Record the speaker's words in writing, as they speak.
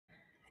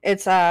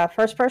It's a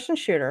first-person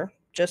shooter,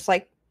 just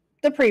like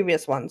the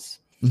previous ones.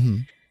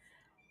 Mm-hmm.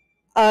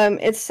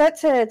 It's set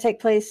to take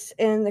place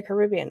in the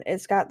Caribbean.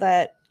 It's got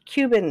that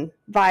Cuban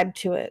vibe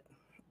to it.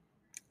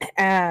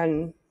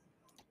 And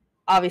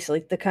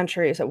obviously, the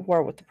country is at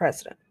war with the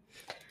president.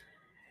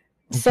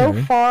 So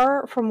Okay.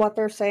 far, from what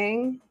they're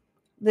saying,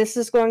 this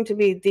is going to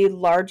be the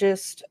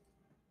largest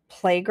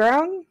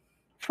playground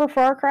for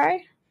Far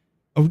Cry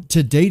Oh,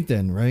 to date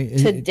then, right?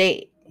 to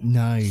date. So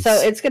Nice.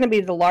 it's going to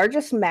be the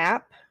largest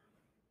map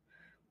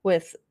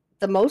with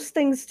the most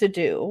things to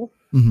do.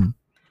 Mm-hmm.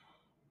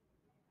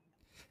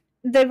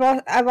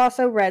 I've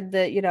also read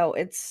that,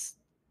 it's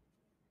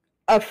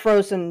a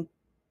frozen,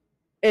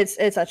 it's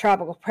a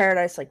tropical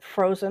paradise, like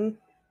frozen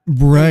in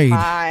Right.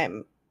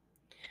 time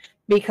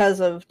because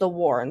of the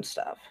war and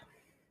stuff.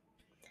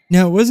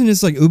 Now, it wasn't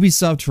just like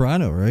Ubisoft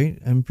Toronto, right?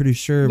 I'm pretty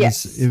sure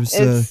Yes, it was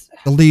it's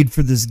the lead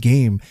for this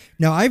game.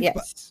 Now,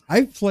 yes.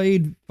 I've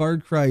played Far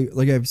Cry,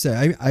 like I've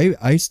said,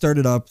 I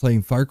started off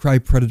playing Far Cry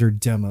Predator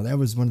Demo. That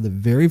was one of the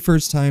very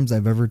first times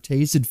I've ever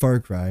tasted Far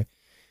Cry.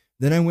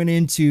 Then I went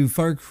into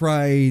Far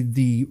Cry,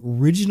 the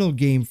original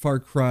game, Far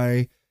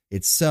Cry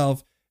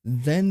itself.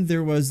 Then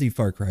there was the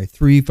Far Cry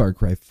 3, Far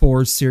Cry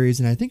 4 series,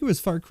 and I think it was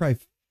Far Cry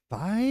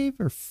 5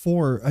 or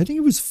 4. I think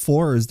it was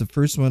 4 is the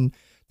first one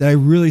that I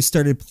really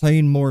started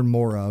playing more and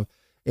more of.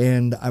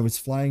 And I was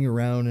flying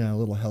around in a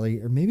little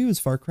heli, or maybe it was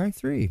Far Cry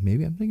 3.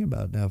 Maybe I'm thinking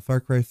about it now, Far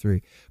Cry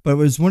 3. But it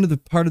was one of the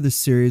part of the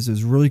series. It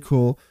was really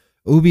cool.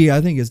 Ubi,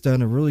 I think, has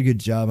done a really good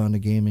job on the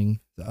gaming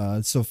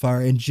so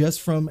far. And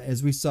just from,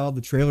 as we saw the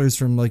trailers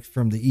from the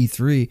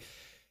E3,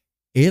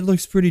 it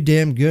looks pretty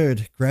damn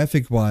good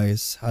graphic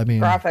wise. I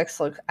mean, Graphics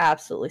look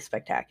absolutely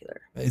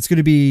spectacular. it's going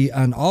to be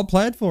on all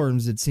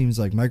platforms. It seems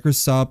like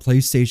Microsoft,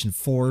 PlayStation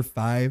 4,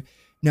 5.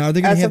 Now, are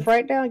they going to have, Of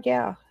right now,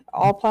 yeah,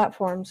 all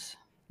platforms.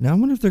 now I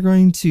wonder if they're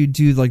going to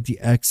do like the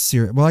X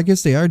series. Well, I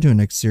guess they are doing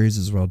X series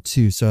as well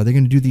too. So are they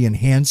going to do the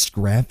enhanced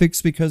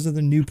graphics because of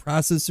the new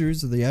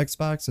processors of the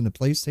Xbox and the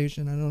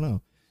PlayStation? I don't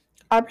know.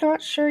 I'm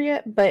not sure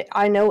yet, but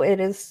I know it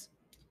is.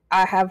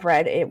 I have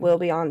read it will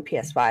be on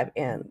PS5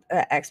 and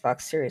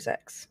Xbox Series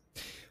X.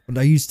 What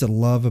I used to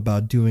love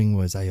about doing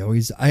was I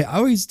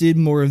always did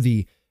more of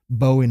the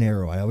bow and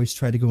arrow. I always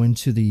tried to go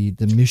into the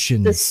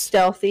missions. The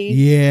stealthy.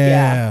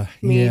 Yeah,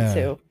 me yeah.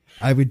 too.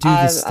 I would do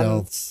the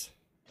stealths.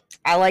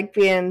 I like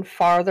being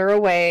farther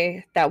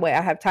away. That way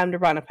I have time to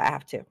run if I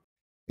have to.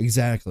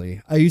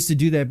 Exactly. I used to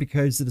do that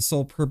because the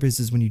sole purpose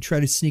is when you try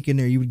to sneak in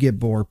there, you would get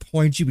more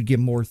points, you would get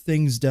more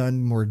things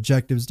done, more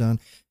objectives done.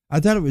 I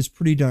thought it was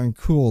pretty darn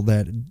cool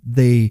that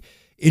they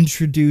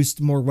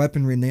introduced more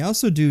weaponry, and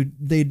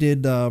they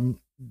did the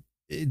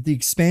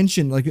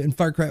expansion, like in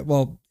Far Cry.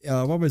 Well,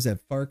 what was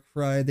that? Far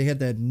Cry. They had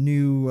that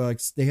new.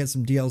 They had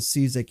some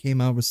DLCs that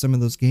came out with some of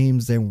those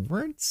games that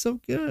weren't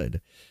so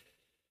good,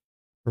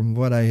 from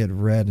what I had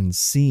read and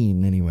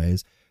seen,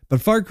 anyways.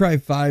 But Far Cry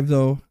 5,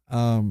 though,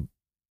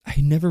 I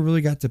never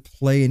really got to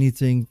play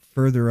anything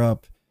further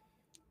up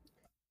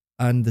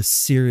on the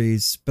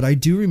series, but I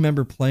do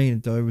remember playing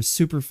it though. It was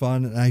super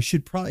fun, and I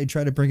should probably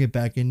try to bring it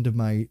back into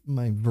my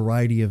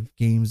variety of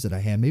games that I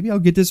have. Maybe I'll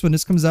get this one.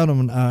 This comes out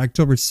on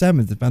October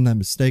 7th, if I'm not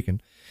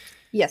mistaken.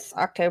 Yes,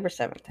 October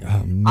 7th.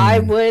 Oh, man. I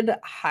would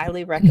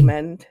highly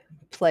recommend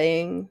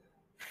playing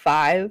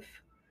 5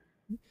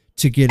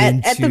 to get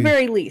into at the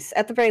very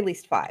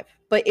least 5.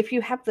 But if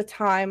you have the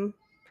time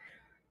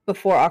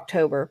before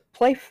October,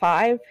 play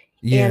 5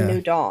 and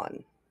New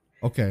Dawn.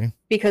 Okay.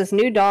 Because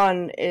New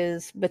Dawn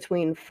is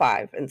between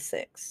 5 and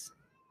 6,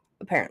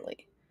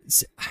 apparently.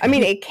 I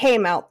mean, it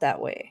came out that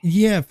way.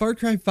 Yeah, Far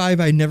Cry 5,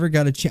 I never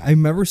got a chance. I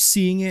remember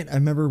seeing it. I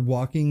remember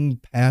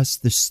walking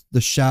past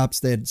the shops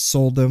that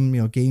sold them,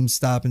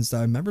 GameStop and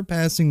stuff. I remember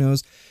passing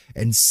those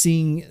and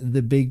seeing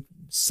the big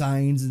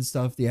signs and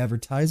stuff, the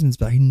advertisements,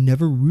 but I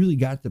never really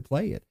got to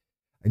play it.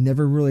 I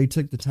never really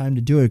took the time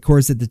to do it. Of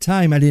course, at the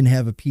time, I didn't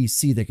have a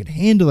PC that could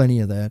handle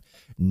any of that.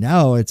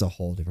 Now it's a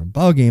whole different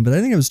ballgame. But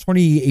I think it was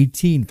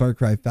 2018, Far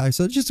Cry 5.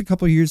 So it's just a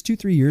couple of years,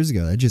 2-3 years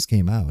ago, that just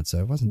came out. So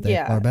it wasn't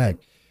that far back.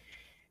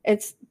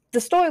 It's the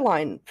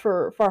storyline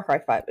for Far Cry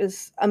 5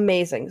 is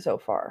amazing so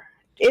far.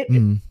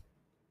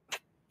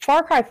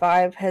 Far Cry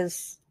 5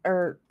 has,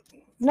 or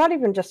not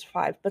even just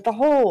 5, but the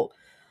whole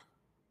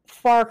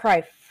Far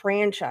Cry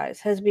franchise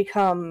has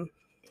become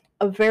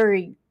a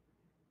very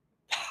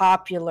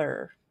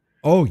popular.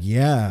 Oh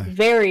yeah.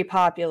 Very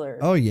popular.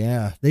 Oh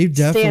yeah. They've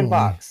definitely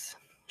sandbox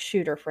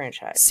shooter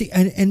franchise. See,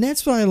 and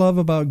that's what I love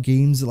about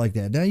games like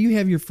that. Now you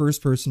have your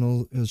first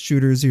personal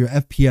shooters, your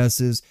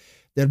FPSs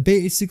that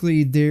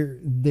basically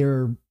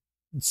they're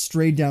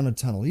straight down a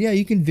tunnel. Yeah,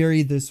 you can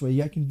vary this way.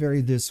 Yeah, I can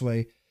vary this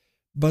way.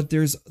 But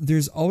there's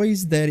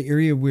always that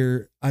area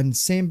where on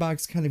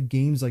sandbox kind of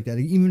games like that,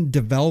 even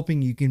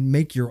developing, you can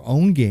make your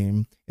own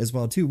game as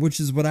well too, which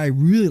is what I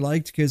really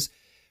liked, because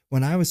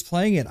when I was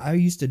playing it, I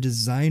used to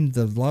design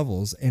the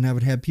levels and I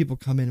would have people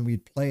come in and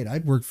we'd play it.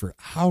 I'd work for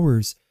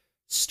hours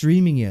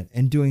streaming it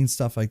and doing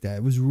stuff like that.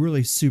 It was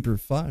really super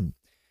fun.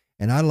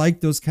 And I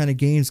like those kind of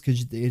games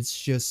because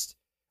it's just,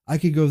 I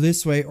could go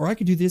this way, or I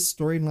could do this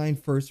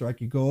storyline first, or I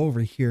could go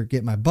over here,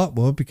 get my butt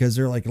whooped because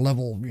they're like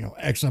level,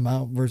 X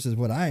amount versus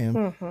what I am.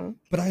 Mm-hmm.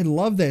 But I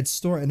love that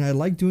story, and I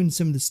like doing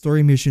some of the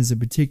story missions in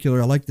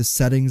particular. I like the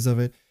settings of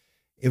it.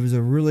 It was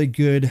a really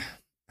good,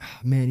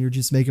 man, you're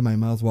just making my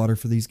mouth water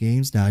for these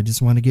games now. I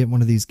just want to get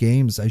one of these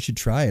games. I should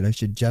try it. I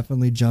should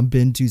definitely jump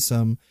into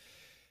some,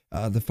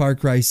 the Far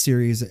Cry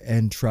series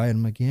and try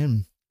them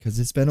again because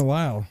it's been a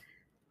while.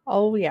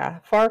 Oh yeah,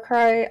 Far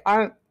Cry.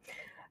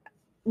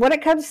 When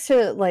it comes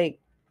to like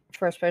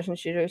first-person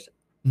shooters,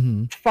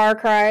 Far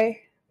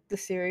Cry, the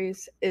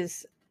series,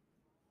 is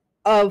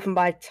of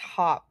my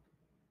top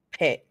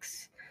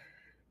picks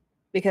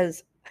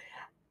because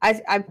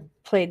I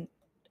played.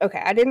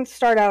 Okay, I didn't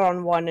start out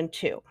on 1 and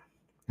 2.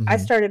 I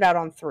started out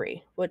on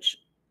 3, which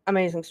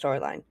amazing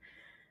storyline,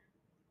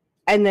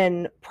 and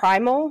then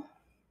Primal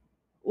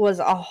was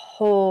a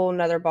whole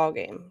nother ball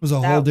game. It was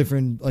a whole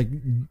different, like,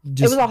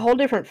 it was a whole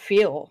different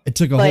feel. It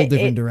took a whole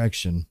different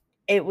direction.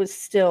 It was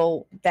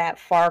still that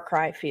Far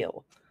Cry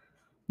feel,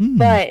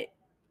 but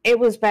it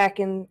was back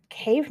in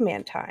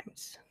caveman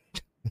times,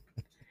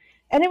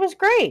 and it was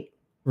great,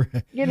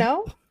 right.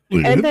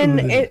 And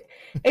then it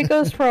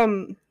goes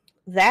from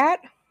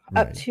that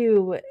up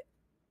to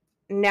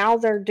now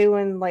they're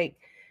doing like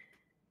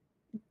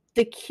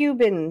the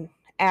Cuban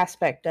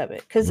aspect of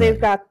it because they've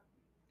got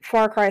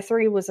Far Cry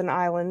 3 was an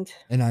island.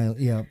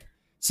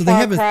 So they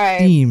have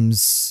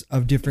themes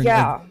of different.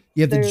 Yeah. Like,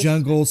 you have the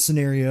jungle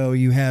scenario,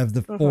 you have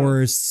the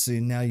forests,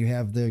 and now you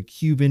have the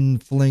Cuban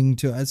fling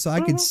to it. So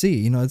I can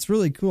see, it's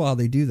really cool how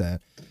they do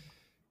that.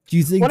 Do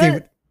you think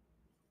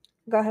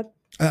Go ahead.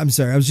 I'm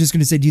sorry. I was just going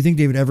to say, do you think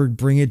they would ever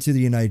bring it to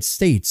the United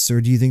States, or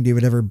do you think they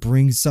would ever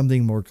bring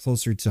something more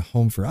closer to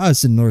home for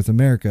us in North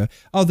America?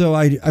 Although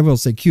I will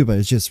say Cuba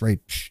is just right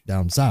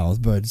down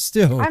south, but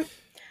still.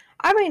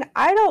 I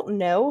don't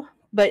know,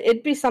 but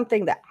it'd be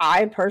something that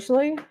I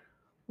personally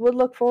would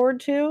look forward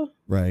to.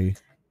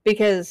 Right.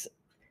 Because,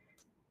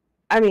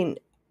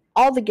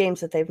 all the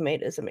games that they've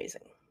made is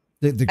amazing.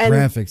 The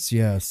graphics,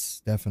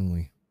 yes,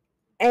 definitely.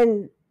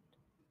 And,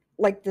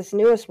 like, this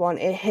newest one,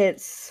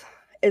 it's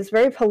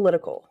very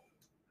political.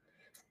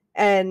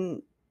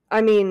 And,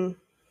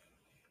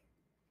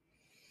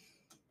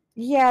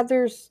 yeah,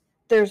 there's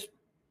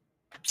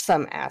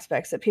some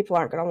aspects that people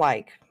aren't going to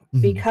like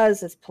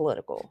because it's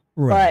political.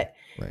 Right.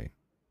 But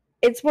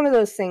it's one of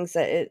those things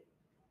that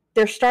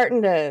they're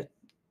starting to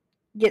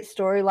get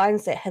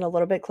storylines that hit a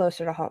little bit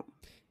closer to home.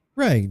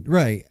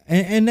 Right.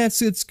 And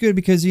it's good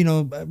because,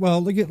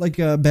 look at like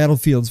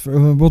Battlefields.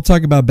 We'll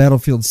talk about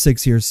Battlefield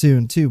 6 here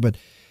soon too, but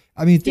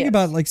think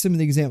about like some of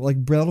the examples,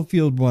 like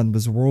Battlefield 1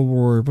 was World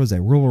War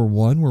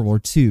 1, World War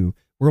 2,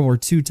 World War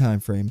 2 time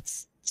frame.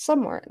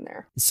 Somewhere in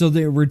there. So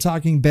we're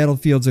talking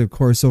battlefields, of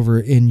course, over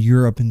in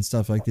Europe and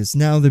stuff like this.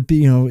 Now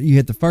you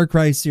hit the Far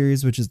Cry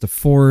series, which is the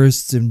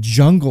forests and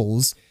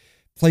jungles,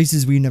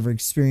 places we never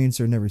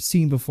experienced or never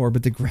seen before.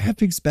 But the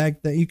graphics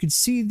back then, you could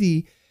see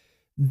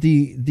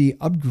the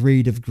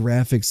upgrade of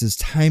graphics as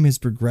time has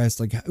progressed.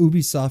 Like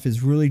Ubisoft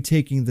is really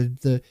taking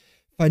the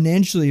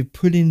financially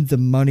putting the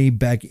money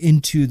back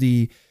into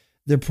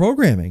their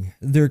programming,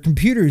 their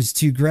computers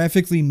to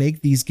graphically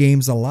make these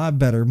games a lot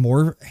better,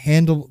 more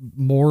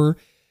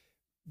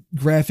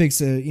graphics.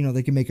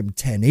 They can make them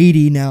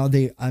 1080 now. I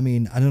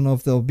don't know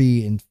if they'll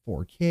be in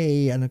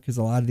 4K. I know because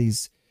a lot of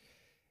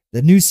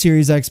the new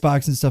Series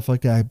Xbox and stuff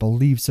like that, I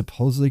believe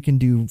supposedly can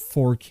do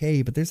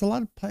 4K, but there's a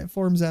lot of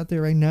platforms out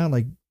there right now,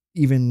 like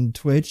even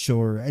Twitch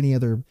or any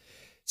other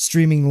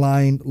streaming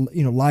line,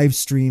 live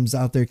streams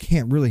out there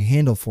can't really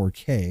handle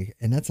 4K.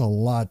 And that's a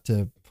lot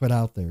to put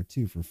out there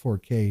too for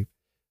 4K,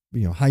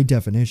 high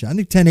definition. I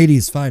think 1080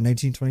 is fine.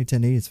 1920,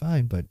 1080 is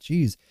fine, but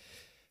geez,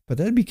 but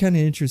that'd be kind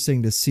of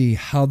interesting to see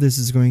how this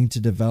is going to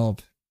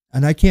develop.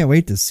 And I can't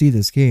wait to see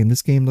this game.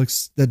 This game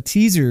the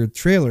teaser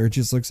trailer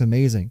just looks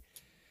amazing.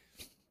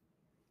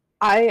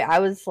 I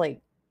was like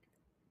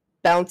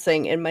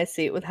bouncing in my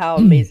seat with how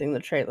amazing the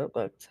trailer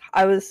looked.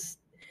 I was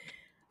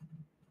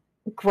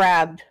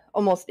grabbed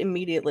almost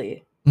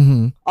immediately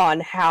on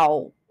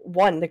how,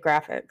 one, the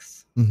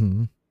graphics.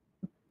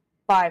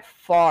 By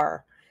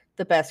far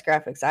the best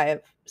graphics I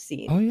have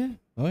seen. Oh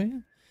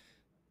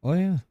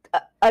yeah.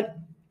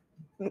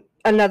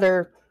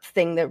 Another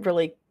thing that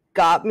really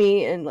got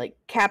me and like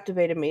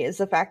captivated me is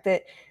the fact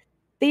that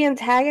the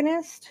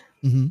antagonist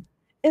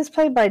is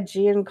played by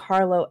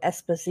Giancarlo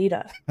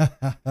Esposito.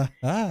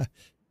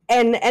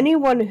 And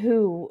anyone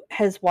who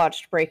has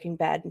watched Breaking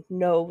Bad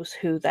knows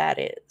who that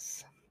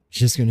is.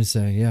 Just gonna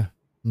say, yeah.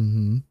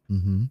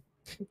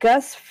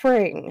 Gus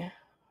Fring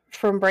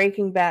from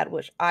Breaking Bad,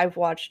 which I've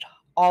watched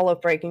all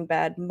of Breaking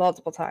Bad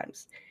multiple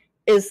times,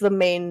 is the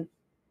main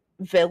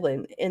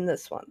villain in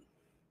this one.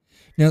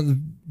 Now,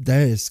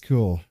 that is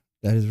cool.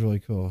 That is really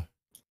cool.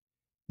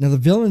 Now, the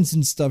villains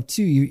and stuff,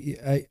 too,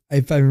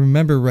 if I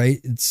remember right,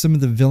 some of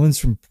the villains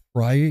from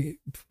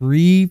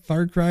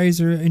pre-Far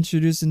Cry's are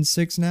introduced in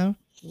 6 now?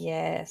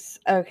 Yes.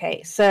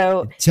 Okay,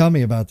 so... Tell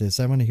me about this.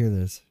 I want to hear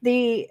this.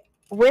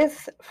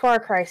 With Far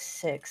Cry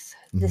 6,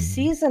 the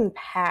season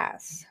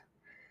pass,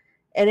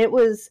 and it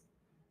was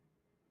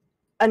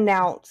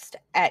announced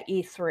at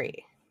E3.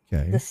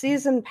 Okay. The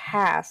season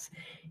pass,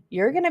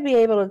 you're going to be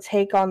able to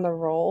take on the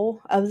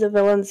role of the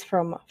villains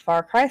from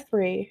Far Cry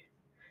 3,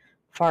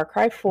 Far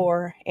Cry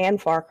 4,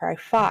 and Far Cry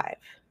 5.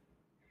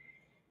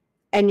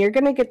 And you're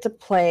going to get to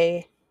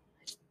play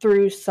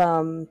through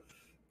some,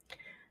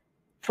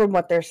 from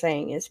what they're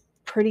saying, is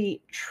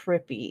pretty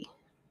trippy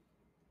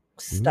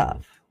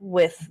stuff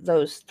with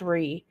those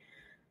three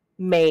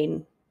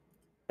main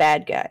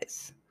bad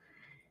guys.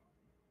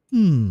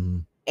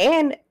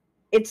 And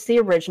it's the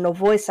original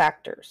voice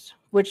actors,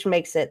 which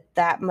makes it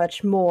that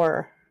much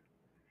more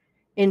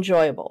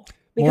enjoyable.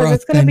 Because more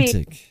it's going to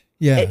be,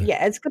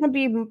 it's going to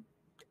be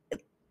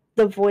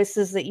the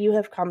voices that you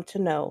have come to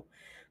know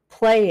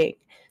playing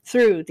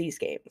through these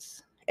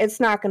games. It's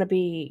not going to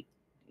be,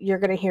 you're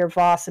going to hear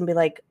Voss and be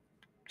like,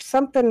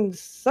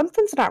 something's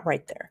not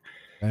right there.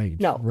 Right.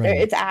 No,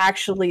 it's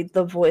actually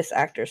the voice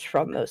actors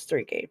from those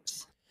three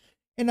games.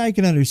 And I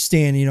can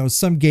understand, you know,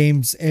 some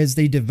games as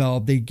they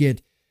develop, they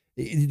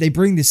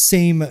bring the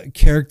same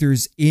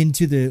characters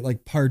into the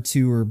like part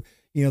 2 or,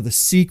 you know, the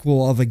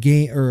sequel of a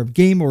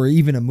game or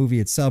even a movie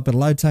itself. But a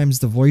lot of times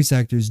the voice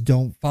actors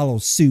don't follow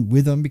suit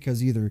with them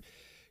because either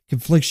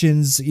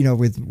conflictions, you know,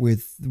 with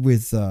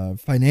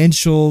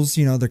financials,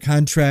 you know, their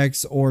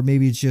contracts, or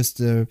maybe it's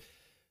just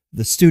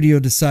the studio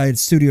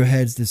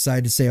heads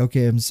decide to say,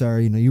 okay, I'm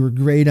sorry, you know, you were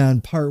great on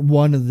part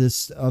 1 of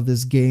this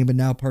game, but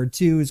now part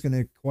 2 is going to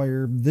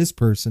require this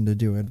person to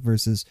do it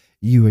versus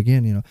you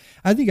again. You know,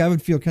 I think I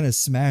would feel kind of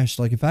smashed.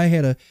 Like if I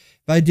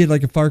did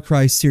like a Far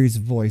Cry series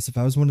voice, if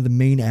I was one of the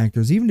main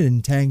actors, even an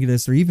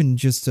antagonist or even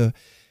just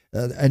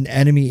an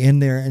enemy in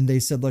there, and they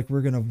said like,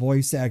 we're going to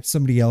voice act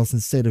somebody else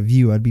instead of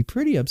you, I'd be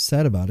pretty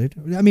upset about it.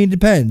 I mean, it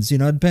depends, you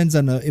know, it depends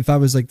on if I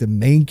was like the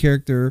main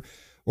character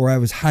or I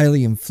was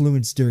highly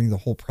influenced during the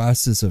whole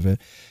process of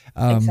it.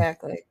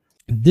 Exactly.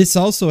 This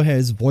also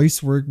has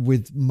voice work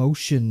with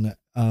motion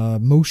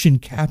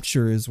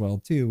capture as well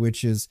too,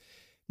 which is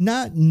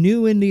not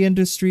new in the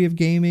industry of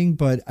gaming,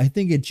 but I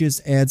think it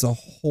just adds a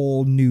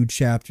whole new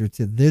chapter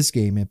to this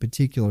game in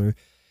particular,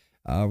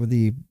 with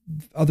the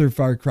other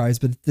Far Cries.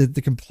 But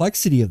the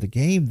complexity of the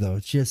game, though,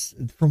 it's just,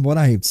 from what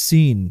I have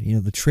seen, you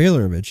know, the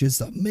trailer of it,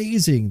 just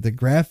amazing. The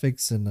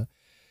graphics and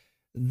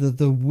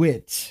the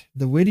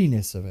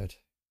wittiness of it.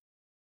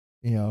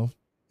 You know,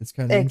 it's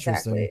kind of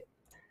interesting.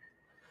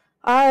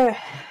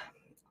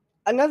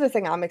 Another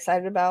thing I'm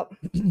excited about,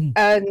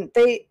 and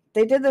they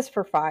did this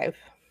for 5,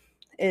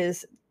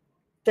 is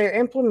they're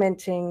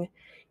implementing,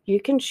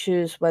 you can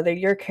choose whether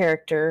your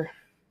character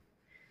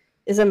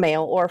is a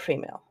male or a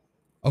female.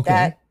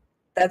 Okay.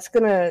 That's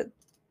gonna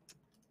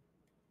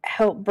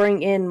help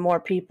bring in more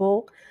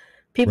people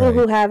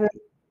who haven't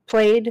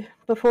played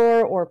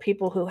before, or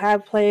people who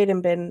have played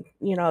and been,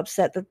 you know,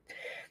 upset that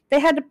they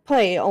had to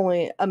play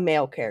only a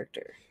male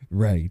character.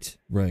 Right.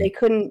 They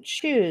couldn't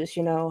choose,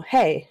 you know,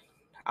 hey,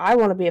 I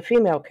want to be a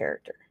female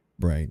character.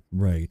 Right.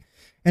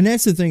 And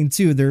that's the thing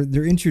too.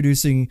 They're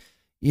introducing,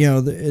 you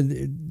know,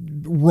 the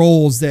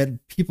roles that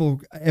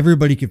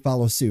everybody could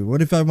follow suit.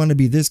 What if I want to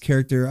be this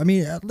character? I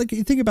mean, like,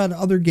 you think about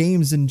other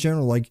games in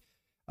general, like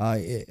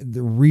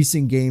the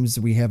recent games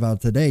that we have out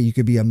today, you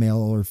could be a male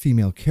or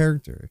female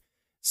character.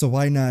 So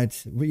why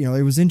not? You know,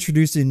 it was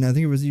introduced in, I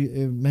think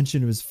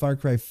it was Far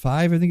Cry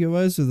 5, I think it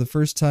was, or the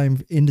first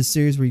time in the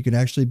series where you could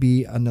actually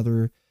be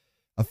a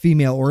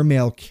female or a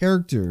male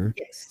character.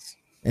 Yes.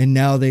 And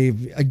now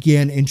they've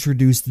again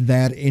introduced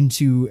that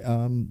into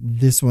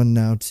this one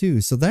now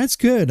too. So that's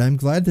good. I'm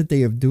glad that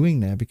they are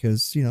doing that,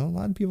 because, you know, a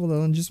lot of people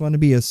don't just want to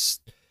be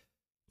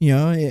you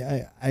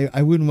know,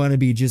 I wouldn't want to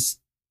be just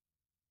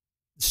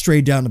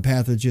straight down the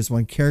path of just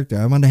one character.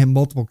 I want to have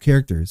multiple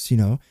characters, you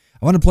know.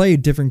 I want to play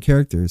different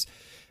characters.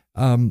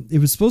 It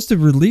was supposed to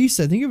release,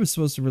 I think it was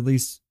supposed to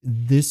release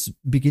this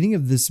beginning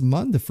of this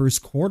month, the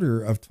first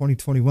quarter of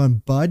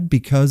 2021. But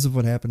because of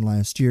what happened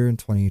last year in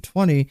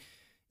 2020,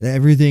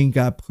 everything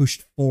got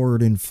pushed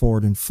forward and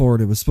forward and forward.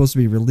 It was supposed to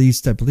be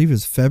released, I believe it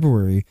was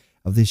February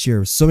of this year.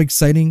 It was so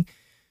exciting.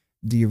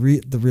 The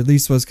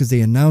release was because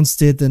they announced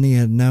it. Then they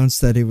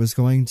announced that it was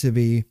going to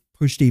be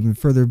pushed even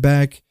further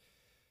back.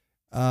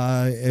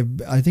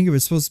 I think it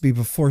was supposed to be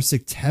before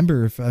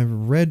September.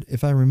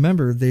 If I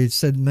remember, they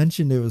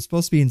mentioned it was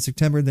supposed to be in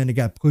September, and then it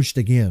got pushed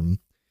again.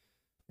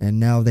 And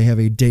now they have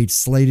a date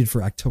slated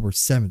for October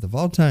 7th of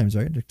all times,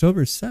 right?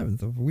 October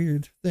 7th of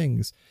weird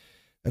things.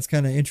 That's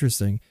kind of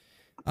interesting.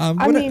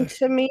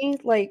 To me,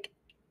 like,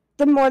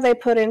 the more they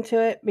put into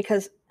it,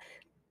 because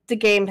the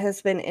game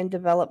has been in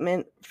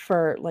development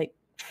for like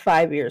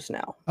 5 years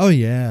now. Oh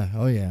yeah.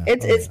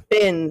 It's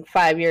been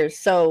 5 years.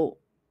 So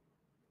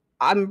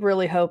I'm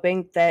really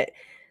hoping that,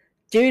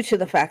 due to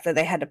the fact that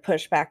they had to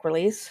push back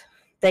release,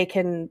 they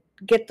can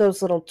get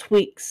those little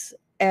tweaks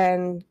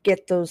and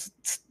get those,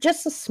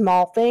 just the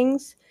small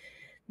things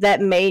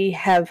that may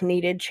have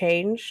needed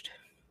changed.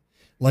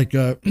 Like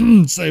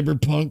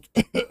Cyberpunk.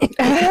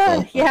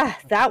 Yeah,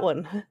 that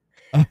one.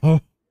 Oh.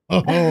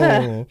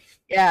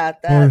 Yeah,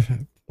 that.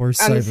 Poor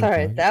Cyberpunk. I'm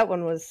sorry, that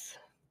one was.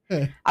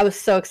 I was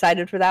so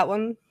excited for that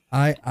one.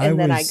 I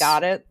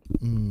got it.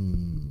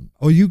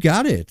 Oh, you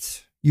got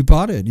it. You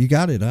bought it. You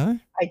got it, huh?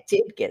 I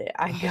did get it.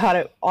 I got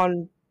it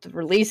on the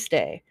release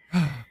day.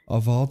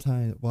 Of all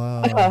time.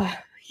 Wow.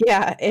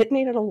 Yeah, it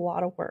needed a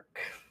lot of work.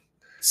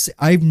 See,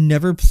 I've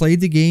never played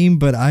the game,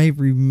 but I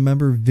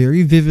remember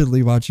very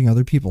vividly watching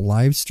other people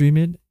live stream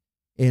it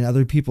and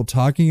other people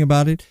talking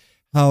about it,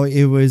 how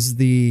it was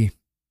the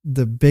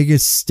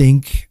biggest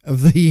stink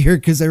of the year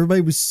because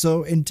everybody was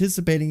so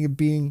anticipating it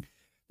being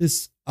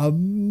this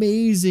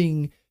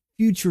amazing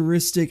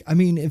futuristic. I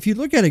mean, if you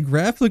look at it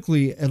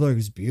graphically, it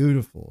looks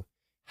beautiful.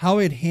 How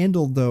it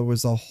handled though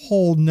was a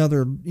whole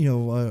nother,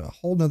 a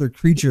whole nother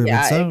creature of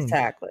its Yeah, own.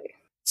 exactly.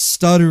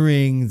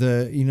 Stuttering,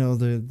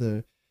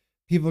 the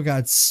people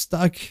got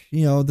stuck,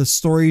 the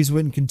stories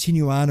wouldn't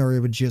continue on, or it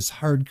would just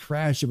hard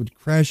crash. It would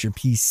crash your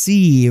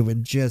PC. It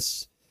would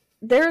just.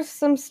 There's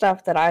some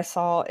stuff that I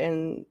saw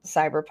in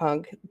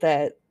Cyberpunk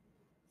that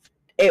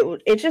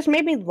it just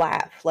made me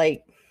laugh.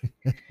 Like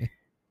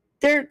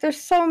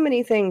there's so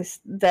many things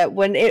that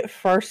when it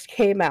first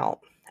came out,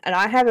 and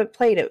I haven't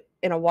played it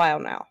in a while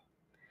now.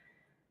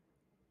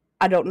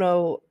 I don't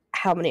know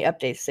how many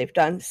updates they've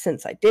done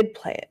since I did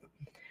play it.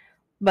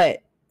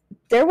 But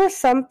there were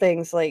some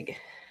things like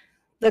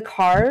the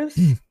cars.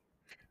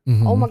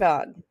 Mm-hmm. Oh my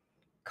god.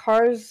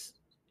 Cars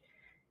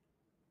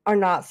are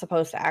not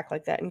supposed to act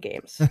like that in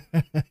games.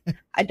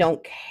 I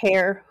don't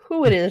care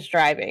who it is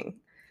driving.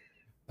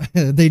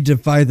 They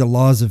defy the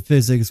laws of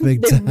physics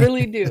big time. They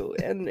really do,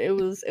 and it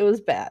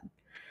was bad.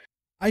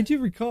 I do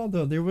recall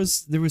though there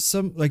was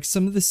some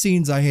of the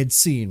scenes I had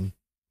seen.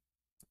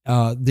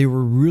 They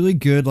were really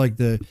good. Like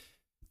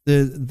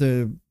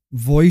the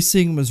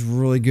voicing was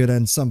really good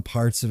on some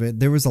parts of it.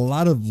 There was a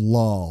lot of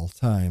lull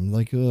time,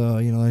 like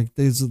like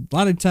there's a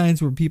lot of times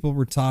where people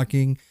were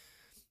talking,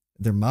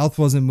 their mouth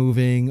wasn't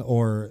moving,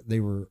 or they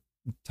were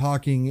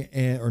talking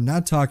or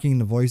not talking.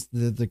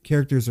 The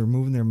characters are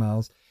moving their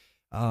mouths.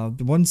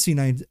 The one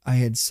scene I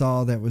had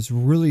saw that was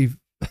really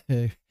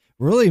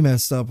really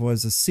messed up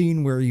was a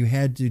scene where you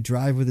had to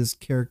drive with this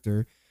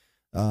character.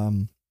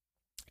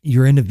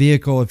 You're in a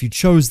vehicle. If you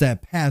chose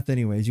that path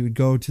anyways, you would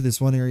go to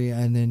this one area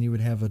and then you would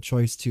have a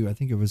choice to, I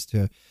think it was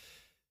to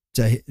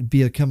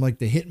become like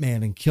the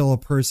hitman and kill a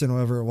person,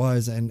 whoever it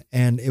was. And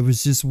it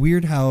was just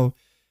weird how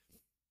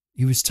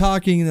he was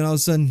talking and then all of a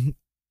sudden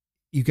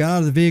you got out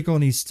of the vehicle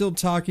and he's still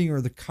talking,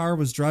 or the car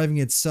was driving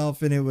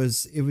itself. And it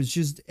was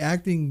just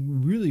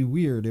acting really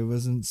weird. It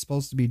wasn't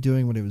supposed to be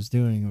doing what it was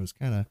doing. It was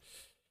kind of,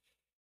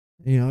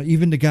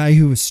 even the guy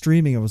who was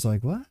streaming, I was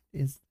like, what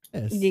is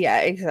this?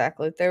 Yeah,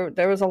 exactly.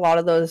 There was a lot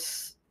of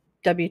those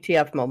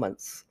WTF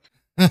moments.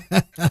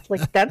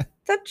 Like that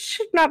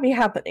should not be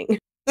happening.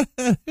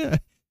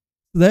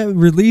 That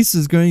release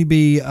is going to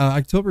be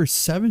October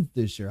 7th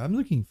this year. I'm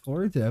looking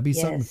forward to it. That'll be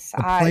something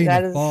to play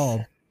in the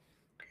fall.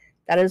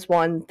 That is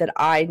one that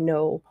I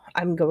know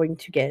I'm going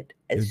to get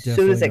as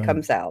soon as it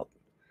comes out.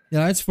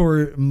 Yeah, that's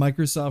for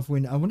Microsoft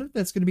Win. I wonder if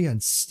that's going to be on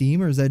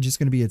Steam, or is that just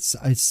going to be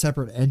a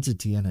separate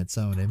entity on its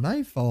own? It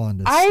might fall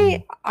onto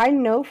Steam. I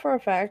know for a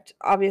fact,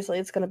 obviously,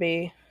 it's going to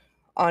be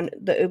on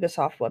the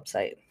Ubisoft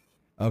website.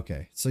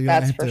 Okay, so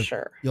that's for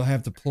sure. You'll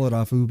have to pull it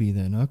off Ubi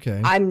then.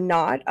 Okay. I'm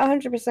not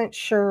 100%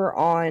 sure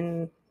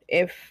on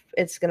if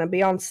it's going to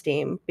be on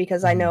Steam,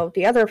 because I know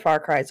the other Far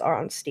Cry's are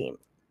on Steam.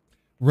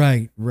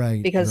 Right.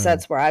 Because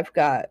that's where I've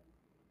got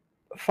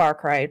Far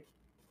Cry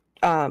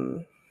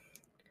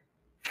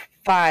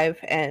 5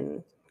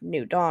 and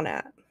New Dawn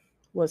at,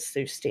 was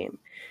through Steam.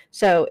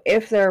 So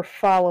if they're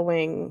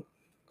following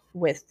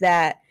with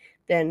that,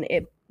 then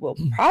it will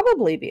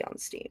probably be on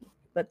Steam,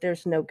 but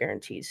there's no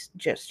guarantees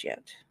just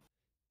yet.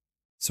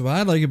 So what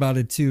I like about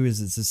it too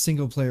is it's a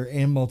single player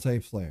and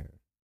multiplayer.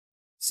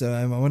 So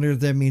I wonder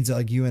if that means that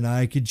like you and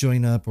I could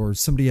join up, or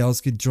somebody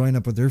else could join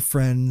up with their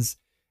friends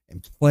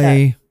and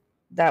play.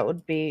 That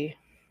would be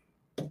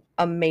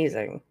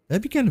amazing.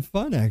 That'd be kind of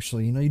fun,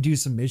 actually. You do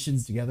some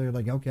missions together.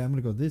 Like, okay, I'm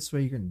going to go this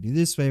way. You're going to do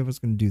this way. I was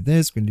going to do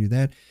this, going to do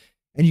that.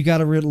 And you got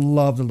to really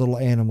love the little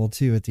animal,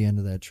 too, at the end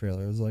of that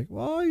trailer. It was like,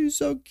 oh, you're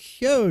so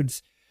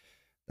cute.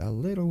 The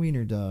little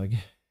wiener dog.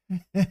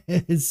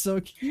 It's so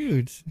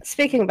cute.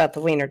 Speaking about the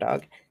wiener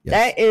dog, yes.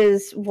 That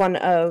is one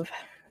of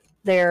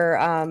their...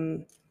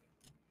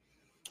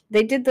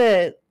 they did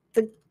the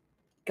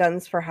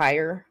guns for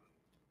hire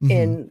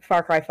in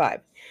Far Cry 5.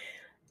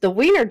 The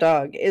wiener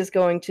dog is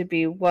going to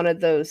be one of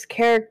those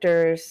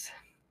characters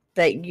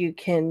that you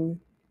can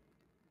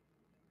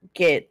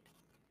get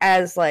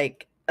as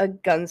like a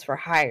guns for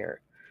hire.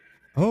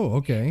 Oh,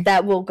 okay.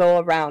 That will go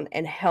around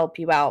and help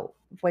you out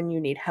when you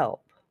need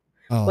help.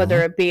 Uh-huh.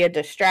 Whether it be a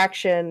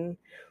distraction,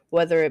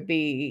 whether it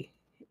be,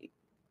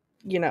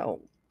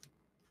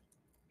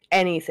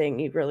 anything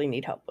you really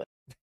need help with.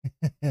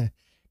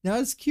 Now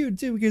it's cute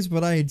too, because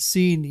what I had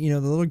seen, the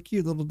little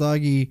cute little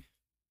doggy,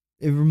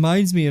 it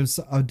reminds me of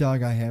a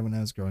dog I had when I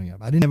was growing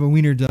up. I didn't have a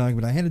wiener dog,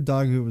 but I had a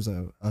dog who was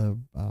a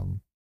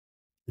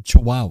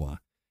Chihuahua.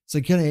 So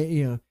it kind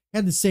of,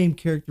 had the same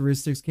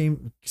characteristics,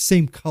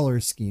 same color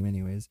scheme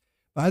anyways.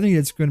 But I think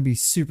it's going to be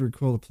super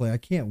cool to play. I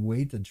can't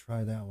wait to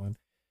try that one.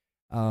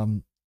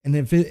 And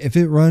if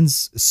it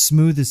runs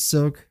smooth as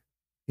silk,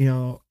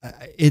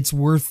 it's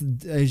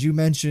worth, as you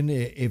mentioned,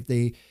 if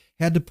they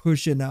had to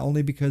push it, not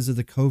only because of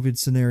the COVID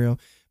scenario,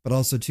 but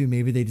also too,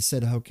 maybe they just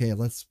said, okay,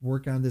 let's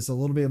work on this a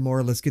little bit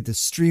more. Let's get this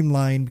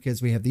streamlined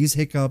because we have these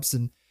hiccups,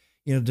 and,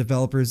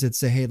 developers that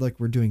say, hey, look,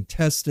 we're doing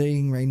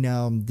testing right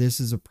now. This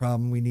is a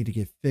problem we need to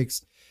get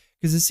fixed.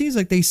 Because it seems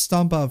like they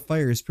stomp out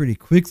fires pretty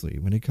quickly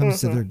when it comes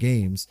to their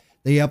games.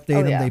 They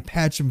update them, they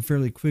patch them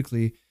fairly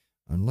quickly,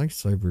 unlike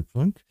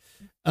Cyberpunk.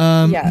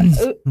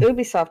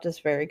 Ubisoft is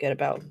very good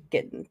about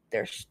getting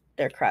their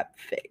crap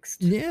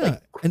fixed. Yeah,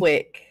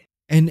 quick.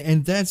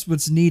 And that's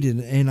what's needed.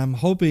 And I'm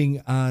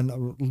hoping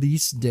on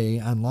release day,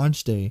 on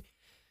launch day,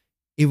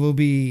 it will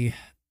be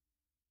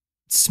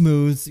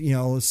smooth,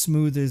 as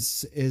smooth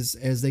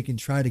as they can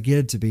try to get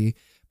it to be.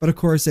 But of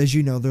course, as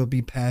you know, there'll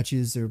be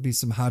patches, there'll be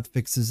some hot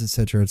fixes,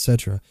 etc.,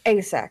 etc.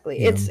 Exactly.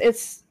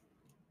 It's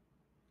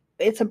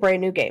a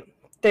brand new game.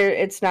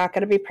 It's not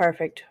going to be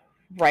perfect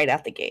right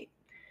out the gate.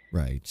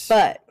 Right.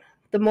 But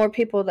the more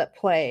people that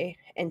play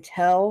and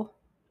tell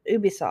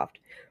Ubisoft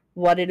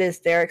what it is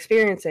they're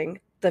experiencing,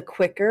 the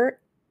quicker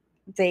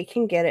they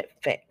can get it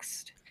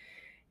fixed,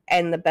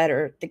 and the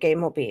better the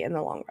game will be in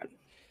the long run.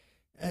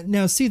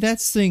 Now, see,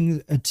 that's the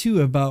thing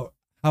too about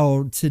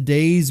how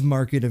today's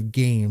market of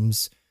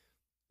games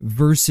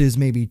versus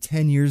maybe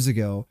 10 years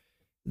ago,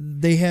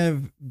 they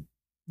have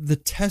the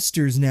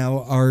testers now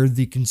are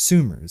the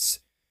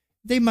consumers.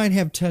 They might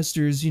have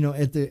testers,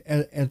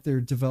 at their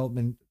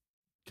development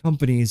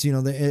companies,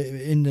 in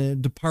the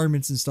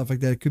departments and stuff like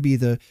that. It could be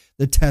the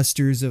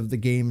testers of the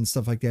game and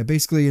stuff like that.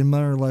 Basically, and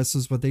more or less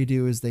is what they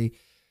do is they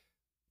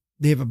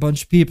have a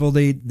bunch of people.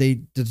 They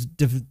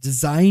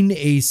design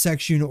a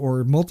section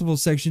or multiple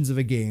sections of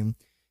a game.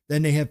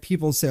 Then they have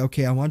people say,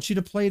 okay, I want you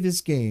to play this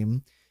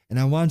game, and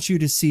I want you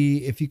to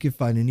see if you can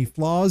find any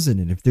flaws in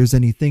it. If there's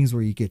any things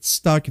where you get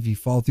stuck, if you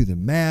fall through the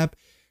map,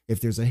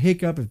 if there's a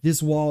hiccup, if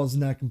this wall is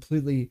not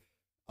completely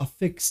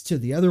affixed to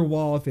the other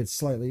wall, if it's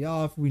slightly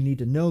off, we need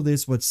to know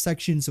this, what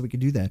section, so we can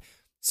do that.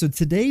 So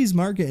today's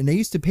market, and they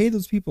used to pay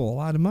those people a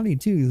lot of money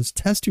too. Those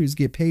testers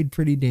get paid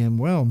pretty damn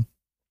well.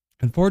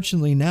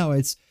 Unfortunately, now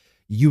it's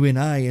you and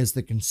I as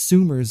the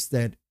consumers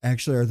that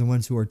actually are the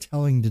ones who are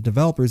telling the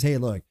developers, hey,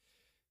 look,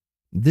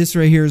 this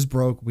right here is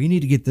broke. We need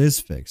to get this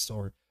fixed.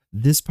 Or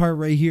this part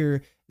right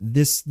here,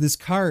 this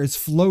car is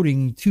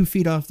floating 2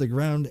 feet off the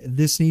ground.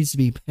 This needs to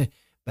be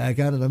back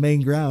out of the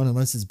main ground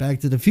unless it's Back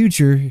to the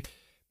Future.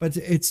 But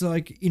it's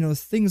like,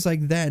 things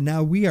like that.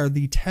 Now we are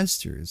the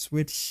testers,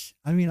 which,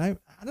 I mean, I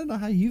don't know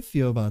how you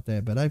feel about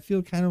that, but I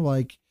feel kind of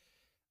like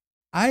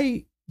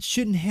I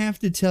shouldn't have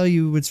to tell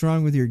you what's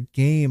wrong with your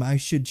game. I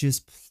should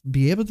just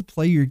be able to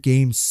play your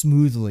game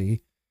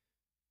smoothly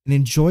and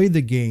enjoy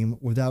the game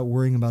without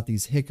worrying about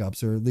these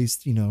hiccups, or at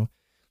least, I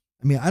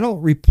mean, I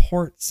don't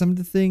report some of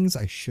the things.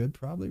 I should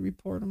probably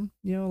report them,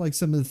 like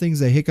some of the things,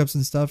 the hiccups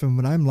and stuff. And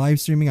when I'm live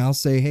streaming, I'll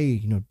say, hey,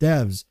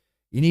 devs,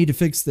 you need to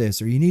fix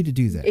this, or you need to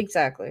do that.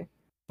 Exactly.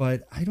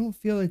 But I don't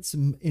feel it's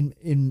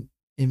in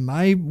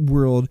my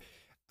world.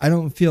 I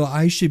don't feel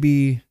I should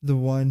be the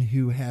one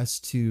who has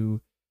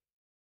to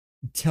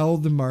tell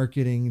the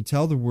marketing,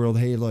 tell the world,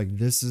 hey, look,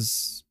 this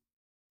is,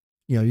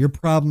 your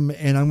problem,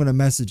 and I'm going to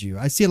message you.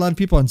 I see a lot of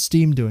people on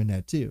Steam doing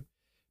that too,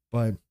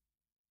 but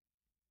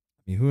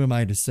I mean, who am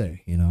I to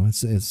say?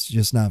 It's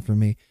just not for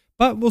me.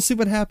 But we'll see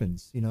what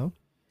happens.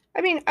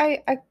 I mean,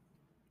 I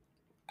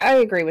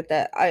agree with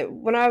that.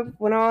 When I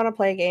want to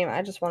play a game,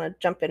 I just want to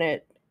jump in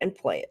it and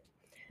play it.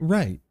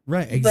 Right,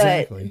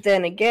 exactly. But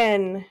then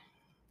again,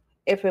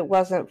 if it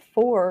wasn't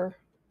for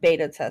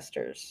beta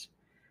testers,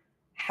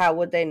 how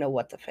would they know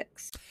what to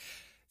fix?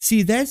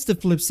 See, that's the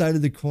flip side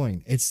of the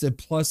coin. It's the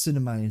plus and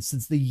the minus.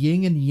 It's the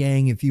yin and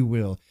yang, if you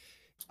will.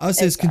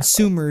 Us as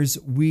consumers,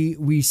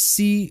 we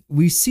see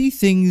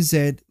things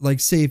that, like,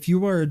 say, if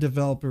you are a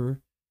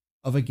developer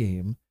of a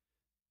game,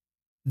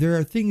 there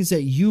are things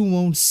that you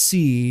won't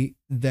see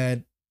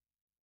that,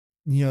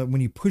 when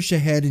you push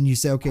ahead and you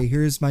say, okay,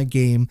 here's my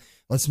game,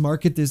 let's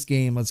market this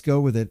game, let's go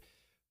with it.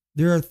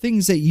 There are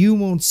things that you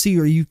won't see,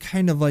 or you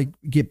kind of like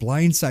get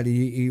blindsided,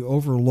 you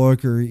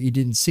overlook, or you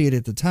didn't see it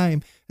at the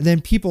time. And then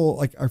people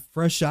like are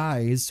fresh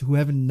eyes who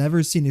haven't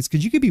never seen this,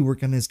 because you could be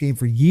working on this game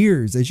for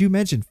years, as you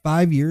mentioned,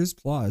 5 years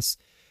plus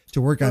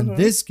to work on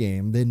this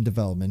game in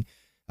development.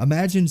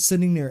 Imagine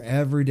sitting there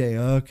every day.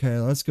 Okay,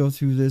 let's go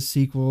through this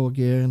sequel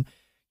again.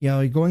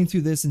 Going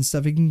through this and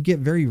stuff, it can get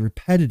very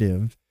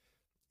repetitive,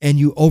 and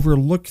you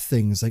overlook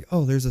things like,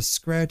 oh, there's a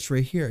scratch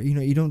right here.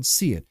 You don't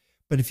see it.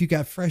 But if you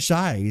got fresh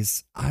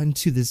eyes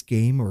onto this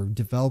game or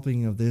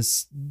developing of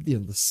this,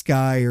 the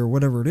sky or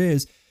whatever it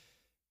is,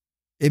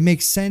 it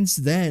makes sense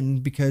then,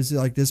 because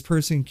like this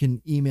person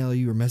can email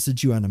you or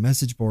message you on a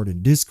message board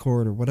in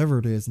Discord or whatever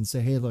it is and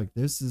say, hey, look,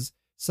 this is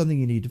something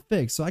you need to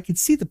fix. So I can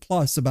see the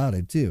plus about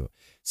it too.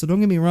 So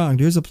don't get me wrong.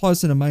 There's a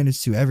plus and a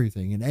minus to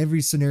everything in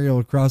every scenario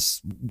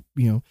across,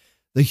 the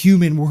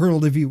human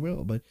world, if you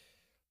will. But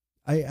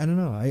I don't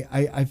know.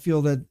 I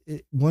feel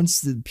that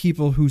once the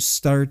people who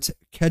start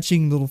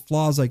catching little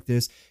flaws like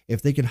this,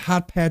 if they can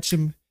hot patch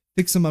them,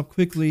 fix them up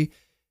quickly,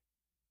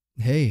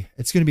 hey,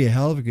 it's going to be a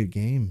hell of a good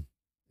game.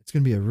 It's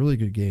going to be a really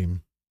good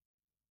game.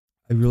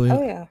 I really,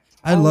 Oh yeah.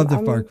 I love the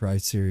Far I'm Cry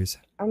series.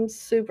 I'm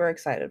super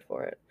excited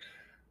for it.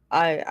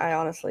 I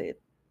honestly,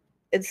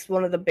 it's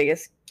one of the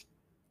biggest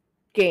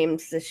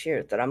games this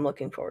year that I'm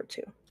looking forward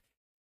to.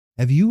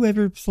 Have you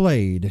ever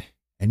played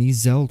any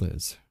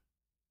Zeldas?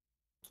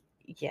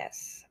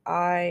 Yes,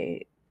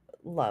 I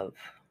love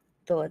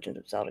the Legend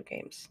of Zelda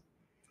games.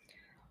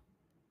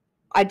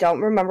 I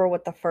don't remember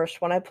what the first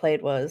one I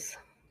played was,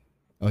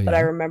 Oh but I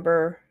yeah,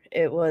 remember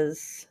it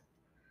was,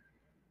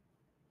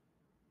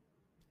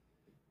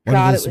 one of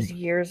God, it those. was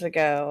years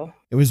ago.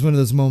 It was one of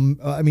those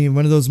I mean,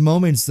 one of those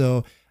moments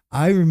though.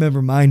 I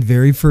remember mine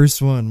very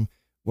first one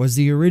was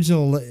the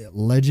original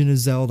Legend of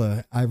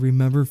Zelda. I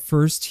remember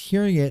first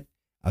hearing it.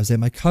 I was at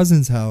my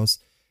cousin's house.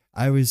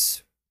 I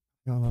was,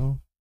 I don't know.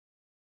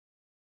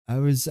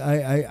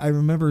 I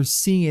remember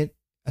seeing it.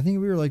 I think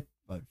we were like,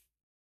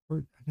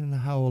 I don't know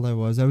how old I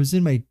was. I was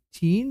in my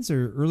teens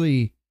or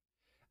early,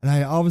 and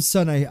I all of a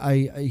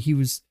sudden he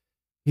was,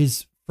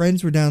 his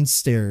friends were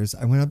downstairs.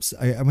 I went up.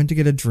 I went to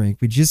get a drink.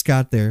 We just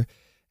got there,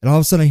 and all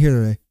of a sudden I hear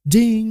the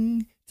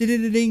ding,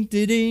 ding,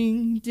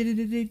 ding,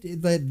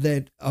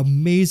 that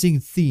amazing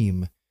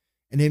theme,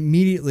 and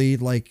immediately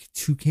like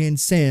Toucan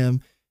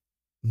Sam,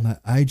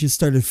 I just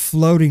started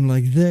floating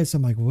like this.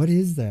 I'm like, what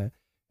is that?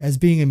 As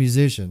being a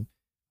musician,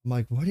 I'm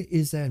like, what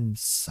is that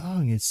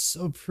song? It's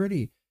so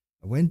pretty.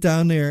 I went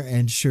down there,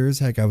 and sure as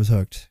heck, I was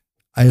hooked.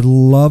 I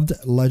loved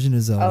Legend of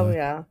Oh Zelda.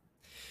 yeah.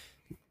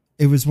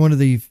 It was one of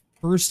the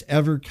first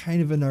ever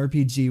kind of an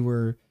RPG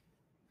where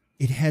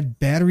it had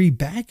battery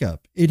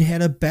backup. It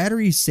had a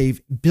battery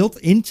save built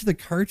into the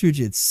cartridge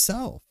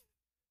itself.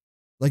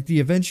 Like the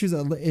Adventures,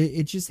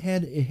 it just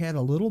had, it had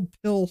a little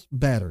pill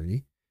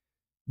battery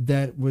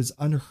that was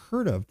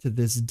unheard of to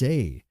this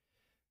day.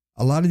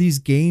 A lot of these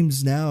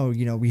games now,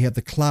 you know, we have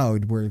the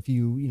cloud where if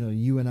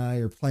you and I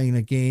are playing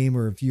a game,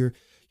 or if your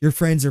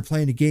friends are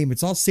playing a game,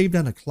 it's all saved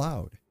on a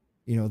cloud.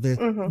 You know,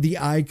 Mm-hmm. the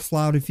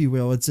iCloud, if you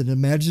will. It's an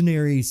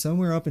imaginary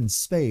somewhere up in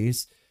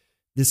space,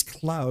 this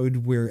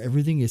cloud where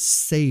everything is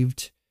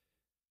saved,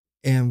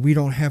 and we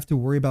don't have to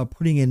worry about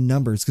putting in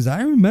numbers. Because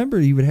I remember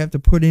you would have to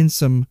put in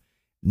some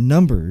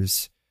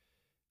numbers,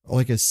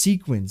 like a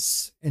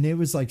sequence, and it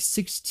was like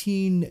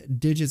 16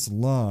 digits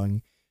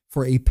long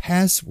for a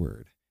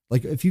password.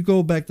 Like if you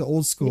go back to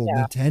old school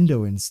Yeah.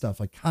 Nintendo and stuff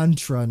like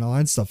Contra and all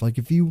that stuff, like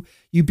if you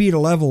beat a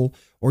level,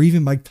 or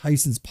even Mike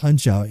Tyson's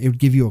Punch Out, it would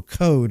give you a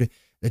code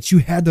that you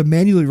had to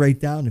manually write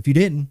down. If you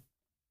didn't,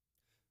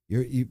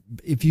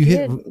 if you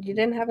hit, You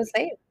didn't have a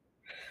save.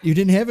 you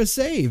didn't have a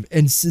save.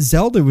 And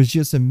Zelda was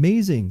just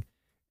amazing,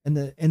 and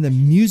the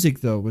music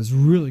though was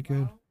really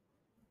good.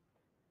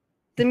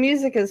 The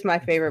music is my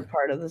favorite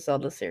part of the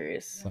Zelda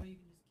series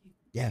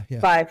Yeah, yeah,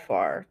 by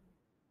far.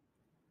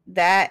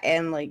 That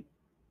and like,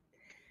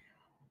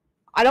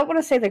 I don't want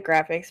to say the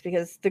graphics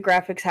because the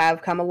graphics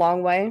have come a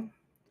long way,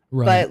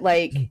 right. but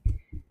like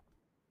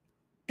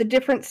the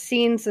different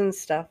scenes and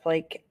stuff,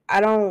 like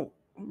I don't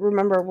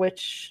remember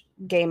which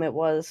game it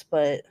was,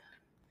 but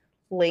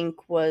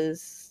Link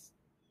was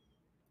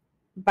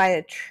by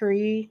a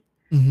tree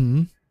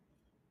Mm-hmm.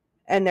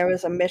 and there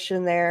was a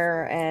mission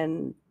there,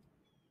 and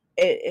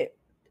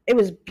it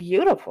was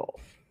beautiful.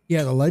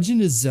 Yeah, The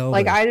Legend of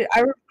Like Zelda.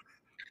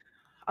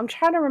 I'm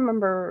trying to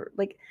remember,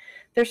 like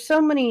there's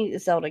so many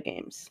Zelda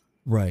games,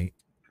 Right.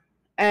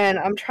 and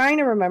I'm trying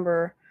to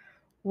remember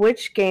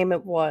which game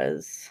it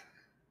was.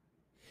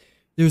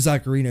 There's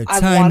Ocarina of I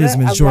Time. want There's to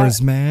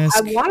Majora's I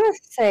Mask. want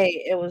to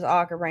say it was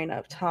Ocarina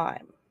of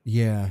Time.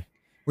 Yeah.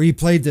 Where you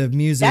played the That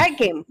music.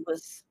 game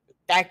was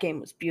that game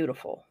was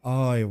beautiful.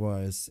 Oh, it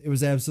was. It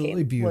was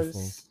absolutely It beautiful.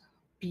 was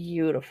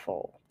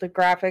beautiful. The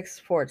graphics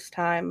for its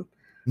time,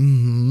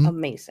 Mm-hmm.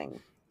 amazing.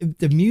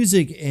 The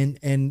music and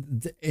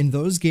in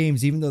those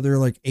games, even though they're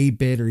like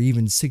 8-bit or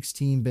even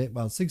 16-bit,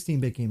 well,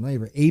 16-bit came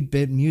later,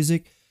 8-bit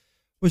music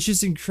was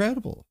just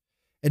incredible.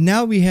 And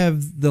now we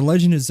have The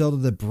Legend of Zelda: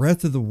 The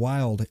Breath of the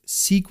Wild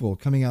sequel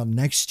coming out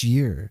next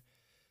year.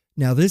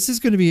 Now, this is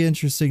going to be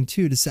interesting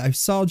too. To see, I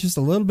saw just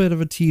a little bit of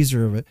a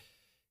teaser of it.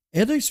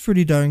 It looks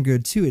pretty darn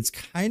good too. It's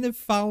kind of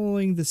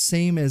following the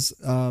same as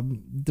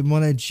the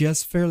one I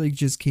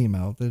just came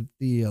out,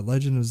 the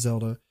Legend of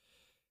Zelda.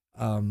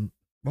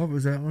 What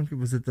was that one?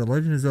 Was it The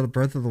Legend of Zelda: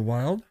 Breath of the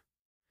Wild?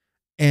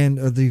 And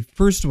the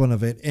first one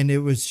of it, and it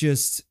was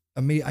just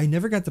amazing. I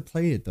never got to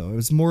play it though. It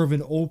was more of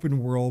an open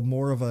world,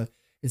 more of a,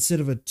 instead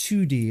of a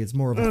 2D, it's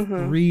more of a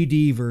Mm-hmm.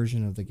 3D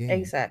version of the game.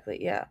 Exactly.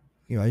 Yeah.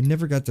 You know, I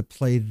never got to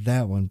play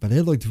that one, but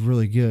it looked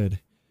really good.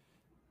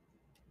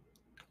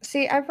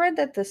 See, I've read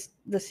that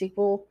the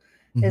sequel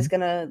Mm-hmm. is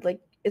gonna like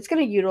it's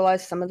gonna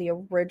utilize some of the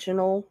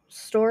original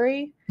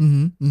story,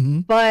 Mm-hmm. Mm-hmm.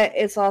 but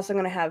it's also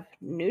gonna have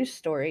new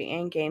story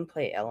and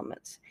gameplay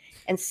elements.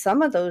 And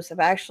some of those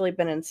have actually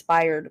been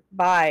inspired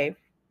by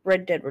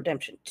Red Dead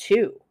Redemption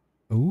 2,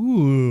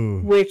 Ooh.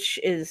 which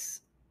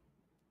is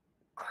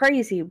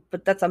crazy,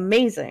 but that's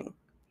amazing.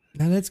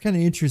 Now that's kind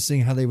of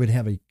interesting how they would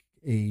have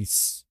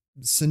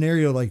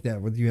scenario like that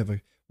where you have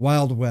a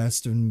Wild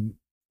West and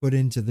put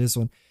into this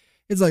one.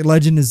 It's like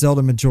Legend of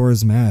Zelda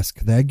Majora's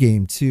Mask. That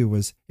game too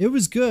it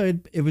was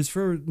good. It was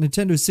for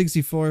Nintendo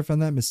 64, if I'm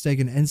not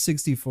mistaken,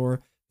 N64,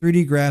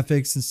 3D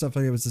graphics and stuff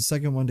like that. It was the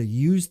second one to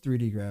use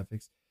 3D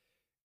graphics.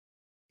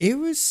 It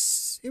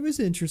was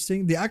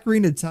interesting. The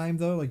Ocarina of Time,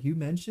 though, like you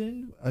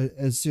mentioned,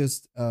 is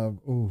just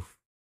the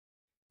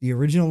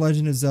original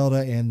Legend of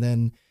Zelda and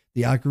then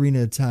the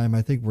Ocarina of Time,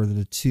 I think, were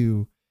the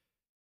two.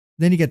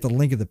 Then you get the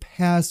Link of the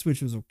Past,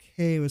 which was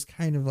okay. It was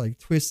kind of like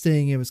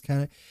twisting. It was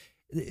kind of,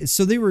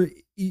 so they were,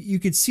 you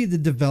could see the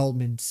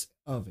development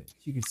of it.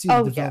 You could see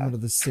the development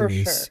of the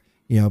series. For sure.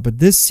 You know, but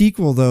this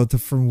sequel, though,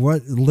 from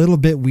what little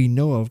bit we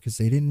know of, because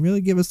they didn't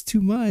really give us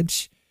too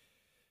much,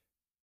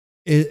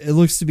 it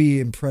looks to be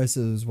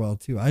impressive as well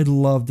too. I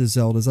love the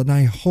Zeldas, and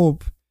I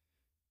hope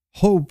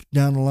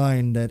down the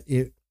line that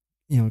it,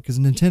 you know, because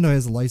Nintendo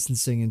has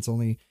licensing and it's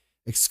only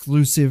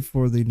exclusive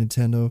for the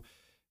Nintendo,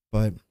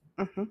 but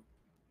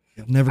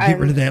you'll never get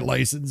rid of that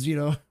license, you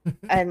know.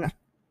 And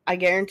I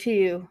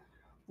guarantee you,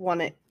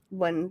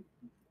 when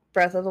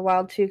Breath of the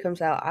Wild 2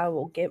 comes out, I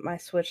will get my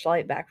Switch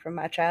Lite back from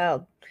my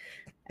child,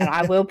 and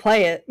I will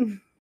play it.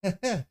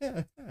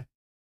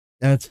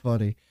 That's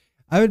funny.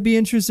 I would be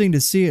interesting to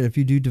see it if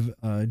you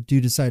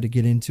do decide to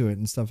get into it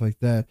and stuff like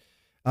that.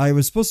 It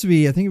was supposed to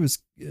be, I think it was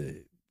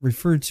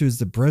referred to as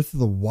the Breath of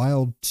the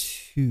Wild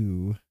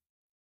 2. I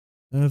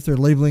don't know if they're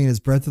labeling it as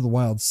Breath of the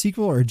Wild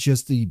sequel or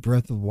just the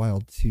Breath of the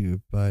Wild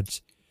 2, but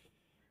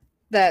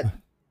that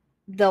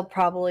they'll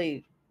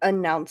probably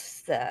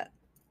announce that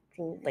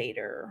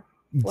later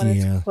when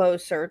it's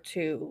closer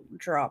to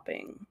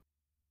dropping.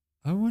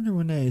 I wonder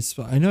when that is.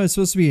 I know it's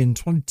supposed to be in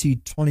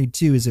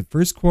 2022. Is it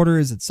first quarter?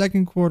 Is it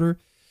second quarter?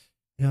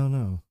 I don't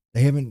know.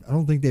 I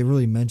don't think they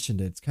really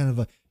mentioned it. It's kind of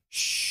a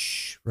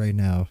shh right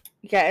now.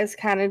 Yeah, it's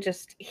kind of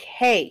just,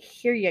 hey,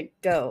 here you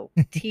go.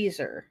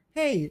 Teaser.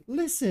 Hey,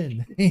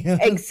 listen.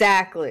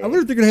 Exactly. I wonder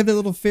if they're going to have that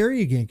little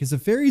fairy again, because the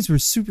fairies were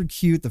super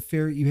cute.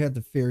 You had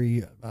the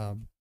fairy,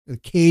 the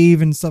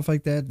cave and stuff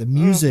like that. The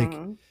music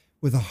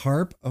with a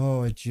harp.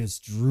 Oh, it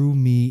just drew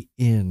me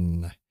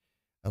in.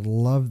 I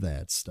love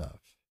that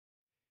stuff.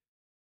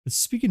 But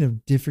speaking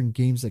of different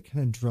games that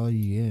kind of draw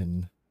you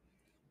in,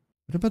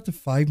 what about the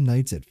Five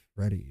Nights at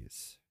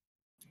Freddy's?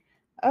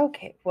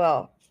 Okay,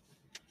 well,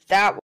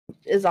 that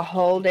is a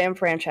whole damn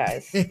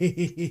franchise. That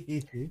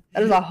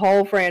is a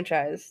whole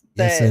franchise.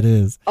 Yes, it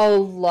is. A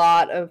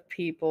lot of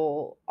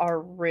people are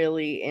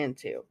really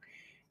into.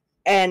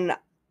 And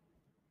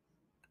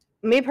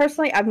me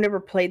personally, I've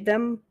never played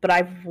them, but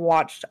I've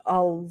watched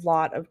a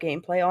lot of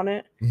gameplay on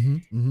it.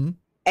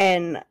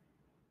 And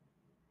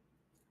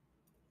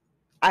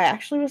I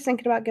actually was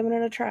thinking about giving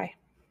it a try.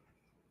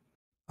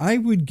 I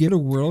would give it a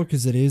whirl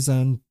because it is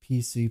on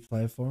PC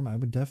platform. I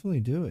would definitely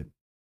do it.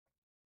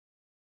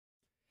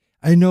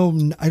 I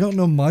don't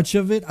know much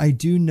of it. I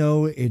do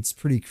know it's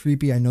pretty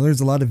creepy. I know there's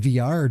a lot of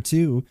VR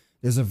too.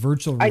 There's a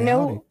virtual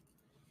reality.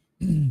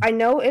 I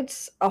know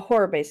it's a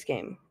horror-based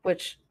game,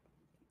 which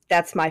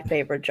that's my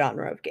favorite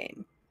genre of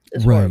game.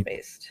 Is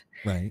horror-based.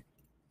 Right.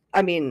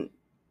 I mean,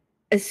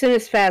 as soon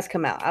as Faz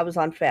come out, I was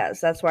on Faz.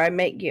 That's where I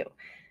met you.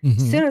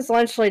 As soon as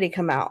Lunch Lady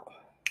come out,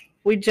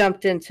 we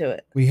jumped into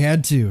it. We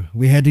had to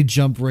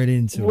jump right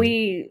into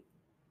it.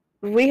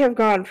 We have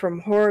gone from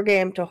horror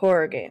game to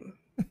horror game.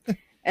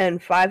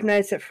 And Five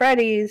Nights at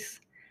Freddy's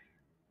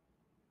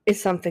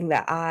is something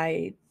that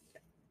I'm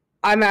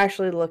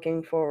actually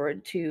looking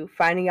forward to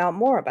finding out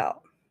more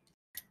about.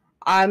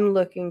 I'm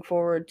looking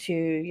forward to,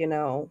 you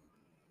know,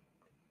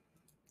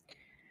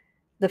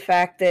 the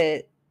fact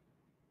that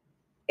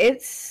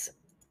it's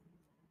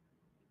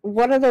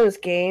one of those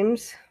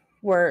games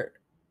where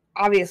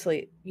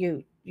obviously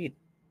you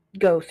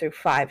go through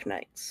 5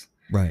 nights.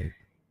 Right.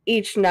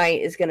 Each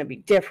night is going to be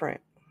different.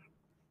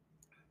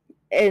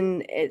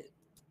 And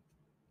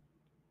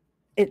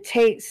it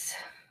takes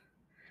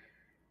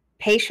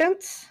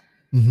patience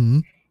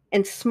and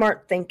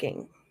smart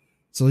thinking.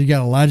 So you got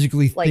to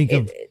logically think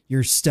of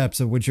your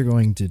steps of what you're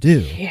going to do.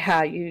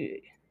 Yeah,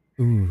 you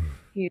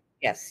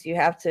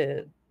have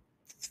to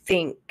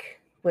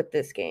think with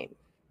this game.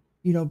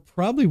 You know,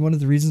 probably one of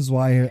the reasons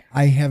why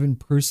I haven't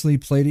personally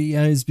played it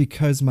yet is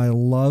because my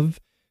love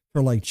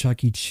for like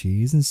Chuck E.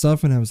 Cheese and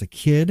stuff when I was a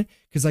kid,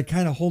 because I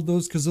kind of hold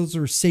those because those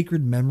are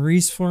sacred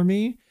memories for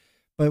me.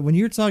 But when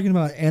you're talking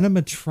about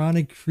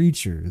animatronic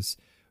creatures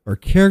or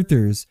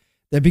characters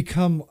that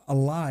become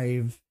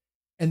alive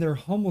and they're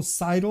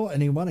homicidal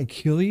and they want to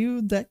kill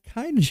you, that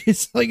kind of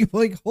just like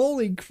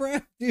holy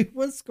crap, dude,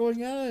 what's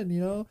going on? You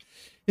know,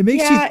 it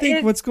makes you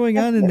think what's going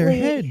on in their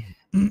head.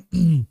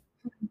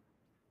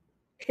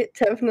 It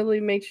definitely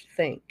makes you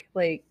think,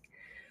 like,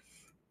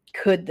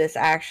 could this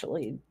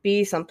actually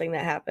be something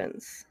that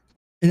happens?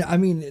 And I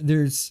mean,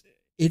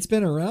 it's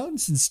been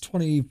around since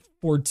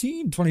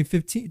 2014,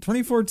 2015,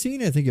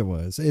 2014, I think it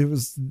was. It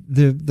was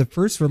the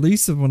first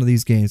release of one of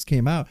these games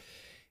came out.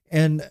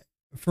 And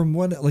from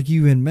what, like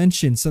you had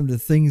mentioned, some of the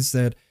things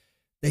that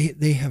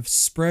they have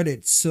spread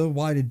it so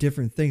wide to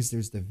different things.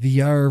 There's the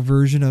VR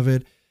version of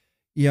it.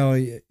 You know,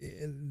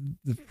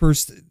 the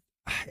first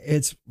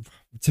it's,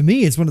 to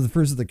me, it's one of the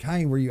first of the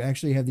kind where you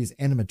actually have these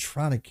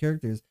animatronic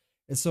characters.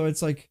 And so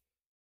it's like,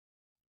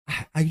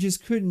 I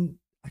just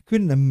I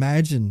couldn't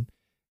imagine,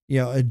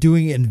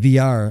 doing it in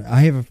VR.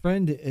 I have a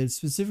friend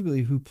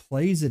specifically who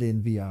plays it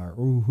in VR,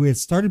 or who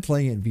has started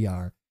playing it in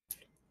VR.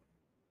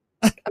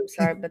 I'm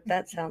sorry, but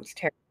that sounds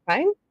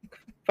terrifying.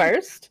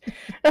 First,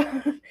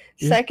 Yeah.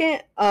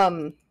 second,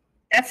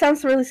 that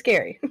sounds really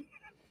scary.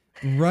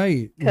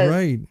 Right, Because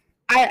right.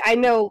 I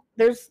know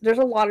there's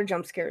a lot of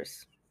jump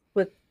scares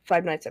with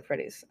Five Nights at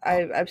Freddy's.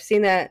 I've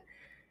seen that.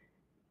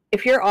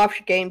 If you're off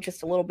your game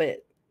just a little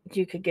bit,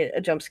 you could get a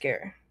jump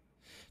scare.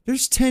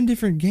 There's 10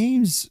 different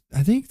games.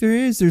 I think there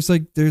is. There's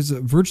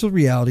a virtual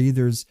reality,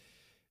 there's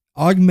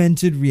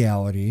augmented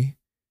reality.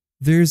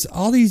 There's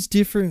all these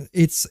different,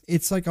 it's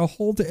like a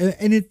whole,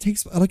 and it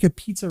takes like a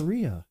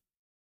pizzeria.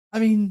 I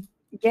mean,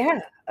 Yeah,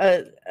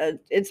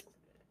 it's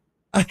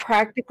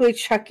practically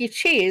Chuck E.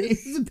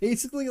 Cheese, it's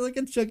basically like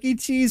a Chuck E.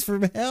 Cheese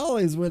from hell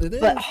is what it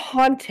is. but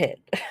haunted.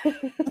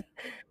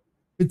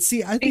 But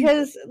see, I think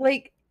Because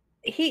like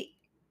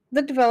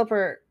the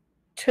developer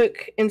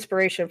took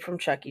inspiration from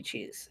Chuck E.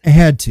 Cheese. it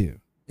had to.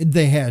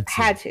 They had to.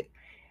 Had to.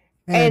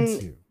 Had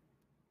And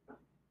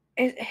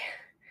to.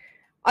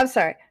 I'm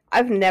sorry.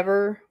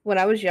 When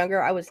I was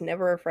younger, I was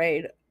never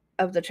afraid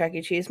of the Chuck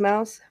E. Cheese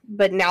mouse.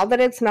 But now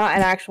that it's not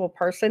an actual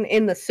person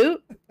in the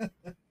suit,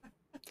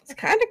 it's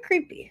kind of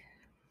creepy.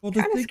 Well,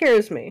 Kind of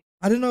scares me.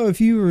 I don't know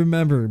if you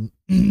remember,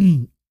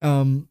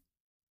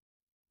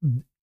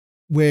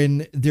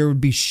 when there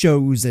would be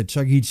shows at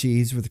Chuck E.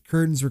 Cheese where the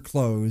curtains were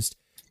closed,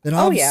 then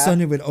all of a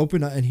sudden it would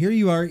open up, and here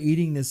you are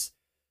eating this,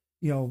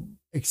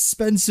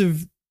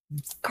 expensive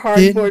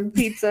cardboard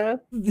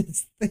pizza.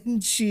 This thin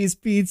cheese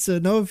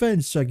pizza. No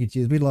offense, Chuck E.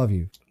 Cheese, we love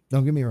you.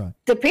 Don't get me wrong.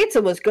 The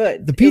pizza was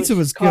good. The pizza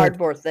was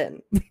cardboard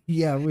thin.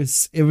 Yeah, it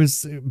was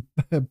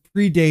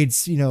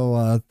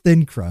predates,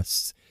 thin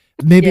crust.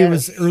 Maybe it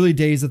was early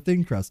days of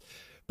thin crust.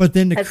 But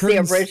then That's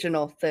curtains, the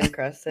original thin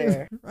crust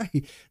there.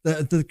 Right.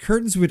 The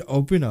curtains would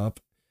open up,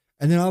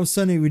 and then all of a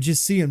sudden you would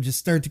just see them just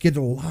start to get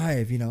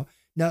alive.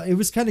 Now it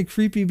was kind of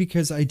creepy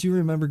because I do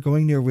remember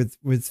going there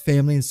with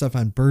family and stuff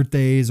on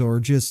birthdays, or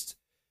just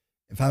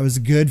if I was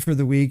good for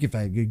the week, if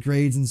I had good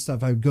grades and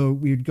stuff,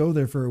 we would go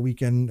there for a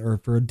weekend or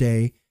for a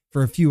day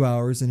for a few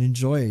hours and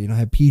enjoy it,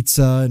 have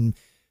pizza and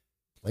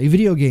play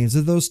video games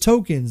with those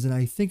tokens. And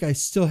I think I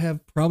still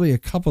have probably a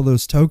couple of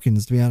those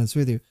tokens, to be honest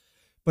with you.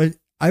 But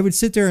I would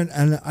sit there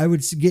and I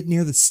would get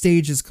near the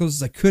stage as close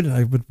as I could, and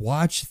I would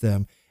watch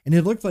them. And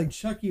it looked like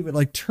Chucky would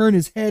like turn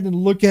his head and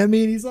look at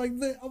me, and he's like,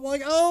 I'm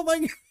like, oh my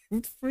God, it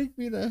would freak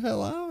me the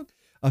hell out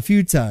a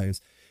few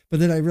times. But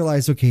then I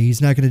realized, okay,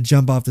 he's not going to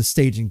jump off the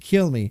stage and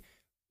kill me.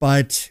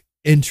 But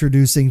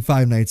introducing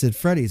Five Nights at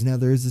Freddy's. Now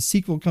there is a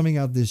sequel coming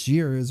out this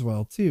year as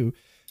well too,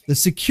 The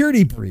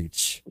Security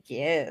Breach.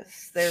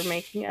 Yes, they're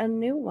making a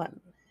new one,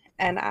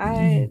 and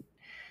I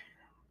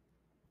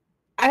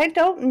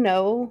don't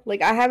know.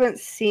 Like, I haven't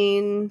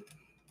seen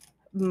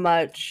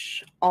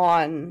much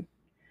on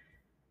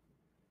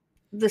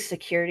The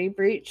Security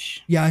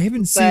Breach. Yeah, I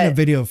haven't seen a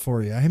video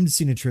for you. I haven't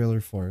seen a trailer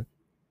for it.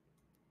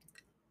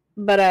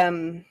 But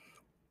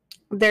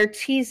they're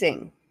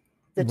teasing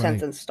the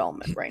 10th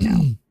installment right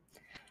now.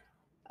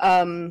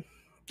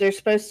 There's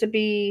supposed to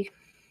be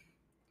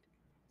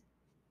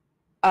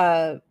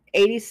a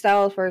 80s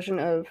style version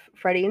of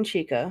Freddy and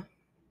Chica.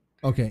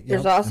 Okay. Yep.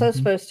 There's also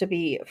supposed to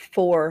be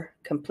 4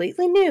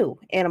 completely new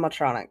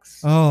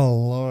animatronics. Oh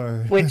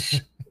Lord.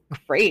 Which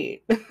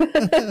great.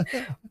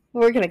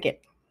 We're gonna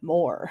get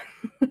more.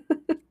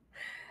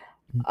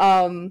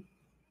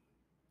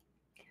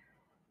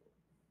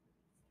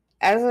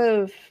 As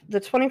of the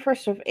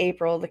 21st of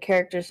April, the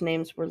characters'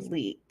 names were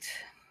leaked.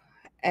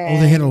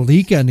 And they had a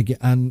leak on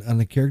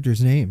the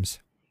characters' names.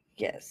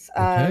 Yes.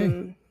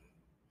 Okay.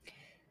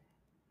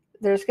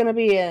 There's going to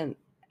be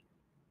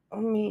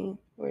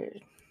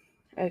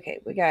okay,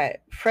 we got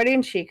Freddy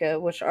and Chica,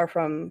 which are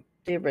from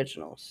the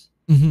originals.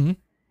 Mm-hmm.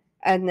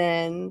 And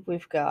then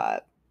we've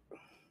got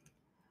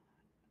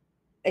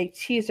a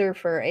teaser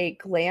for a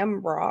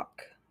glam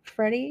rock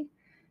Freddy,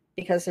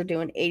 because they're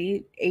doing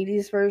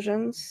 80s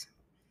versions.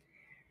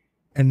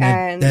 And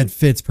that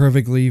fits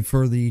perfectly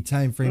for the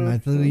time frame, I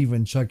believe,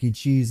 when Chuck E.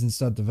 Cheese and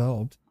stuff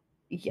developed.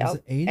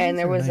 Yep. And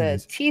there was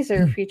 90s? A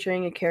teaser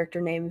featuring a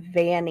character named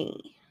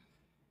Vanny.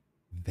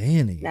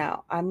 Vanny.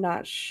 Now, I'm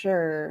not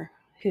sure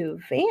who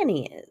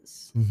Vanny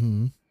is.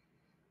 Mm-hmm.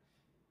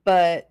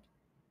 But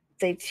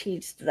they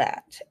teased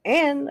that.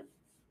 And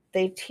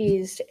they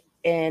teased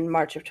in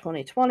March of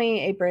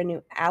 2020 a brand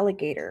new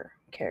alligator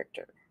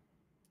character.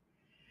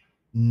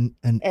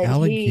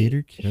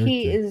 Alligator character.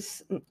 He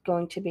is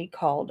going to be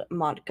called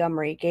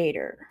Montgomery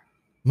Gator.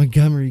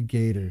 Montgomery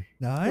Gator.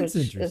 Now that's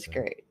interesting. That's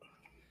great.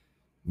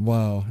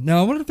 Wow. Now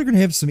I wonder if they're going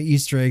to have some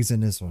Easter eggs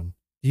in this one.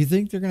 Do you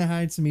think they're going to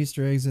hide some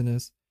Easter eggs in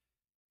this?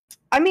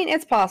 I mean,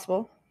 it's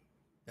possible.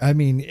 I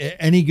mean,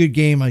 any good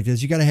game like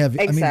this, you got to have.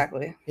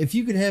 Exactly. I mean, if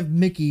you could have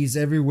Mickeys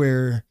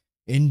everywhere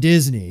in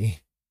Disney,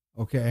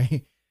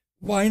 okay,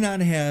 why not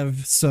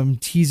have some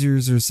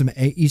teasers or some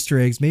Easter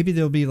eggs? Maybe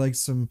there'll be like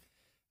some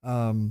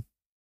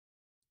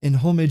in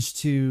homage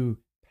to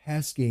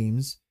past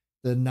games,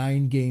 the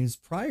 9 games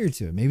prior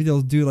to it. Maybe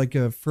they'll do like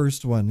a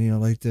first one,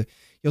 like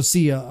you'll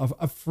see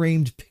a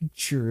framed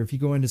picture if you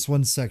go in this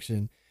one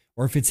section,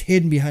 or if it's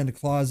hidden behind a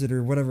closet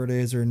or whatever it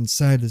is, or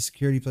inside the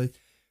security place.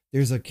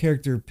 There's a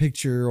character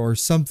picture or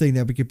something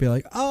that we could be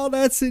like, oh,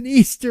 that's an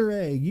Easter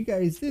egg. You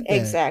guys did that.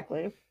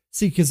 Exactly.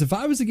 See, because if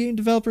I was a game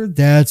developer,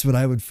 that's what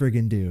I would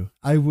friggin' do.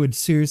 I would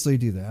seriously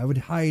do that. I would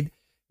hide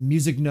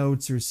music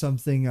notes or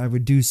something. I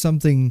would do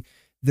something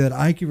that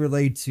I could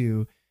relate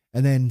to,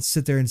 and then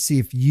sit there and see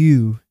if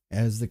you,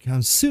 as the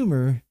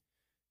consumer,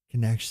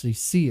 can actually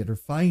see it or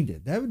find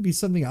it. That would be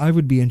something I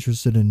would be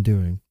interested in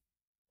doing.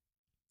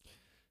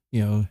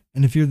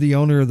 And if you're the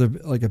owner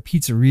of like a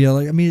pizzeria,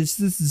 like, I mean, this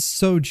is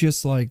so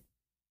just like,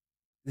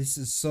 this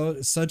is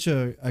such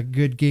a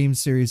good game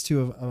series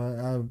too,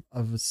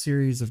 of a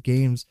series of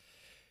games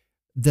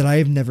that I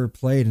have never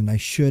played, and I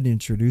should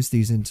introduce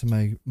these into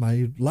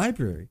my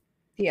library.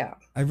 Yeah.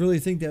 I really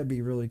think that'd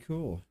be really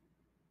cool.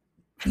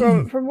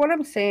 From what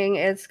I'm saying,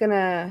 it's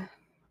gonna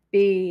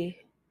be,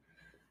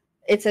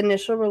 its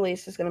initial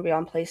release is gonna be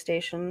on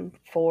PlayStation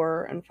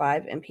 4 and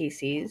 5 and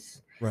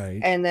PCs.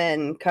 Right. And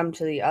then come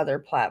to the other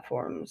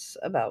platforms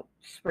about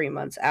 3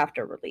 months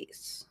after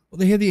release. Well,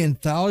 they had the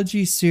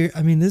anthology series.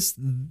 I mean,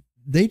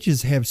 they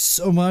just have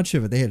so much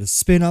of it. They had a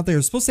spin out there. It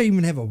was supposed to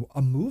even have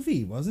a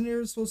movie, wasn't there?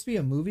 It was supposed to be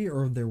a movie,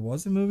 or there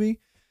was a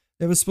movie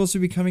that was supposed to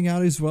be coming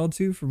out as well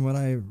too, from what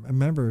I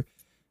remember.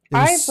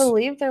 I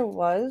believe there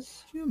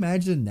was. Can you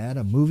imagine that?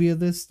 A movie of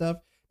this stuff?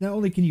 Not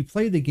only can you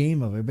play the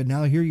game of it, but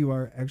now here you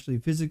are actually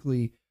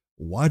physically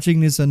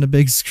watching this on the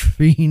big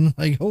screen.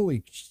 Like,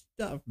 holy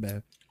stuff,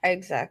 man.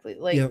 Exactly.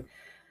 Like, yep.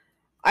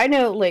 I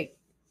know, like,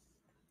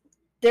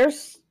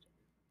 there's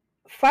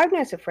Five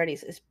Nights at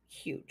Freddy's is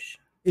huge.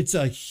 It's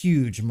a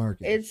huge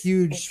market. It's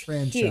huge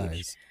franchise.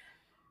 Huge.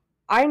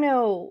 I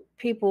know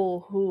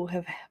people who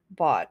have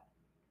bought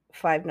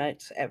Five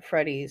Nights at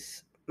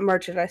Freddy's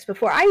merchandise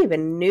before I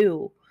even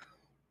knew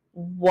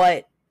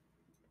what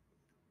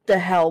the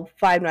hell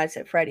Five Nights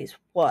at Freddy's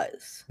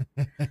was.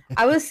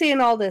 I was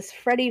seeing all this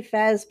Freddy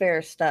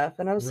Fazbear stuff,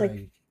 and I was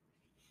like,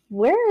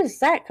 where is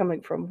that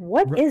coming from?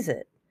 What is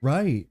it?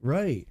 Right.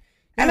 Yeah,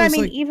 and I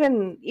mean, like,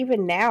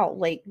 even now,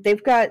 like,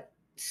 they've got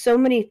so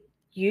many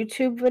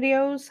YouTube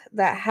videos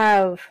that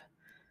have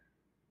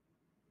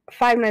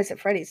Five Nights at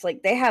Freddy's.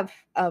 Like, they have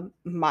a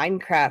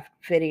Minecraft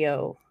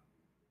video,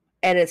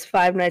 and it's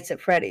Five Nights at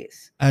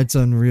Freddy's. That's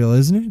unreal,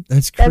 isn't it?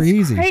 That's crazy.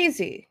 That's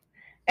crazy.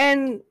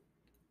 And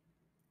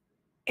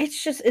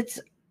it's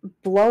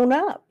blown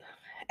up,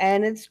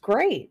 and it's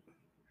great.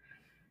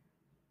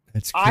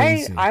 That's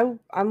crazy.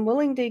 I'm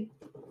willing to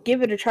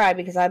give it a try,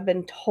 because I've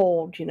been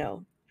told,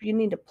 you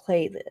need to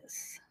play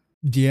this.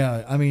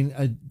 Yeah, I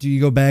mean, do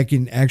you go back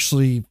and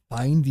actually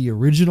find the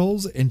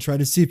originals and try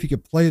to see if you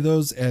could play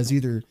those as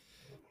either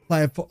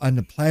on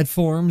the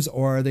platforms,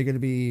 or are they going to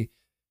be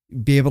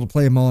able to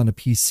play them all on a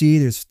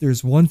PC?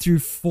 There's 1 through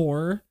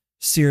 4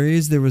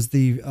 series. There was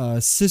the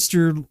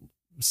sister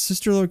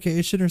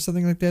location or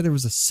something like that. There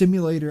was a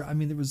simulator. I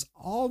mean, there was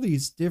all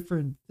these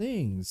different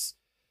things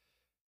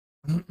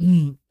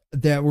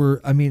that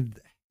were, I mean,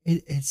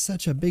 it's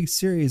such a big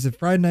series. Of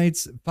Five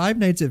Nights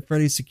at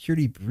Freddy's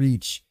Security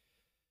Breach.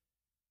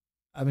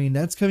 I mean,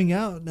 that's coming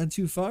out not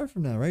too far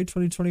from now, right?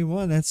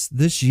 2021. That's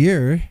this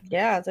year.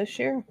 Yeah, this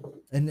year.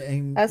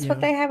 And that's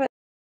what they have it.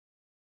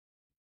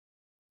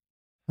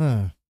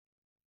 Huh.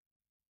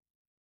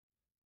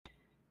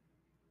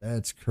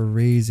 That's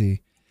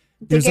crazy.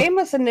 The game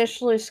was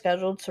initially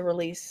scheduled to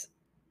release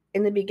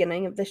in the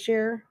beginning of this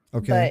year.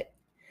 Okay. But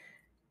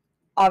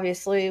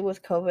obviously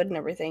with COVID and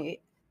everything,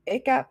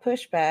 it got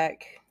pushed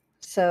back.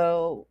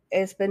 So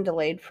it's been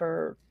delayed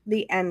for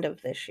the end of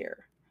this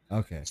year.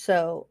 Okay.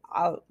 So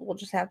we'll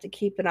just have to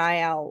keep an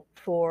eye out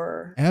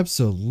for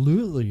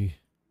absolutely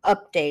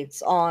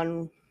updates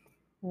on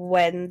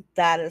when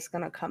that is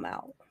going to come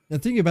out. Now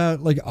think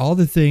about like all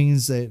the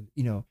things that,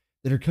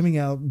 that are coming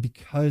out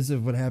because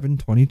of what happened in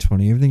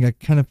 2020. Everything got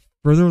kind of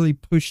furtherly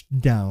pushed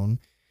down.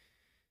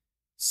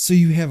 So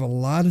you have a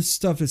lot of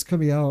stuff that's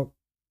coming out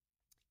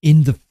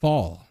in the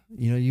fall.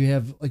 You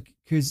have like,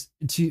 because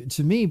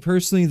to me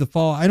personally, the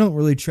fall, I don't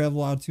really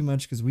travel out too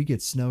much because we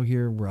get snow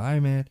here where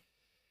I'm at,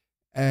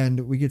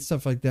 and we get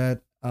stuff like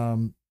that.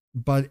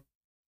 But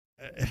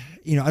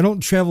I don't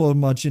travel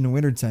much in the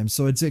wintertime,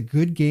 so it's a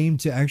good game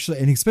to actually,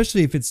 and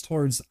especially if it's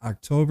towards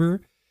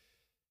October.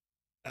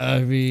 I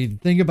mean,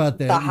 think about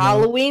that. The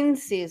Halloween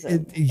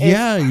season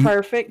is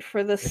perfect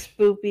for the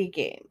spoopy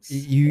games.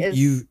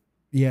 You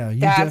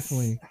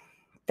definitely.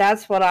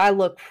 That's what I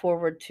look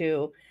forward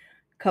to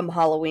come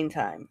Halloween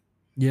time.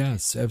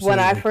 Yes, absolutely. When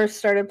I first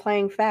started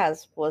playing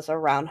Faz was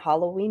around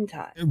Halloween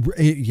time.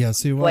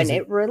 Yes, it was. When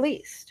it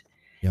released.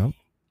 Yep.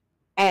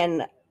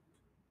 And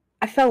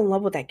I fell in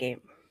love with that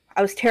game.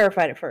 I was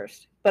terrified at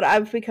first, but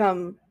I've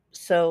become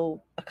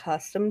so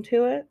accustomed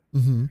to it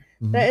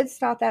that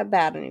it's not that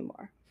bad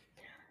anymore.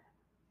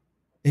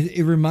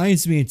 It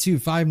reminds me too,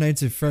 Five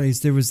Nights at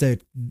Freddy's. There was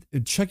that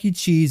Chuck E.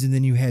 Cheese, and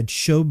then you had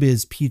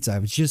Showbiz Pizza. I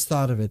just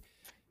thought of it.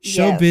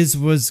 Showbiz Yes.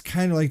 was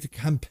kind of like the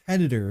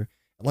competitor.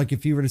 Like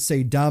if you were to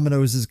say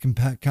Domino's is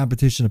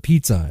competition of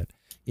Pizza Hut,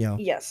 you know,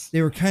 Yes.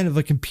 they were kind of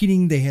like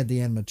competing. They had the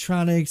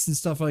animatronics and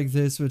stuff like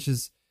this, which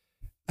is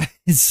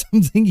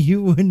something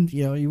you wouldn't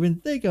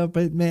think of.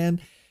 But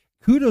man,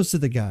 kudos to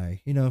the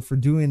guy, for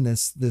doing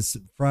this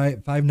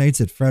Five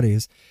Nights at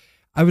Freddy's.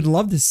 I would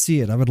love to see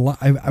it.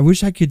 I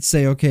wish I could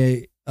say,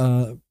 okay,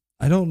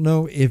 I don't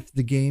know if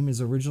the game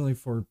is originally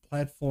for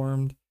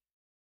platformed.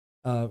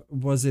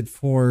 Was it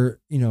for,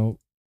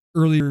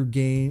 earlier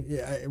game?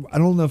 I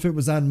don't know if it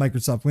was on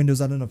Microsoft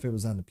Windows. I don't know if it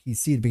was on the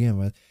PC to begin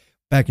with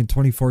back in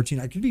 2014.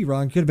 I could be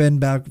wrong. Could have been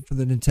back for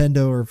the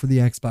Nintendo or for the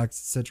Xbox,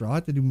 etc. I'll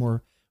have to do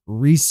more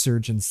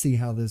research and see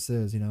how this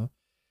is, and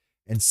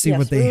see what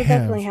Yes, they we would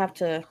definitely have. have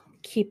to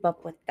keep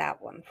up with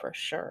that one for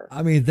sure.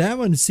 I mean, that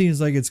one seems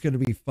like it's going to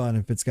be fun.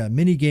 If it's got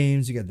mini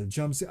games, you got the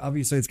jumps.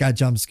 Obviously, it's got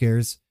jump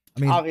scares. I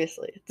mean,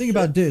 Obviously, think it's,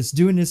 about this: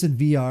 doing this in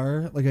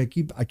VR. Like I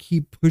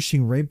keep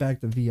pushing right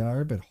back to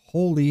VR, but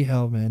holy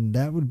hell, man,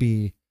 that would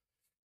be.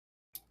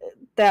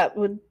 that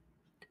would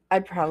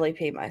I'd probably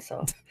pee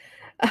myself.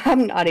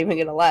 I'm not even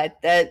gonna lie.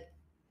 That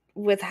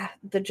with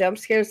the jump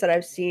scares that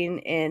I've seen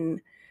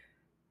in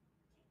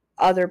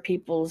other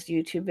people's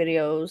YouTube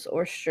videos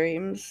or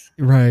streams,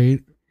 Right.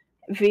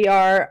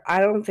 VR, I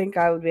don't think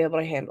I would be able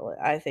to handle it.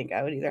 I think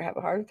I would either have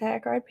a heart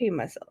attack or I'd pee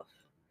myself.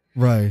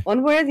 Right.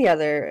 One way or the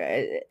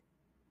other,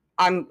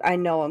 I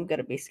know I'm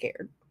gonna be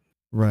scared.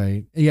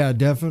 Right. Yeah,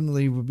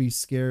 definitely would be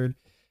scared.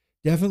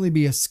 Definitely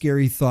be a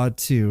scary thought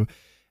too.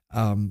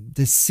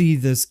 To see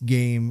this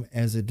game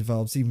as it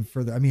develops even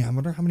further. I mean, I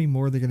wonder how many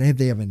more they're gonna have.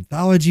 They have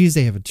anthologies.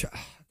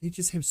 They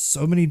just have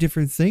so many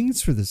different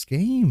things for this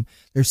game.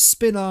 There's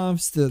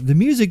spin-offs. The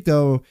music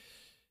though,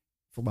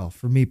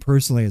 for me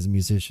personally as a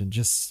musician,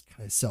 just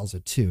kind of sells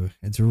it too.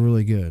 It's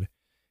really good.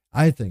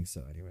 I think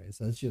so. Anyways,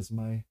 that's just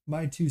my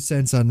 2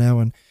 cents on that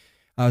one.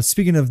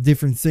 Speaking of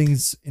different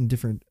things and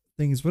different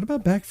things, what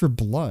about Back for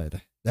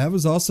Blood? That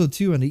was also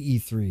too on the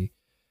E3.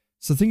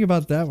 So think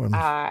about that one.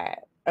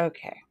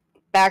 Okay.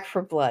 Back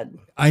for Blood.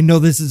 I know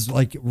this is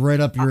like right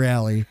up your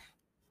alley.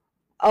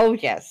 Oh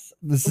yes.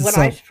 This is When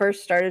I so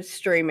first started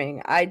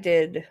streaming, I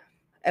did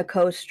a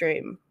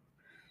co-stream.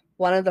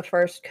 One of the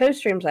first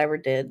co-streams I ever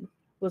did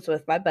was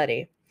with my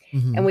buddy,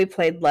 and mhm. we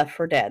played Left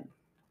 4 Dead,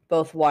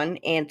 both 1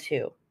 and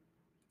 2.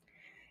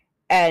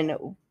 And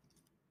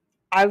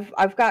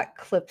I've got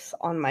clips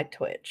on my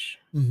Twitch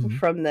Mhm.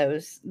 from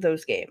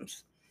those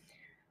games.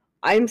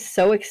 I'm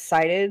so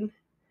excited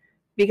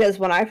because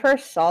when I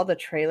first saw the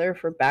trailer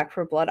for Back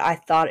for Blood, I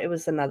thought it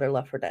was another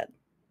Left 4 Dead.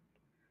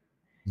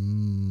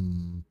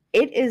 Mm.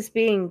 It is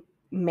being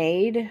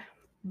made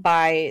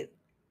by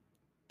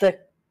the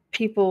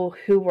people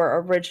who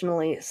were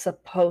originally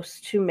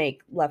supposed to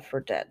make Left 4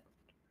 Dead.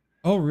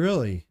 Oh,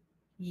 really?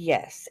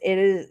 Yes, it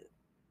is.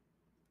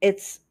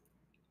 It's.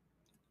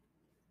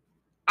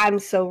 I'm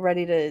so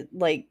ready to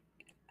like.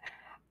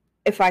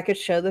 If I could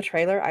show the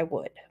trailer, I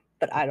would,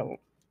 but I don't.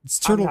 It's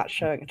I'm Turtle not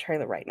showing a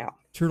trailer right now.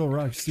 Turtle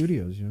Rock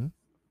Studios, you know?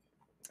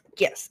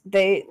 Yes,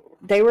 they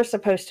were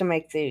supposed to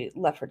make the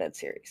Left 4 Dead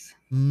series,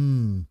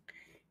 Mm.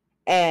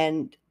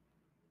 and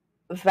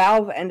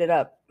Valve ended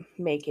up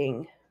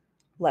making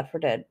Left 4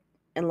 Dead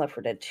and Left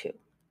 4 Dead 2.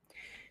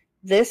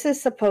 This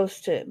is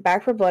supposed to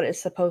Back 4 Blood is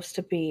supposed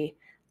to be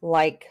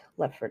like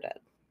Left 4 Dead.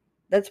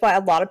 That's why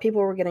a lot of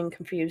people were getting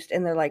confused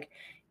and they're like,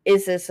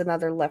 is this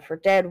another Left 4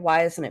 Dead?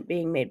 Why isn't it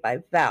being made by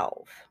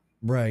Valve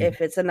Right. if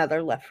it's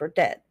another Left 4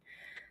 Dead?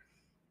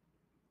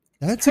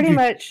 That's a Pretty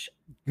much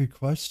good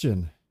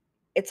question.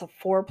 it's a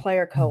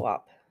 4-player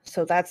co-op.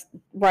 So that's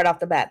right off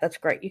the bat. That's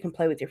great. You can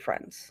play with your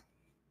friends.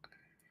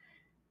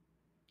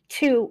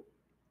 2,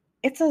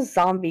 it's a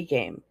zombie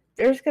game.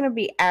 There's going to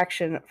be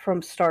action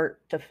from start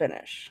to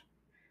finish.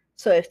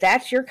 So if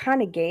that's your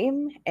kind of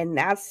game and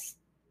that's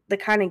the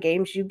kind of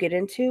games you get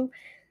into,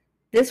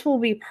 this will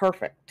be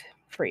perfect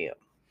for you.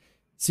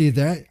 See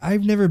that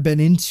I've never been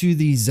into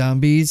the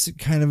zombies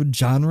kind of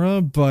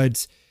genre,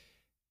 but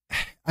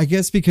I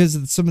guess because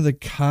of some of the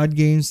COD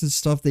games and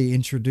stuff, they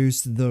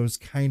introduced those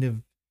kind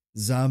of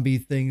zombie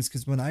things.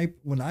 Because when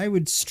I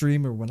would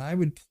stream or when I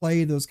would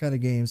play those kind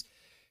of games,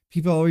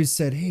 people always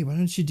said, "Hey, why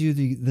don't you do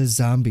the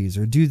zombies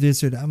or do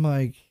this or that?" I'm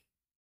like,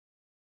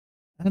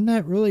 I'm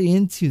not really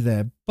into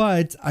that,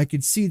 but I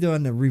could see though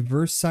on the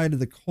reverse side of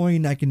the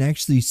coin, I can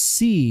actually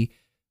see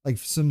like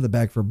some of the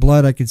Back for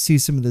Blood. I could see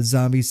some of the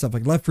zombie stuff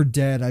like Left 4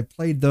 Dead. I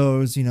played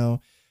those,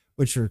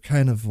 which are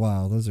kind of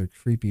wow. Those are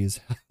creepy as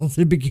hell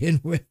to begin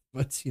with,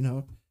 but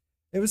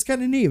it was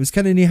kind of neat. It was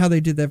kind of neat how they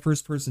did that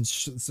first person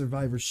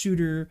survivor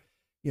shooter.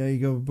 You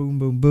go boom,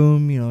 boom,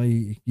 boom.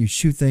 You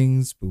shoot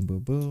things, boom, boom,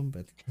 boom.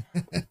 But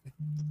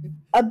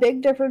A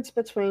big difference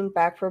between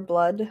Back 4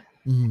 Blood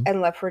Mhm,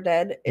 and Left 4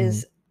 Dead mhm.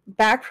 is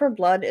Back 4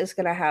 Blood is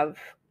going to have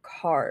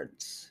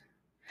cards.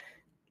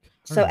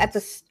 So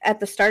Cards. at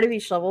the start of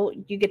each level,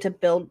 you get to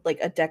build like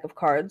a deck of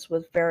cards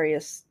with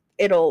various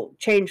it'll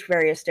change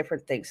various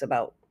different things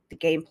about the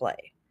gameplay.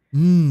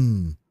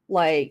 Hmm.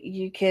 Like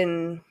you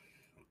can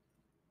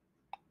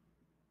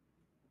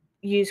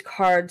use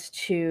cards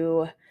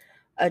to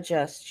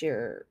adjust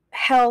your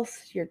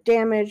health, your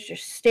damage, your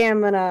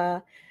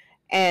stamina,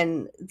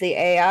 and the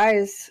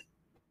AIs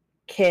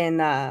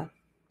can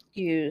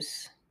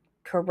use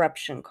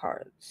corruption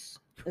cards,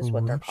 is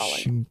what they're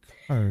calling them.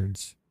 Corruption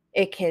cards.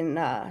 It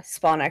can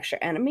spawn extra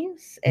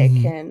enemies. It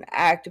Mhm. can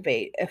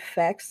activate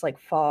effects like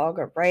fog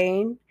or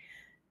rain,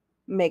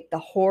 make the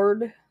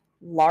horde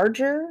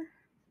larger.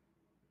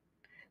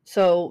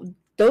 So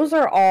those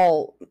are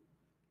all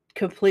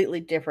completely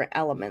different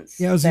elements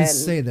Yeah, I was gonna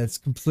say that's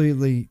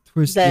completely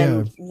twisted. Yeah.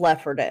 than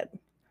Left 4 Dead.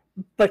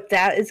 But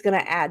that is going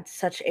to add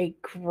such a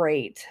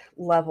great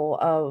level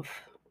of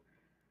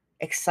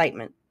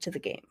excitement to the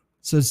game.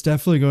 So it's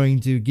definitely going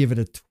to give it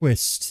a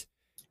twist.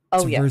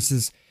 Oh, yes.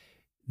 Versus,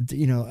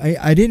 you know,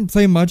 I didn't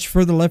play much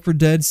for the Left 4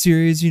 Dead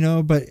series, you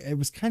know, but it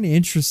was kind of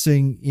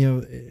interesting, you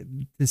know,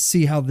 to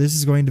see how this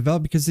is going to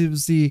develop, because it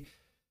was the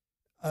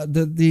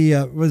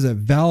what was it,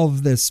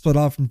 Valve that split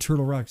off from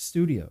Turtle Rock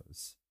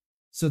Studios.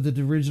 So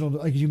the original,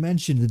 like you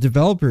mentioned, the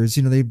developers,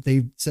 you know,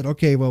 they said,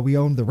 okay, well, we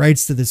own the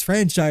rights to this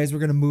franchise. We're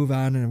going to move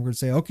on and we're going to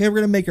say, okay, we're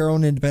going to make our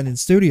own independent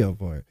studio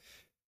for it.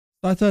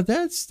 So I thought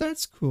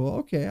that's cool.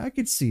 Okay, I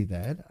could see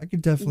that. I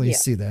could definitely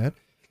see that.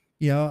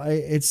 You know,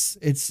 it's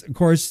of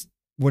course,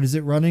 what is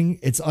it running?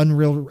 It's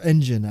Unreal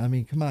Engine. I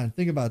mean, come on,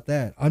 think about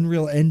that.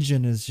 Unreal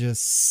Engine is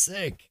just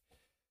sick.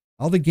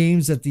 All the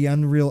games that the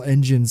Unreal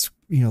Engines,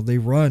 you know, they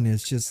run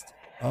is just,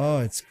 oh,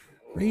 it's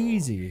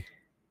crazy.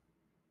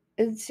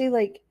 And see,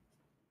 like,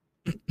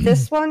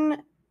 this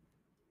one,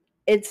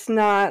 it's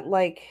not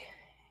like,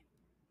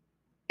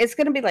 it's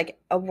going to be like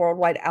a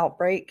worldwide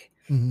outbreak,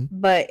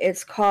 but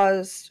it's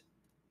caused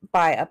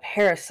by a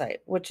parasite,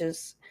 which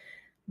is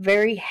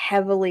very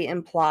heavily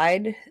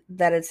implied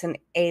that it's an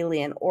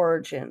alien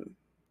origin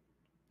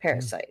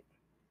parasite.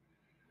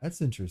 That's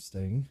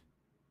interesting.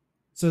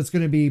 So it's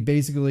going to be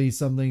basically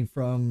something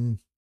from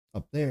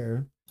up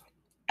there.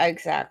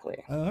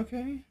 Exactly.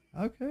 Okay.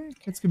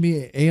 It's going to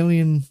be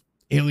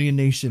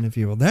alienation, if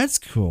you will. That's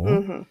cool.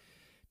 Mm-hmm.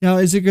 Now,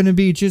 is it going to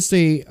be just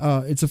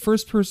it's a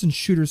first person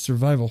shooter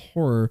survival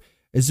horror?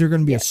 Is there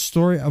going to be a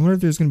story? I wonder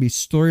if there's going to be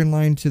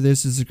storyline to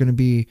this. Is it going to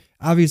be,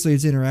 obviously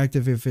it's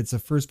interactive if it's a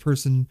first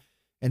person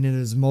and it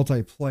is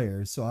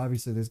multiplayer. So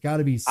obviously there's got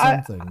to be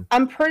something.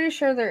 I'm pretty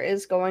sure there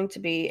is going to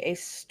be a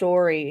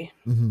story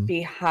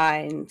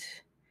behind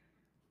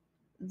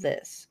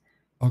this.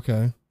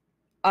 Okay.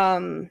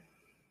 That's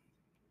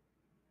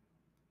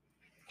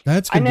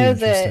going to be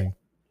interesting.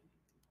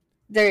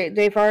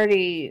 They've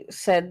already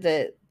said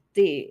that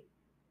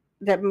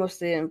that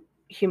most of the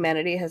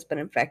humanity has been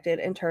infected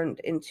and turned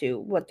into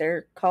what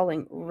they're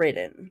calling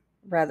ridden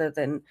rather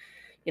than,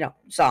 you know,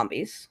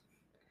 zombies.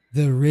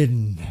 The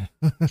ridden.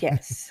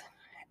 Yes.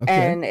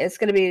 Okay. And it's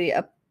going to be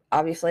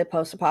obviously a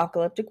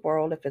post-apocalyptic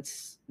world if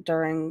it's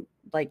during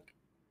like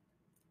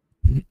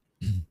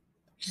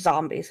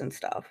zombies and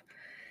stuff.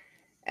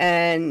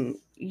 And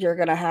you're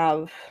going to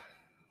have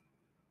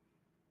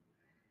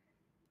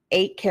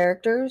 8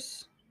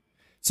 characters.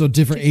 So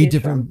eight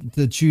different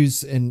to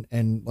choose, and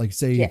like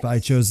say if I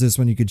chose this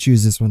one, you could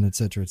choose this one,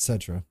 etc.,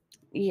 etc.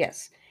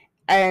 Yes,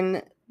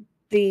 and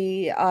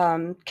the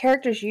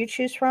characters you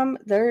choose from,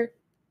 they're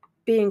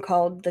being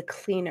called the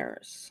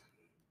cleaners.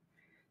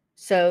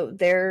 So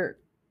they're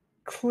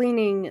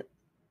cleaning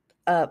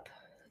up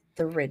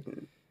the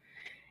ridden,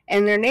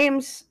 and their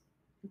names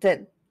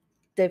that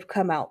they've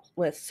come out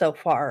with so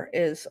far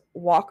is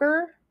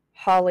Walker,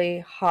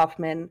 Holly,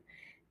 Hoffman,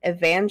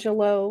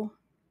 Evangelo,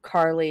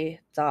 Carly,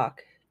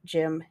 Doc,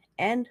 Jim,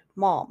 and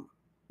Mom.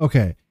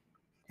 Okay.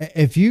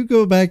 If you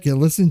go back and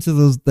listen to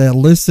that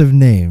list of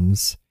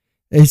names,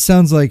 it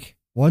sounds like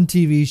one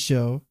TV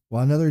show,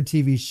 another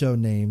TV show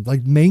named,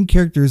 like main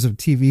characters of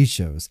TV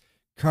shows.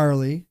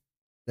 Carly,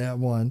 that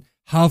one.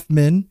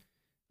 Hoffman,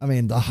 I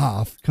mean the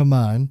Hoff, come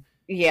on.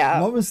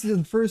 Yeah. What was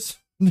the first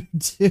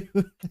two?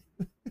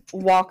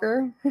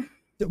 Walker.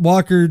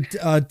 What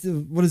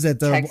is that?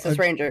 Texas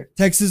Ranger.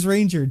 Texas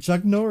Ranger,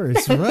 Chuck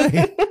Norris,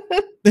 right?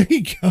 There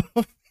you go.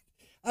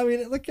 I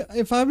mean, look,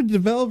 if I'm a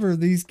developer of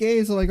these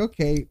games, I'm like,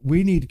 okay,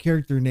 we need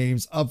character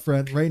names up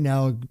front right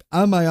now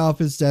on my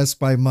office desk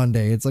by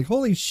Monday. It's like,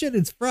 holy shit,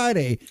 it's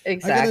Friday.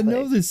 Exactly. I gotta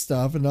know this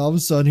stuff. And all of a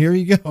sudden, here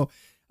you go.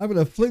 I'm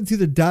gonna flip through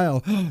the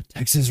dial.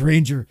 Texas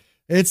Ranger.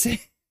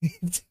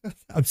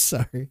 I'm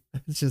sorry.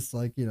 It's just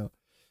like, you know.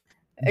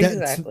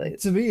 Exactly.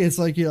 To me, it's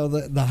like, you know,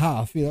 the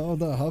Huff, you know,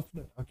 the Huff.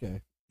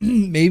 Okay.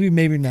 maybe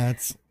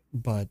not,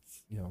 but,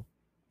 you know.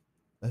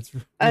 That's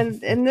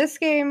and in this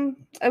game,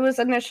 it was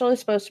initially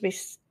supposed to be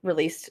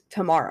released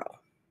tomorrow.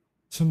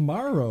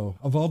 Tomorrow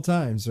of all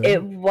times, right?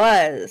 It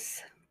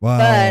was.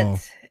 Wow.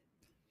 But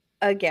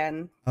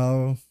again,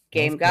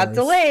 game got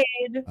delayed.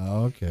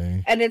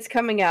 Okay. And it's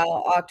coming out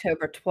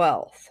October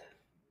 12th.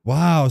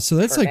 Wow. So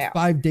that's like now.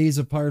 5 days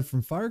apart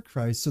from Far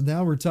Cry. So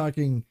now we're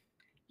talking.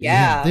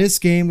 Yeah. We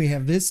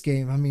have this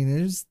game. I mean,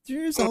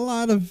 there's a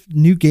lot of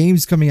new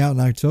games coming out in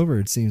October.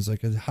 It seems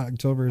like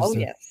October is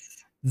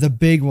the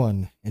big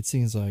one, it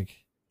seems like.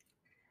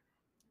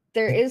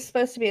 There is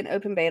supposed to be an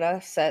open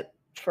beta set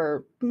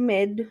for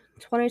mid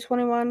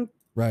 2021.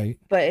 Right.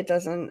 But it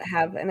doesn't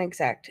have an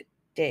exact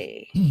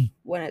day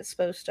when it's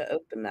supposed to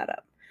open that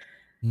up.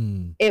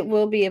 Hmm. It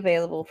will be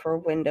available for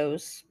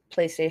Windows,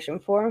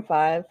 PlayStation 4 and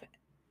 5,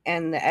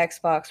 and the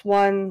Xbox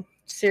One,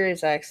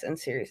 Series X, and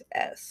Series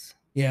S.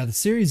 Yeah, the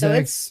Series So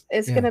X.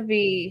 it's Yeah.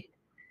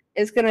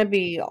 gonna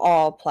be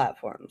all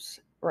platforms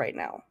right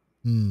now,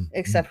 Hmm.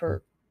 except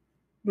for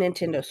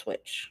Nintendo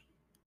Switch.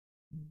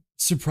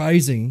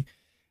 Surprising,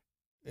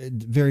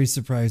 very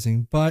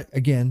surprising. But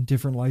again,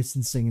 different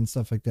licensing and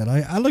stuff like that.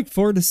 I look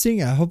forward to seeing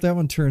it. I hope that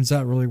one turns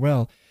out really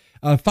well.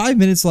 5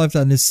 minutes left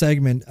on this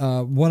segment.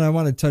 One I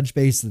want to touch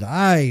base that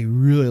I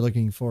really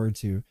looking forward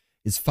to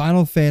is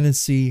Final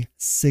Fantasy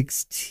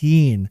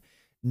 16.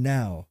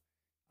 Now,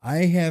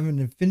 I have an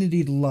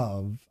infinity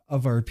love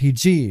of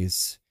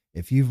RPGs.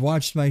 If you've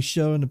watched my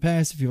show in the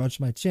past, if you watched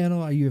my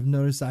channel, you have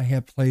noticed I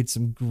have played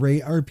some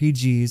great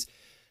RPGs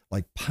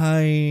like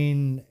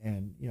Pine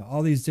and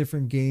all these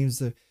different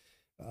games.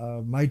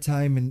 My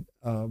time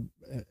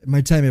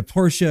at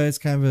Porsche is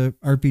kind of a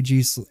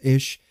RPG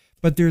ish,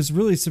 but there's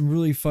really some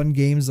really fun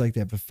games like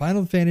that. But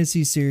Final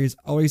Fantasy series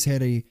always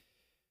had a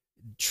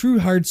true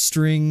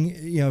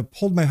heartstring,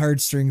 pulled my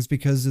heartstrings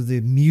because of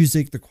the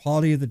music, the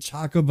quality of the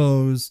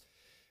chocobos.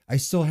 I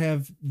still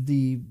have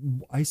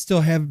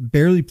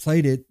barely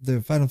played it.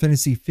 The Final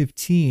Fantasy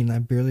 15, I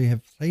barely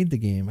have played the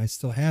game. I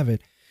still have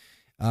it.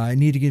 I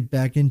need to get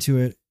back into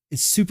it.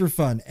 It's super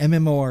fun.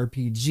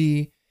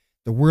 MMORPG.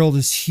 The world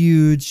is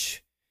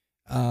huge.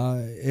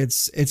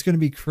 It's going to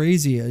be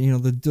crazy.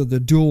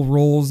 The dual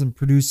roles and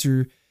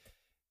producer.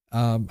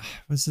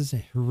 What's his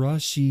name?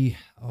 Hiroshi.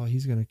 Oh,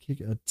 he's going to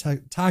kick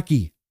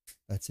Taki.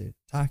 That's it.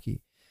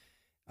 Taki.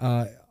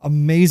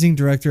 Amazing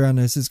director on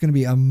this. It's going to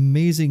be an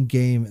amazing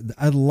game.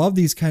 I love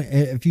these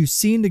if you've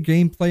seen the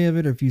gameplay of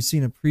it, or if you've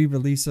seen a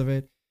pre-release of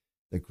it,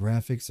 the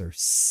graphics are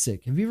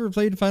sick. Have you ever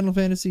played Final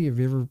Fantasy? I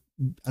don't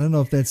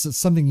know if that's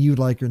something you'd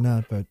like or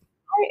not, but.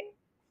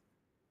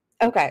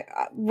 Okay,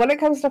 when it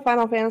comes to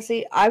Final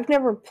Fantasy, I've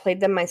never played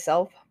them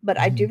myself, but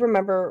I do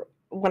remember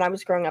when I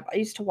was growing up, I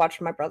used to watch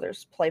my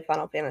brothers play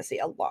Final Fantasy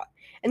a lot.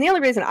 And the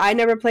only reason I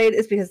never played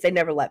is because they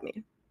never let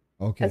me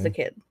as a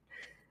kid.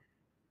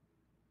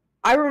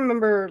 I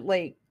remember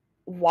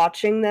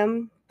watching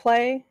them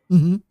play,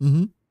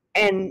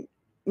 and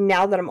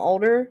now that I'm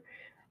older,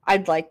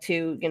 I'd like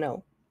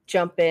to,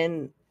 jump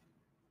in.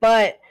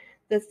 But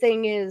the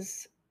thing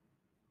is,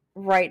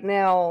 right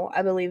now,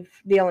 I believe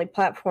the only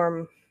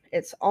platform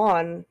it's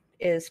on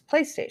is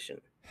PlayStation.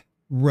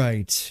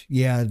 Right.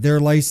 Yeah,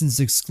 they're licensed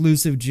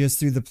exclusive just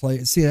through the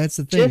play. See, that's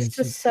the thing. Just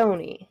the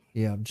Sony.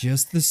 Yeah,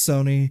 just the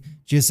Sony.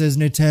 Just as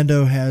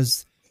Nintendo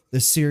has the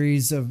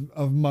series of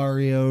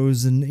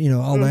Marios and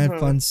all that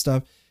fun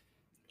stuff.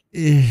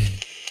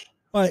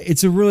 But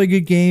it's a really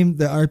good game.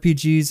 The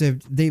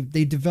RPGs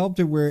they developed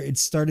it where it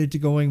started to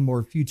going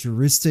more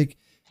futuristic.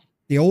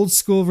 The old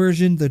school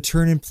version, the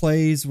turn and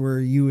plays where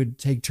you would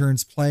take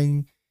turns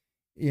playing,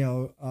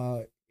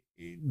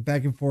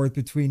 back and forth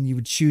between, you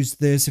would choose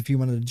this if you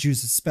wanted to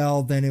choose a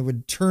spell, then it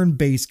would turn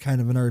based kind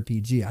of an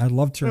RPG. I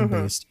love turn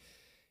based.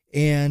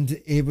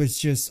 And it was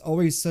just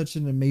always such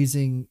an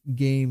amazing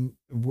game.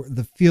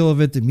 The feel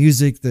of it, the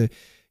music, the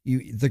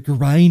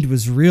grind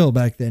was real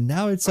back then.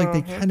 Now it's like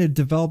they kind of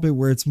develop it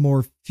where it's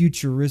more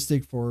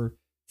futuristic for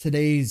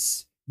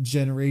today's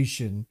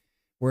generation,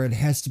 where it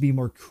has to be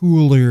more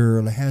cooler,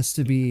 and it has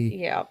to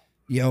be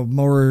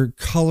more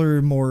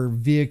color, more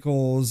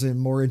vehicles, and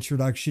more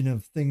introduction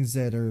of things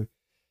that are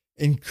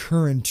in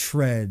current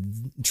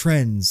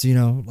trends,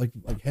 like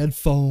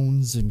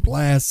headphones and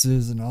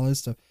glasses and all this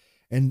stuff.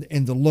 And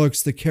the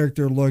looks, the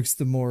character looks,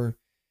 the more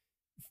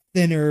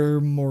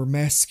thinner, more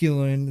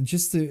masculine.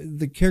 Just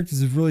the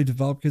characters have really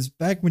developed, because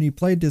back when you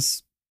played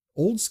this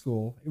old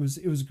school, it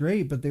was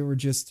great, but they were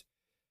just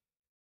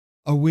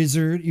a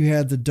wizard. You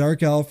had the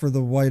dark elf or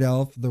the white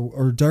elf,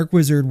 or dark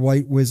wizard,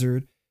 white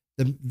wizard,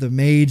 the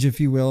mage, if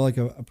you will, like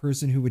a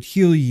person who would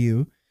heal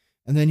you.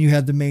 And then you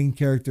had the main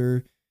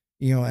character,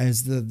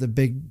 as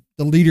the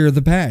leader of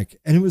the pack.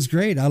 And it was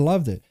great. I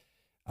loved it.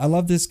 I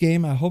love this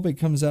game. I hope it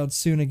comes out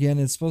soon again.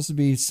 It's supposed to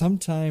be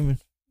sometime.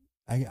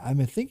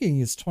 I'm thinking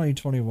it's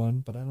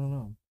 2021, but I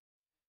don't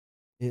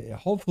know.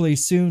 Hopefully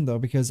soon, though,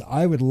 because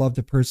I would love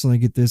to personally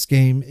get this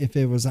game. If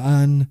it was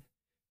on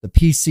the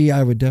PC,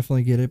 I would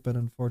definitely get it, but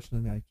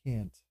unfortunately I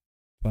can't.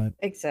 But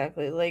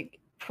exactly.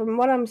 From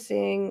what I'm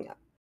seeing,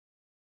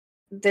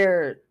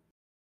 their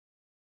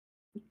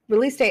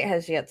release date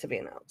has yet to be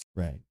announced.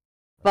 Right.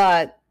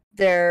 But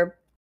they're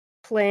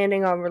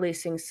planning on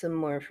releasing some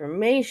more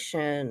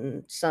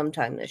information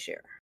sometime this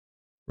year.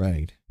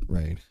 Right.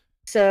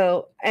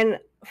 So, and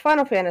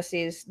Final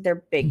Fantasies,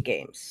 they're big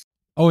games.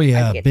 Oh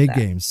yeah, big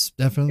games.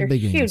 Definitely they're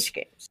big games. Huge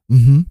games.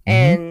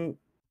 And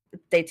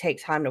they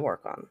take time to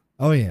work on.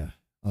 Oh yeah.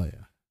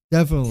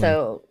 Definitely.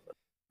 So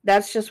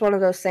that's just one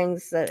of those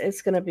things that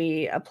it's going to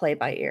be a play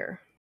by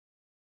ear.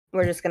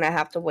 We're just going to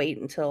have to wait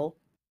until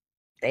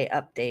they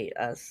update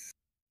us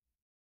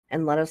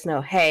and let us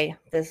know, hey,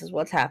 this is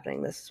what's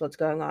happening, this is what's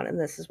going on, and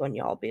this is when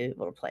y'all be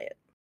able to play it.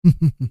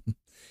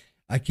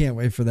 I can't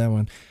wait for that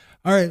one.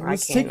 All right, I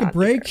let's take a cannot hear.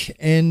 break,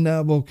 and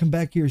we'll come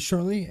back here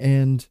shortly,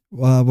 and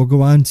we'll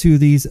go on to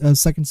the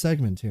second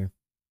segment here.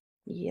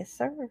 Yes,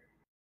 sir.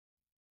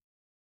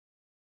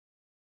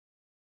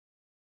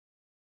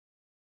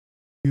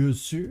 Yes,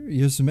 sir.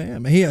 Yes,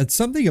 ma'am. Hey, it's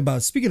something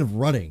about, speaking of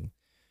running,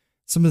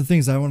 some of the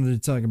things I wanted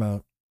to talk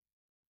about,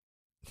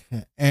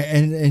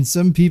 and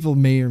some people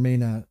may or may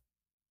not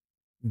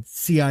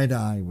see eye to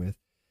eye with,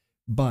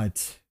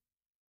 but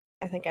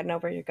I think I know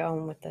where you're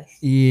going with this.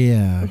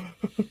 yeah,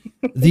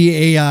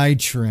 the AI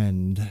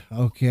trend.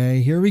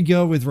 Okay, here we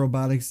go with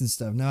robotics and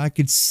stuff. Now I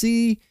could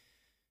see,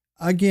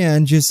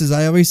 again, just as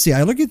I always see,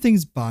 I look at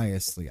things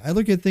biasly. I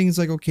look at things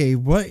like, okay,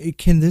 what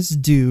can this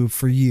do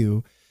for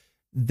you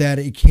that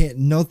it can't,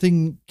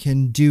 nothing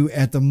can do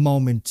at the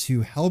moment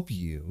to help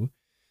you?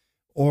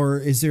 Or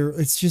is there,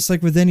 it's just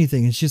like with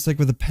anything, it's just like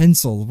with a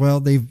pencil. Well,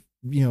 they've,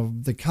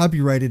 they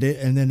copyrighted it,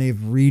 and then they've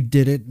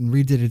redid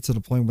it to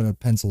the point what a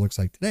pencil looks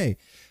like today.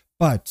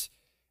 But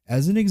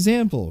as an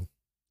example,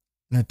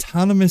 an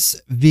autonomous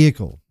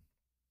vehicle.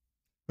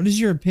 What is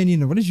your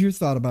opinion, or what is your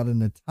thought about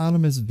an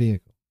autonomous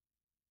vehicle?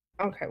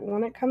 Okay,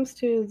 when it comes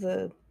to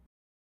the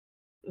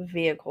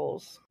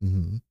vehicles,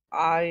 Mm-hmm.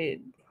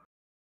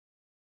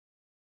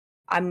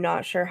 I'm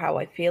not sure how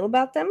I feel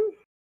about them.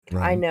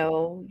 Right. I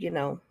know,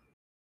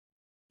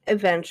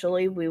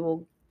 eventually we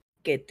will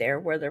get there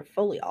where they're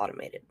fully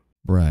automated.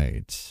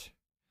 Right.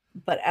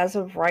 But as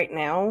of right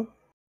now,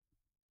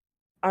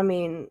 I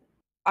mean,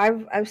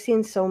 I've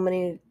seen so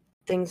many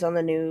things on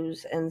the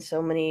news and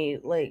so many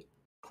like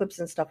clips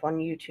and stuff on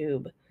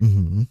YouTube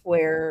Mm-hmm.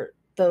 where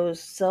those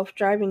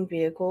self-driving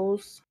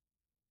vehicles,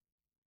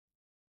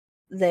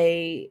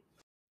 they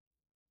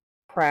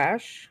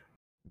crash.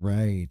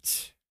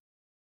 Right.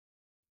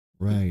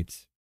 Right.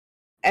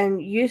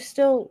 And you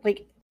still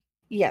like,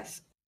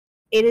 yes,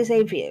 it is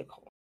a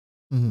vehicle.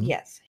 Mm-hmm.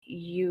 Yes,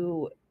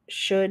 you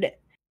should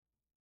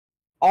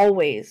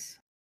always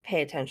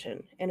pay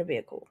attention in a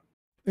vehicle.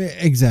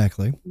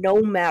 Exactly.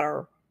 No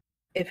matter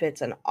if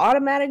it's an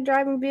automatic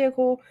driving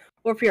vehicle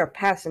or if you're a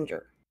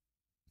passenger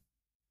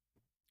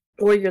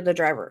or you're the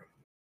driver.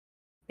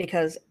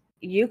 Because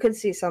you could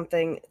see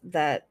something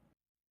that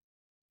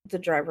the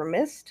driver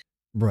missed,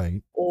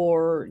 Right.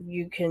 or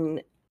you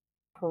can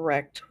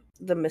correct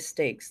the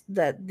mistakes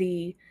that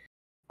the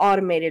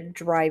automated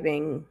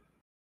driving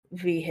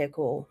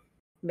vehicle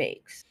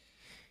makes.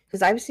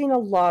 Because I've seen a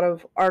lot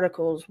of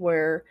articles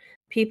where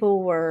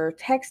people were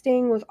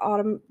texting with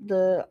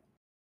the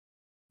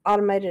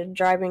automated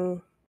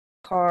driving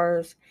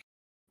cars,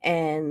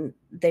 and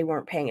they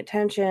weren't paying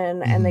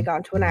attention, and they got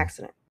into an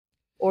accident,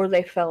 or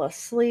they fell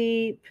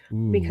asleep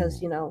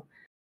because Ooh.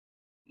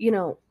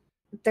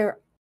 they're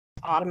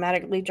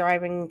automatically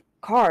driving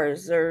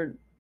cars.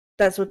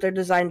 That's what they're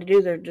designed to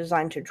do. They're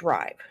designed to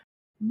drive,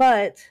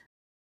 but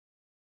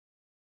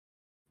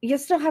you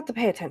still have to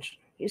pay attention.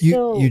 You You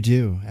still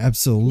do, need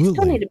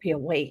absolutely. to be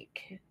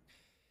awake.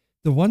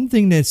 The one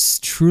thing that's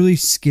truly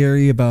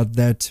scary about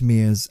that to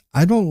me is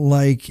I don't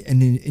like,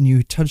 and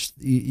you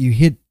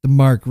hit the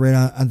mark right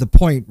on the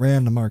point, right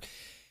on the mark.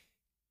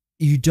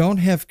 You don't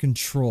have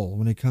control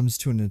when it comes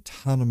to an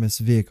autonomous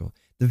vehicle.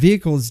 The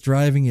vehicle is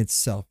driving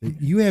itself.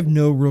 You have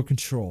no real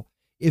control.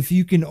 If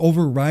you can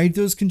override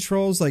those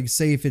controls, like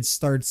say if it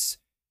starts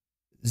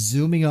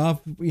zooming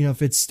off,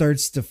 if it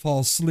starts to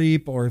fall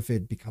asleep, or if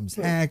it becomes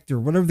hacked, or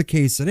whatever the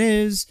case it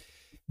is,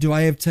 do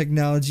I have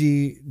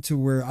technology to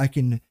where I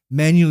can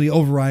manually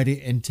override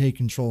it and take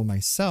control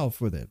myself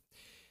with it?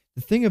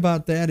 The thing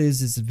about that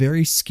is it's a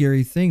very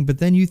scary thing. But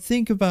then you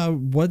think about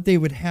what they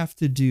would have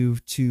to do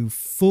to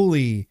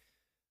fully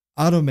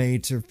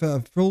automate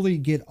or fully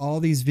get all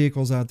these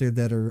vehicles out there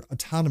that are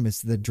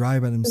autonomous, that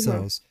drive by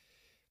themselves.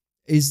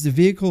 Is the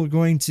vehicle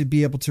going to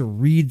be able to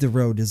read the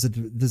road? Does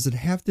it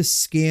have to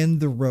scan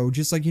the road?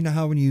 Just like,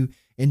 how when you,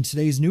 in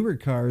today's newer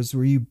cars,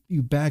 where you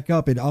back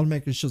up, it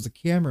automatically shows a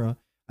camera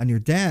on your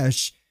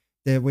dash.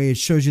 That way it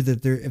shows you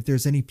that if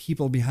there's any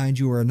people behind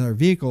you or another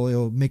vehicle,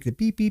 it'll make the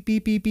beep, beep,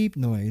 beep, beep, beep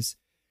noise.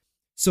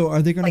 So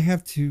are they going to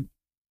have to?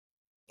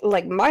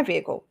 Like my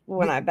vehicle,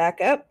 when I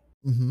back up,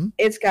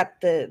 it's got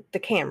the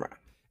camera.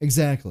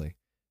 Exactly.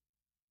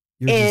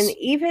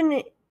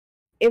 Even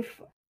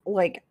if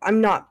like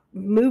I'm not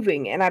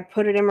moving and I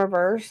put it in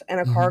reverse and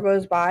a car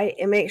goes by,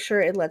 it makes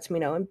sure it lets me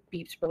know and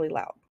beeps really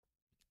loud.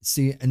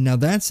 See, and now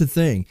that's the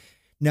thing.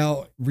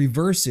 Now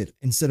reverse it.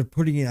 Instead of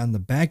putting it on the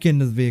back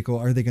end of the vehicle,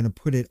 are they going to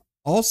put it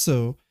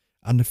also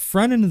on the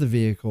front end of the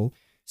vehicle?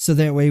 So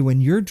that way,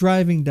 when you're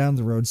driving down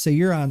the road, say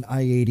you're on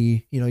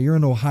I-80, you're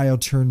in Ohio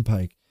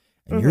Turnpike,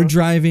 and you're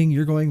driving,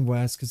 you're going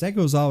west, because that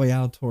goes all the way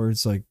out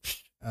towards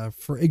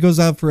it goes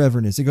out for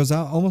Everness. It goes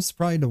out almost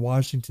probably to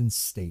Washington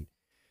State.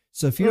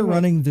 So if you're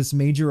running this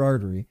major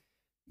artery,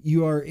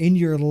 you are in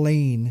your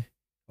lane,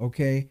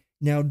 okay?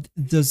 Now,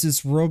 does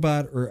this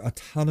robot or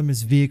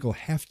autonomous vehicle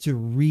have to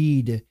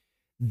read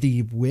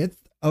the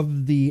width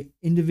of the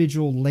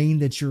individual lane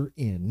that you're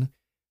in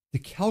to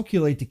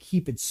calculate to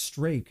keep it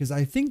straight? Because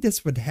I think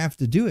this would have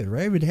to do it,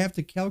 right? It would have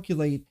to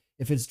calculate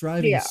if it's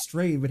driving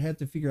straight. It would have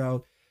to figure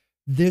out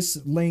this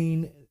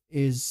lane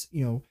is,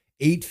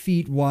 8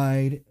 feet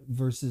wide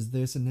versus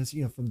this and this,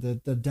 from the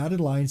dotted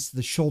lines to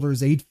the shoulder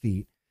is 8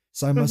 feet.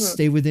 So I must Hmm.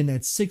 stay within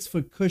that 6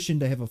 foot cushion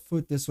to have a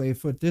foot this way, a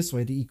foot this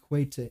way to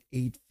equate to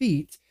 8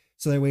 feet.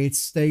 So that way it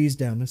stays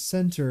down the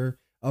center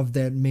of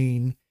that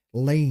main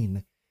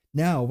lane.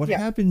 Now, what Yeah.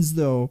 happens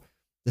though,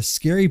 the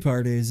scary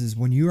part is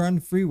when you're on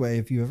the freeway,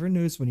 if you ever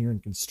notice when you're in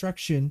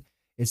construction,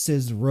 it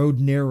says the road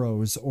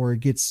narrows or it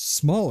gets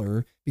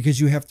smaller because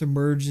you have to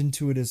merge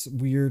into this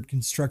weird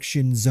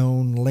construction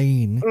zone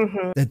lane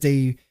Hmm. that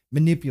they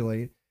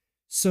manipulate.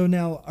 So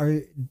now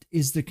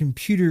is the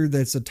computer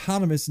that's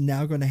autonomous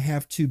now going to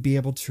have to be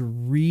able to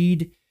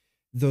read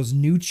those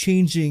new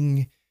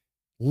changing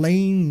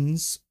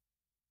lanes,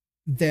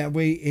 that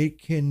way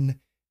it can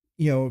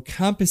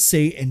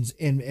compensate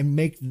and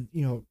make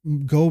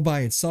go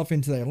by itself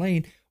into that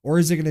lane, or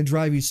is it going to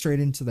drive you straight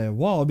into that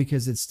wall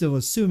because it's still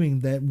assuming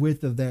that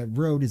width of that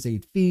road is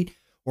 8 feet,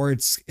 or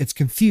it's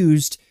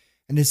confused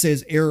and it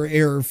says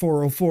error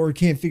 404,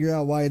 can't figure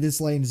out why this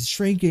lane is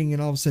shrinking,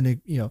 and all of a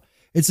sudden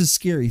it's a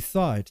scary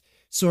thought.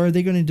 So are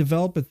they going to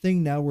develop a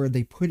thing now where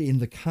they put in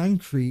the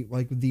concrete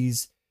like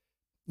these,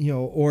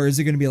 or is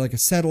it going to be like a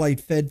satellite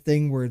fed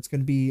thing where it's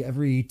going to be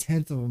every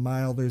tenth of a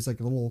mile there's like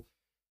a little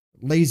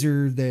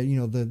laser that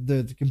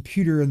the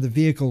computer in the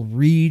vehicle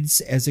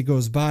reads as it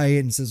goes by it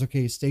and says,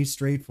 okay, stay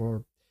straight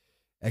for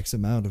X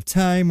amount of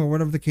time or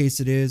whatever the case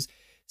it is.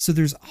 So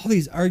there's all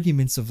these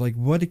arguments of like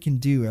what it can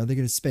do. Are they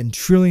going to spend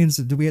trillions?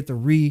 Do we have to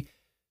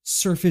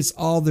resurface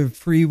all the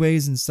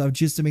freeways and stuff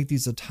just to make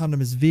these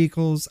autonomous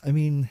vehicles? I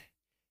mean,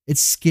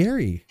 it's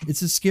scary.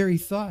 It's a scary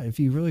thought if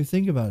you really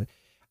think about it.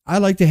 I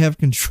like to have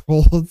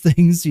control of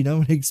things,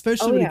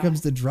 especially Oh when it yeah.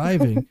 comes to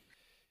driving.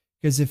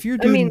 Because if you're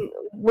I doing mean,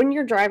 when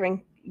you're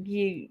driving,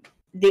 the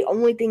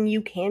only thing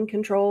you can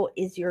control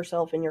is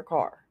yourself in your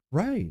car.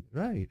 right,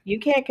 right. You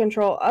can't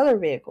control other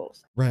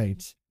vehicles.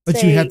 Right.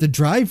 But you have Say to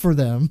drive for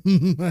them.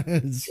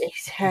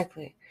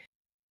 exactly.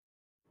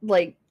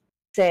 Like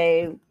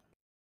say,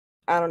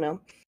 I don't know,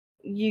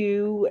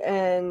 you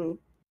and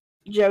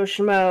Joe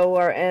Schmo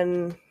are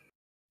in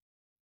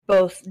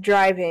both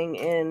driving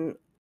in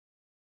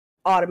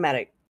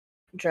automatic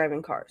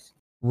driving cars.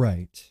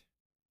 Right.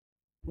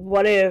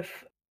 What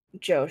if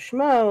Joe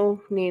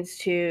Schmo needs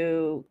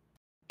to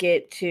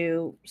get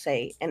to,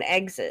 say, an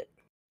exit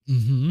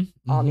Mm-hmm.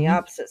 on the Mm-hmm.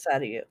 opposite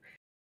side of you?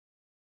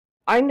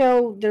 I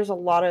know there's a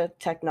lot of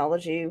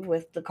technology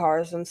with the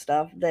cars and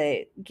stuff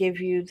that give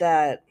you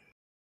that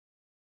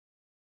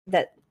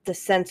the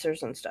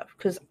sensors and stuff,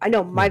 because I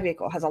know my Right.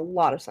 vehicle has a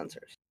lot of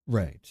sensors,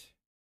 Right.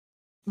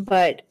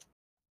 but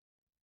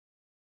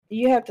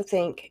you have to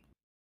think,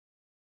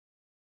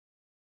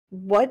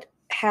 what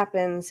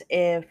happens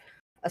if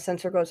a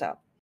sensor goes out?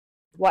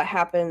 What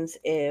happens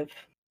if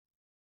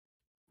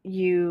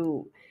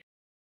you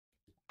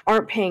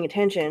aren't paying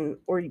attention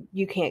or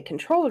you can't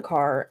control the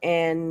car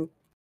and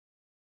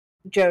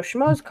Joe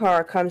Schmo's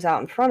car comes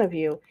out in front of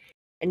you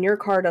and your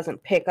car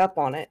doesn't pick up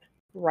on it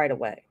right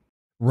away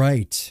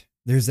Right.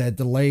 There's that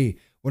delay.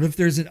 What if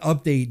there's an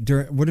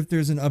update what if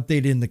there's an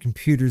update in the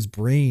computer's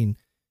brain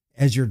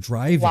as you're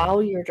driving?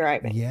 while you're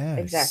driving? Yes.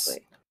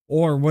 Exactly.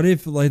 Or what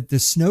if like the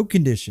snow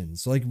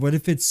conditions? Like what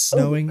if it's Oh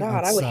snowing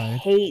God, I would outside?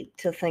 hate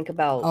to think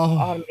about Oh,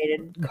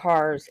 automated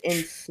cars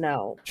in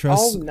snow. Oh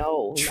trust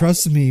no.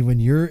 trust me, when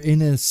you're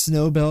in a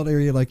snow belt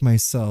area like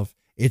myself,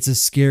 it's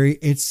scary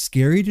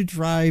to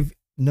drive.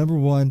 Number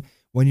one,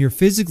 when you're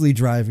physically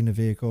driving the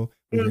vehicle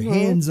with your Mm-hmm.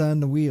 hands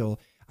on the wheel.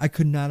 I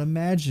could not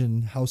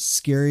imagine how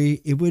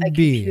scary it A would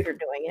be. computer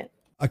doing it.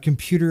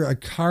 A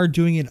car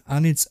doing it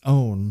on its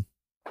own.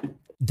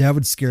 That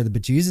would scare the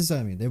bejesus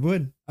out of me. They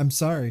would. I'm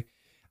sorry.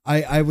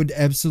 I would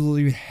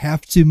absolutely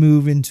have to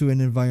move into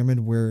an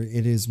environment where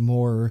it is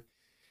more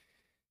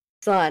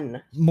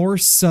Sun.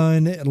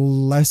 sun,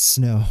 less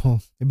snow,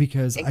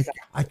 because Exactly.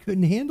 I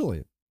couldn't handle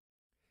it.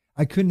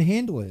 I couldn't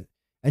handle it.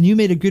 And you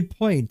made a good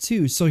point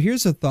too. So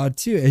here's a thought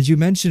too, as you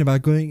mentioned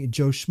about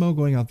Joe Schmo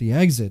going out the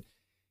exit.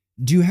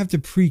 Do you have to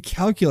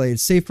pre-calculate?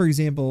 Say for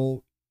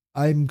example,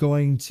 I'm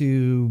going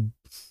to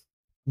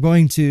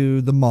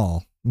the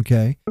mall.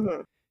 Okay.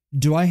 Mm-hmm.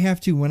 Do I have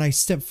to, when I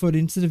step foot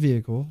into the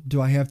vehicle, do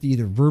I have to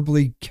either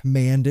verbally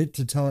command it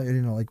to tell it,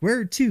 like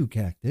where to,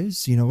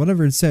 Cactus,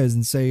 whatever it says,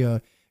 and say,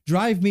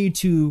 drive me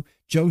to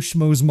Joe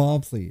Schmo's mall,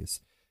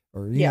 please?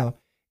 Or, Yeah.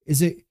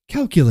 is it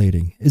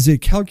calculating? Is it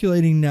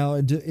calculating now?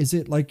 Is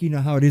it like,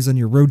 how it is on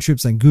your road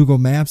trips on Google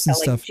Maps and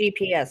Like stuff?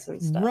 GPS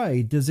and stuff.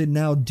 Right. Does it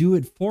now do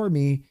it for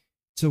me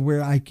to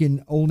where I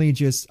can only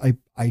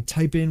I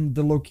type in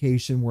the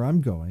location where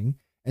I'm going,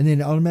 and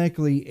then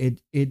automatically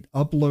it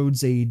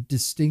uploads a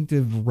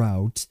distinctive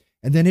route,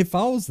 and then it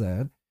follows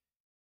that.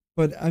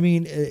 But I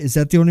mean, is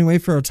that the only way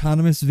for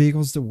autonomous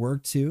vehicles to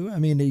work too? I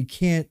mean, you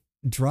can't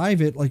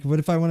drive it. Like, what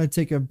if I want to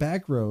take a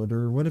back road,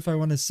 or what if I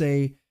want to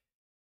say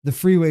the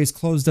freeway is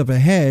closed up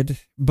ahead,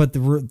 but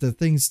the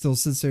thing still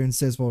sits there and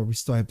says, well, we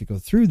still have to go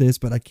through this,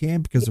 but I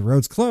can't because the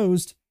road's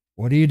closed.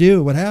 What do you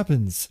do? What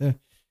happens?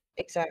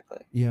 Exactly.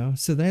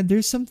 So that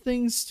there's some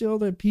things still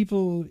that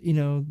people,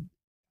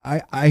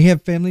 I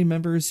have family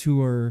members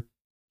who are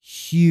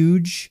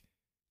huge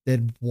that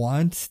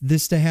want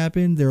this to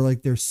happen. They're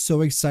like, they're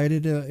so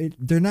excited.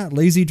 They're not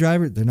lazy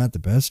drivers. They're not the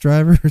best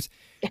drivers,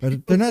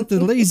 but they're not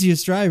the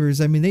laziest drivers.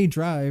 I mean, they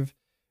drive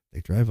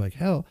like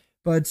hell,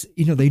 but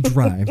they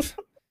drive.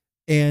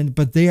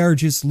 But they are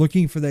just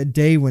looking for that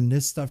day when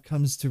this stuff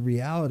comes to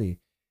reality.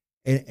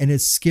 And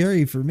it's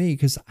scary for me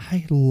because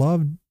I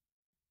love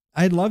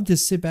to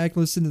sit back,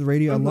 listen to the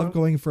radio. I love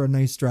going for a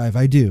nice drive.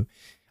 I do.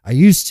 I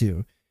used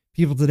to.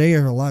 People today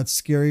are a lot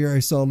scarier. I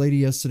saw a lady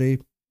yesterday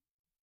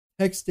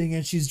texting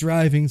and she's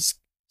driving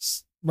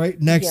right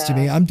next to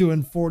me. I'm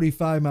doing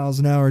 45 miles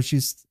an hour.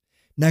 She's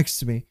next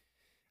to me.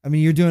 I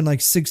mean, you're doing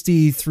like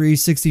 63,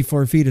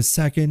 64 feet a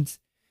second.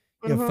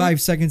 You know, 5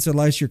 seconds or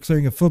less, you're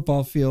clearing a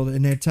football field.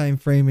 In that time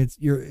frame,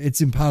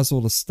 it's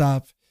impossible to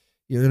stop.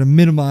 You're going to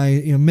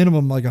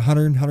minimum like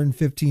 100,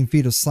 115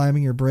 feet of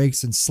slamming your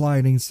brakes and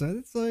sliding. So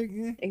it's like,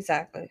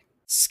 exactly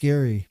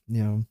scary.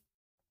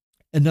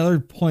 Another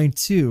point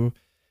too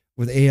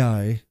with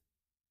AI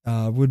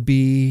would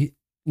be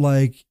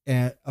like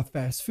at a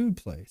fast food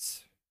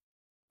place.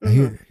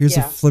 Here's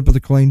a flip of the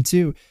coin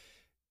too.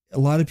 A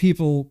lot of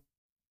people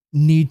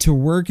need to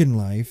work in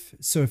life.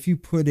 So if you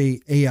put a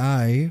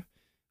AI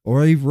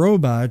or a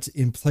robot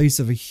in place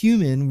of a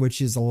human,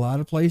 which is a lot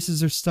of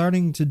places are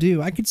starting to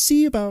do. I could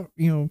see about,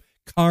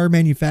 car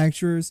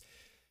manufacturers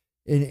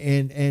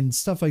and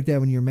stuff like that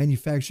when you're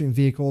manufacturing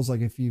vehicles.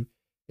 Like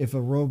if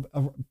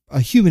a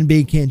human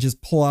being can't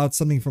just pull out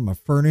something from a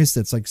furnace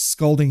that's like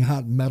scalding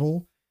hot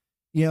metal,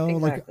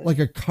 exactly. like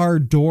a car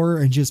door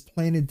and just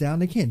plant it down.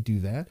 They can't do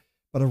that.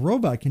 But a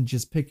robot can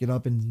just pick it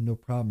up and no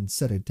problem and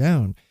set it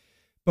down.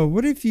 But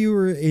what if you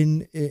were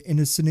in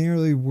a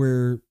scenario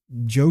where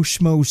Joe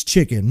Schmo's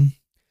Chicken,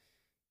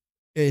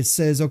 it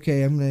says,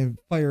 okay, I'm going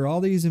to fire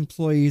all these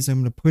employees.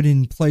 I'm going to put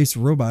in place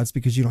robots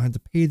because you don't have to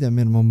pay them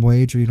minimum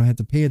wage or you don't have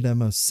to pay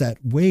them a set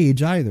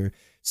wage either.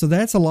 So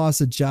that's a loss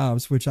of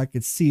jobs, which I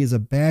could see as a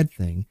bad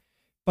thing.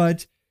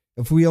 But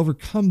if we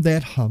overcome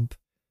that hump,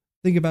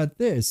 think about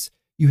this.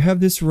 You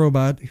have this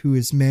robot who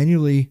is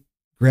manually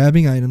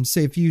grabbing items.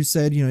 Say if you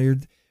said, you're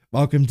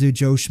welcome to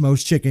Joe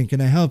Schmo's Chicken.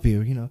 Can I help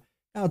you?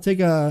 I'll take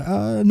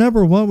a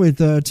number one with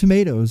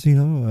tomatoes, a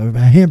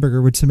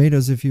hamburger with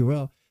tomatoes, if you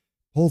will.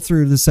 Pull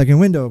through the second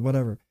window,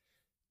 whatever.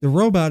 The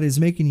robot is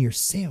making your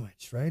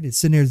sandwich, right? It's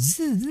sitting there,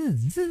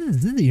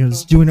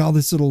 it's doing all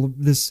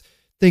this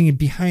thing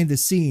behind the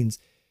scenes.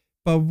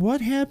 But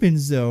what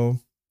happens, though,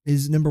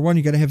 is number one,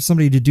 you got to have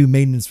somebody to do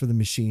maintenance for the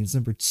machines.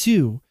 Number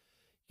two,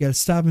 you got to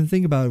stop and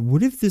think about it.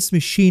 What if this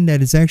machine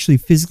that is actually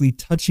physically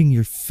touching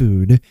your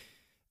food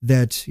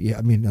unless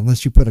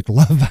you put a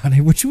glove on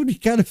it, which would be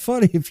kind of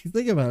funny if you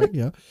think about it,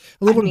 a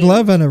little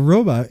glove on a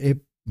robot, it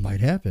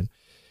might happen.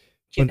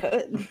 You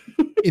could.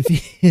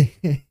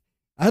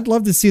 I'd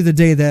love to see the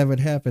day that would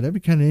happen. That'd be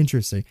kind of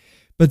interesting.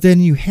 But then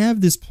you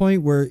have this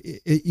point where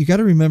you got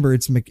to remember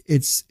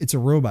it's a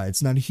robot.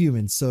 It's not a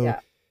human. So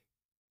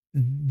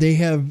they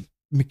have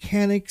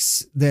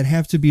mechanics that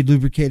have to be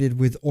lubricated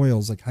with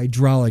oils like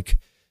hydraulic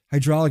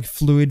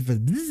fluid.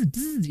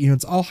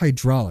 It's all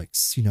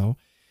hydraulics,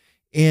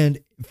 and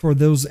for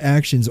those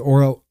actions,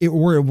 or it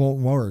won't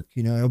work.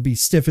 It'll be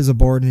stiff as a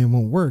board and it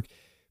won't work.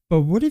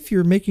 But what if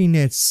you're making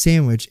that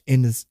sandwich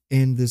and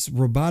this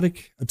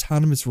robotic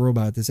autonomous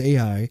robot, this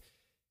AI,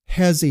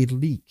 has a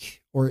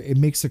leak or it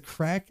makes a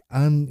crack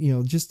on,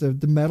 just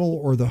the metal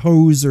or the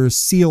hose or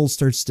seal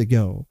starts to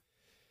go.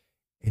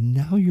 And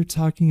now you're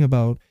talking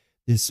about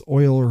this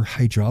oil or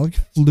hydraulic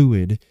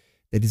fluid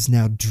that is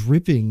now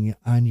dripping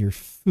on your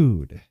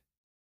food.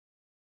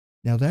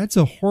 Now, that's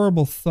a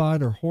horrible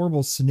thought or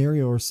horrible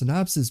scenario or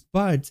synopsis,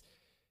 but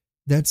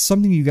that's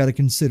something you got to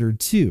consider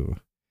too.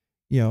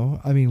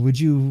 Would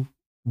you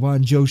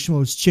want Joe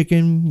Schmo's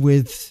Chicken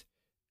with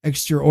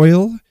extra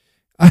oil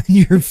on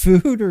your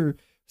food or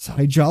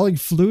hydraulic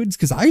fluids?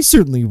 Because I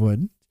certainly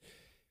would.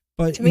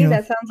 But to me,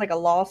 that sounds like a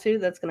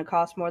lawsuit that's going to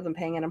cost more than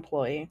paying an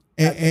employee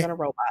than a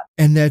robot.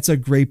 And that's a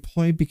great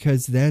point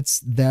because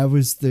that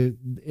was the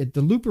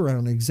loop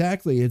around.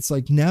 Exactly. It's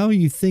like now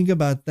you think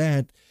about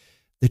that.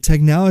 The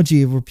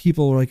technology where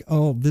people are like,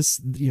 oh,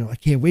 this, I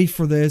can't wait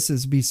for this.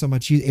 It'll be so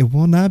much easier. It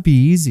will not be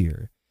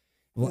easier.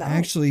 It will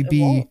actually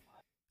be,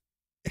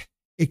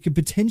 it could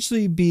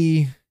potentially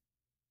be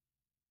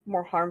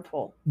more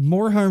harmful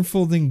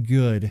than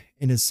good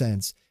in a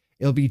sense.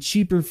 It'll be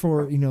cheaper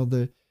for,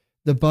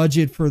 the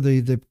budget for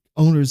the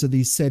owners of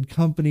these said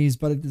companies.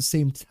 But at the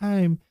same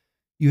time,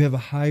 you have a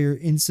higher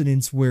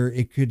incidence where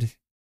it could,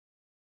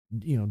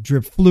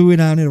 drip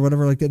fluid on it or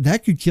whatever like that.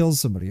 That could kill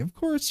somebody. Of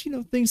course,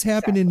 things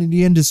happen in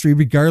the industry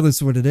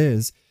regardless of what it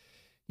is.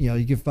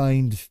 You can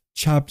find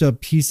chopped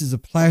up pieces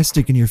of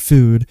plastic in your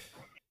food,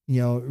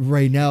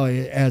 right now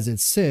as it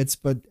sits.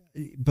 But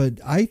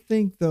I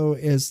think though,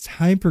 as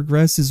time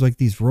progresses, like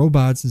these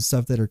robots and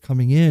stuff that are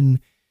coming in,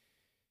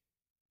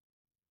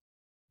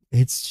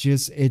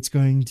 it's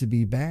going to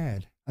be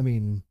bad. I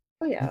mean,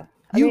 oh yeah.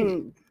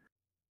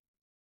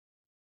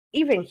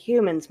 Even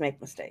humans make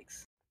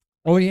mistakes.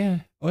 Oh yeah.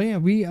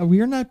 We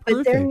are not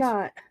perfect.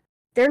 But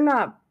they're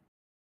not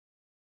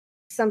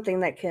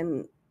something that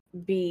can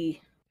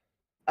be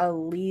a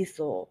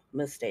lethal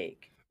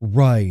mistake.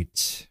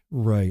 Right.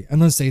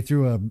 Unless they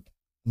threw a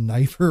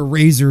knife or a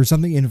razor or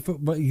something in a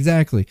foot. But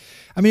exactly.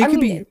 I mean, it could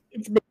be.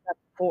 It's been done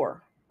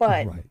before,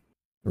 but Right.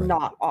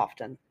 not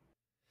often.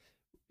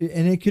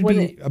 And it could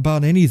be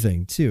about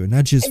anything too,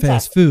 not just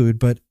fast food,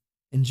 but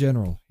in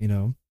general,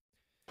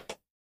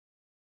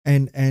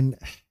 And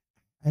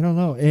I don't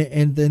know.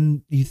 And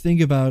then you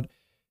think about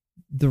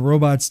the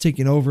robots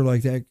taking over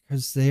like that,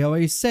 because they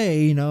always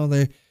say,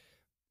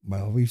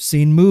 we've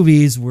seen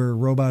movies where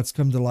robots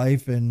come to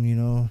life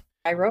and,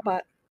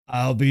 iRobot.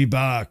 I'll be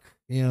back.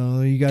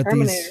 You got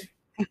Terminator.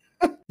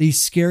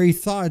 these scary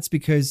thoughts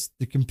because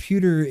the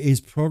computer is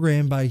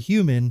programmed by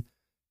human,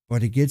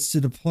 but it gets to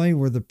the point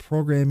where the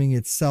programming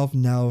itself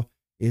now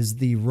is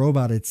the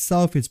robot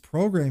itself. It's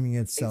programming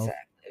itself.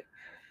 Exactly.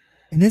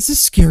 And it's a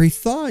scary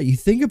thought. You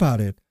think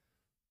about it.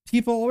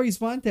 People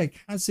always want that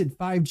constant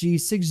 5G,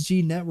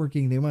 6G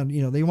networking. They want,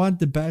 they want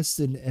the best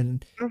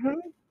and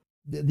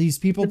these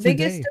people the today.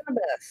 Biggest and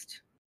the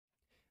best.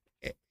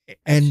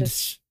 And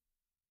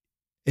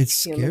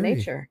it's human scary.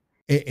 Nature.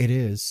 It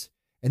is.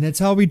 And that's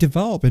how we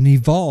develop and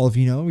evolve.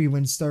 We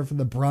went start from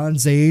the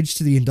Bronze Age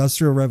to the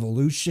Industrial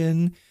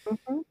Revolution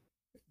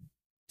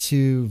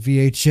to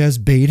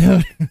VHS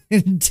beta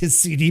to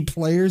CD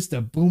players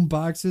to boom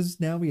boxes.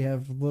 Now we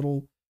have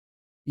little,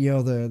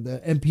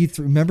 the MP3.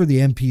 Remember the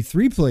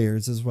MP3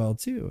 players as well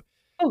too.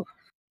 Oh,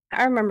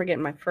 I remember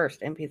getting my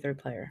first MP3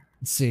 player.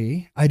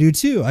 See, I do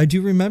too. I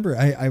do remember.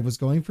 I was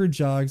going for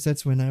jogs.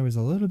 That's when I was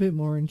a little bit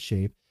more in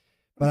shape.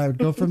 But I would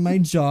go for my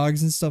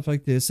jogs and stuff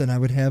like this, and I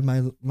would have my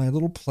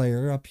little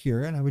player up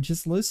here, and I would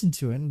just listen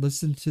to it and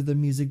listen to the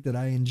music that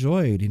I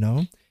enjoyed,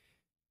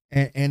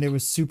 And it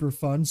was super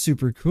fun,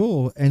 super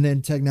cool. And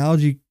then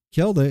technology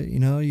killed it.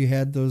 You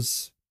had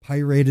those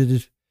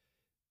pirated,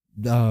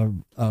 the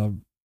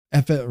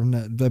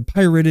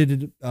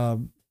pirated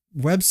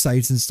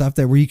websites and stuff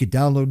where you could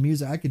download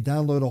music. I could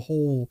download a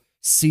whole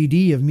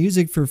CD of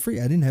music for free.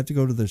 I didn't have to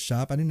go to the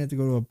shop. I didn't have to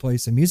go to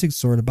a music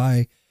store to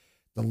buy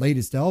the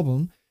latest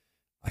album.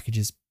 I could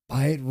just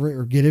buy it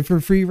or get it for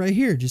free right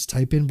here. Just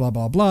type in blah,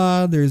 blah,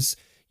 blah. There's,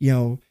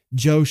 Joe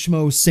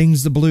Schmo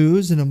sings the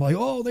blues. And I'm like,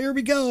 oh, there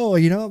we go.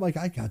 I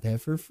got that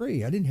for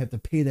free. I didn't have to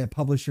pay that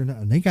publisher.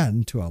 And they got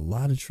into a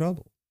lot of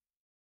trouble.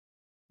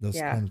 Those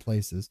kind of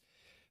places.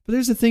 But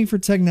there's a thing for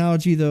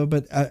technology though.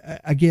 But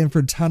again, for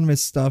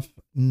autonomous stuff,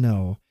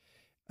 no.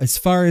 As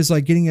far as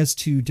like getting us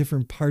to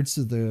different parts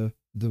of the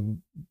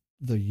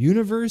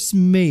universe,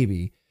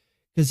 maybe.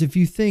 Because if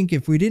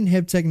we didn't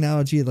have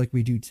technology like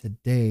we do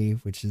today,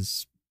 which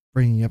is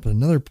bringing up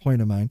another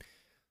point of mine,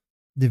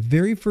 the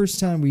very first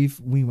time we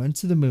went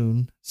to the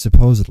moon,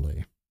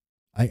 supposedly,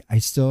 I'm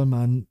still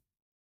like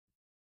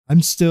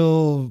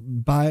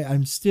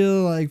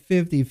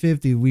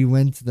 50-50. We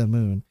went to the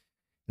moon.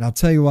 And I'll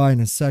tell you why in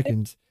a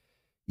second.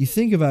 You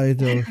think about it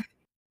though,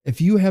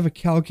 if you have a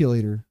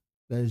calculator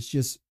that is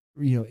just,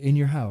 in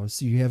your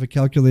house, you have a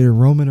calculator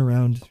roaming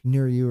around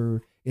near you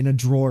or in a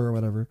drawer or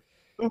whatever.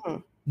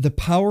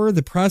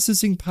 The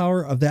processing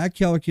power of that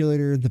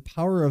calculator,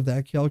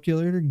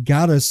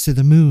 got us to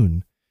the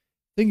moon.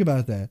 Think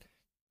about that.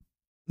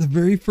 The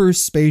very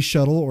first space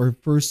shuttle or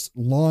first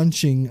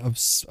launching of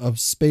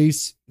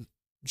space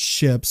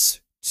ships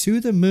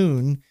to the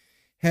moon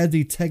had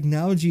the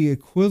technology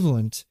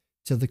equivalent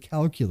to the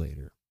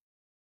calculator.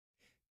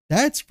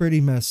 That's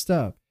pretty messed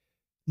up.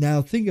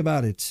 Now think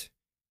about it.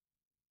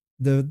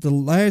 The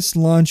last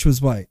launch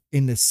was what,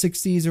 in the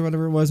 60s or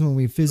whatever it was, when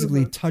we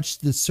physically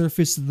touched the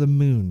surface of the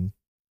moon.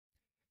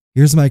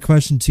 Here's my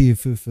question to you,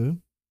 Fufu.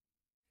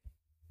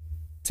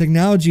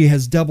 Technology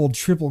has doubled,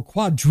 tripled,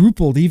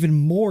 quadrupled, even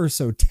more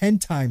so, 10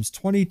 times,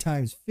 20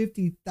 times,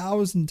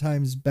 50,000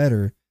 times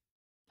better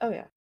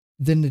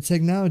than the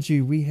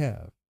technology we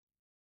have.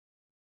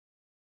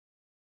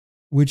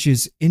 Which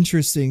is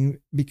interesting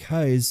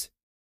because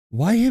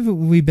why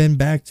haven't we been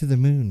back to the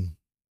moon?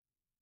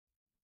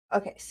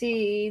 Okay,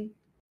 see,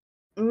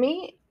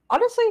 me,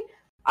 honestly,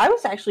 I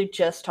was actually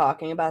just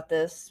talking about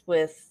this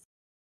with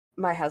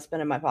my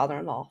husband and my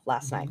father-in-law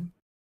last night.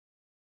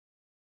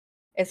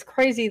 It's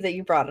crazy that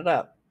you brought it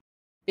up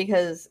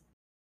because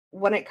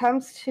when it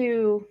comes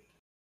to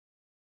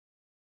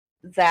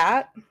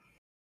that,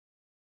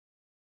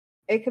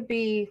 it could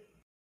be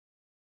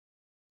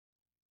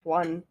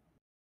one,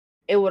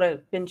 it would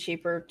have been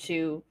cheaper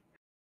to,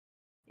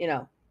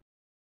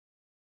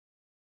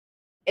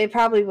 it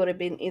probably would have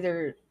been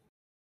either,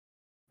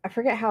 I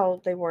forget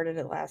how they worded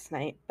it last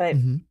night, but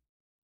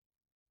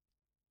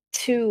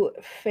to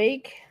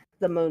fake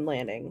the moon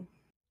landing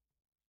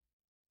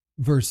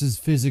versus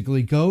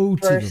physically go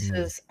to the moon.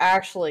 Versus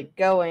actually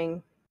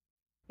going,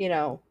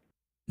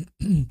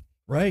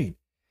 right.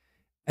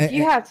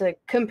 You have to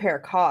compare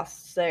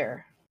costs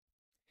there.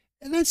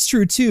 And that's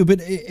true too. But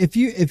if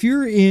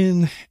you're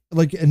in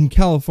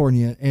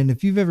California, and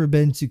if you've ever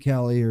been to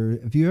Cali, or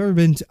if you've ever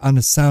been on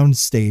a sound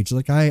stage,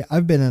 like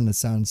I've been on a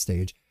sound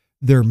stage,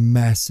 they're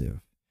massive.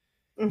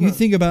 You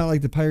think about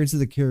like the Pirates of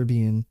the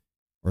Caribbean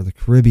or the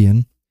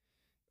Caribbean,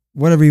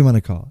 whatever you want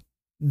to call it.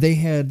 they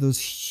had those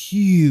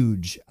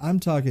huge, I'm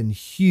talking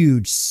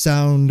huge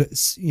sound,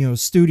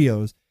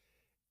 studios,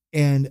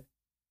 and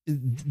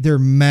they're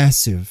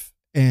massive.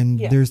 And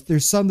Yeah.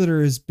 there's some that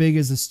are as big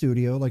as a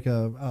studio, like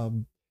a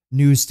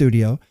news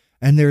studio,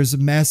 and there's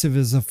massive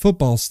as a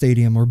football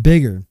stadium or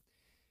bigger.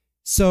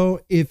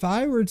 So if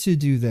I were to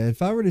do that,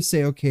 if I were to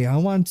say, okay, I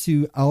want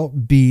to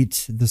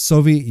outbeat the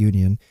Soviet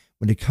Union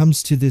when it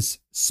comes to this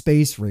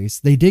space race,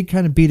 they did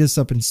kind of beat us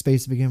up in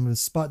space to begin with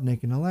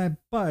Sputnik and all that,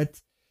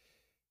 but,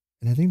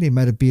 and I think they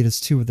might have beat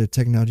us too with their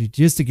technology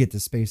just to get to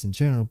space in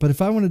general. But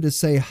if I wanted to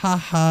say, ha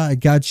ha, I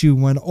got you,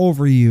 went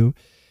over you,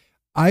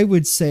 I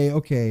would say,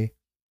 okay,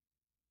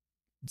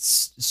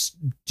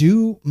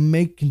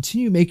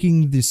 continue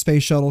making the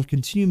space shuttle,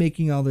 continue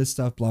making all this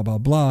stuff, blah, blah,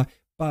 blah.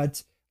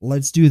 But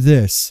let's do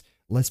this.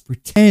 Let's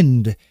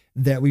pretend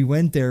that we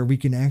went there. We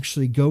can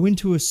actually go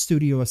into a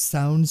studio, a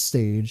sound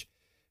stage.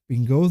 We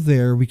can go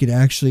there. We could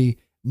actually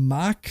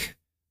mock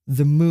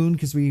the moon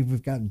because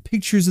we've gotten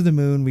pictures of the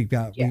moon. We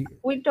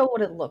know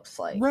what it looks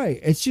like. Right.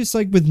 It's just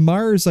like with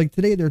Mars, like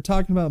today they're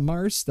talking about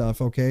Mars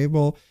stuff. Okay.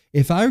 Well,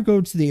 if I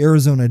go to the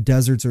Arizona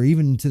deserts or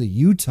even to the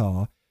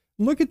Utah,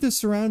 look at the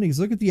surroundings,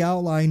 look at the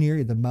outline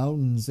area, the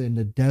mountains and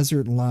the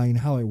desert line,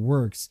 how it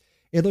works.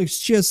 It looks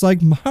just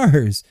like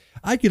Mars.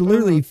 I could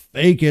literally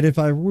fake it if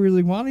I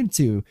really wanted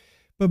to.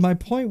 But my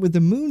point with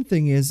the moon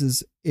thing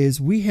is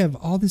we have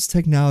all this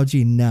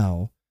technology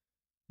now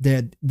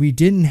that we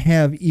didn't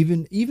have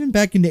even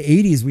back in the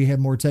 80s. We had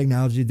more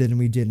technology than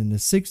we did in the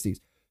 60s.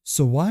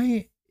 So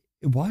why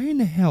in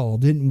the hell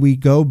didn't we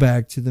go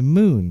back to the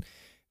moon?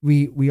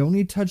 We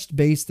only touched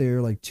base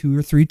there like 2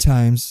 or 3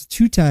 times.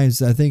 2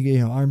 times, I think,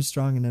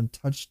 Armstrong and them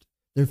touched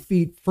their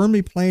feet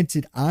firmly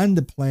planted on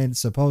the planet,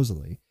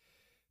 supposedly.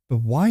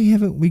 But why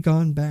haven't we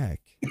gone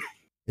back?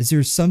 Is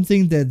there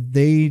something that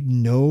they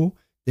know?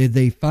 Did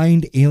they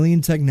find alien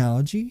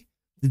technology?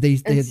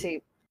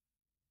 See,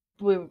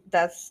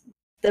 that's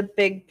the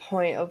big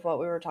point of what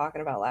we were talking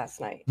about last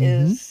night.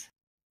 Is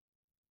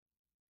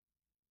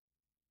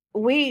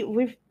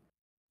we've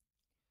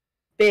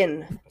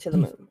been to the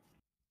moon.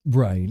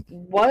 Right.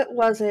 What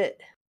was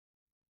it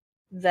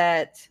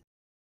that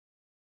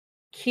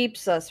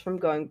keeps us from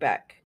going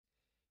back?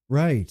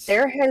 Right.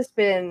 There has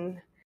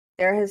been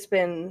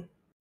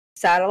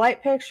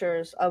satellite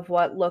pictures of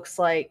what looks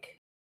like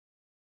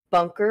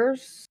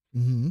bunkers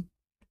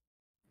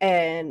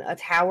and a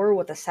tower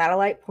with a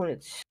satellite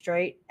pointed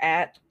straight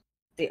at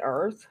the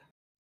Earth.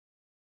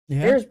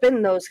 Yeah. There's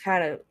been those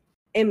kind of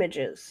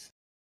images.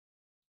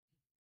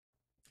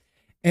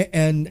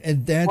 And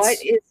that's what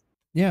is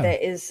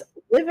that is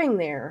living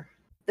there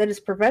that is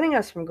preventing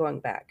us from going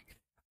back.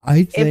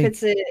 I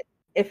think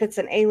if it's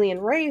an alien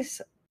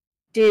race,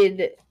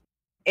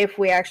 if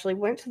we actually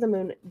went to the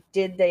moon,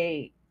 did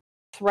they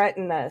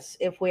threaten us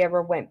if we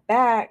ever went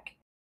back?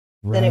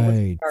 Right. Then it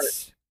would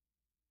start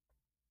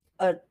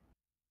a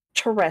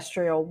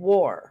terrestrial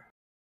war.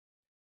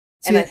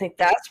 And I think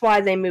that's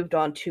why they moved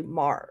on to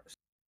Mars.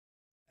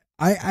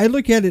 I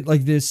look at it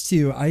like this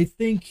too. I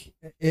think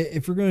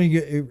if we're going to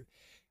get,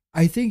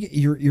 I think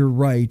you're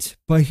right.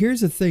 But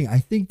here's the thing. I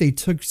think they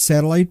took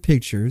satellite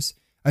pictures.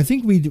 I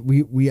think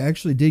we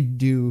actually did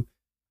do.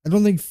 I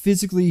don't think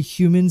physically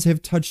humans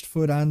have touched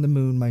foot on the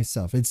moon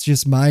myself. It's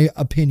just my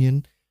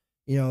opinion.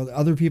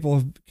 Other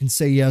people can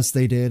say yes,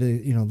 they did.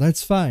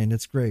 That's fine.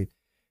 That's great.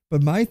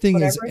 But my thing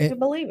Whatever you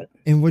believe it.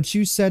 And what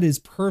you said is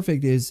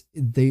perfect. Is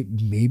they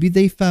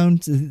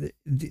found?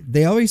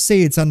 They always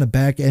say it's on the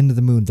back end of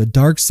the moon, the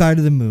dark side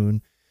of the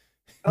moon.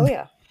 Oh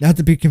yeah. Not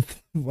to be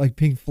like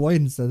Pink Floyd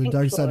instead, the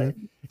dark side of.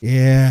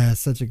 Yeah,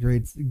 such a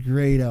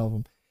great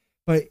album.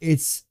 But they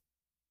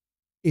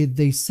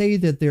say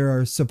that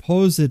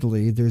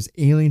there's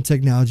alien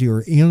technology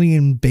or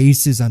alien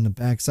bases on the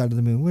backside of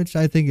the moon, which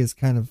I think is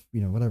kind of,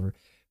 whatever.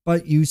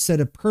 But you said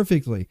it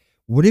perfectly.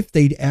 What if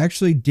they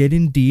actually did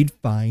indeed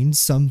find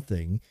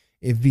something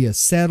via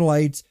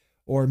satellites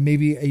or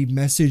maybe a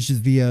message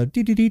via,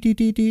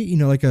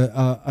 like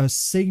a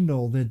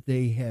signal that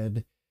they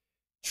had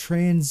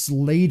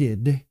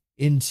translated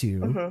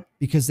into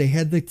because they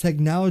had the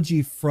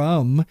technology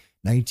from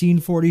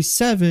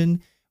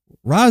 1947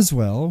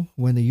 Roswell,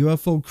 when the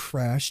UFO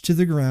crashed to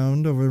the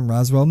ground over in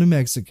Roswell, New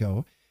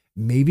Mexico.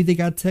 Maybe they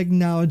got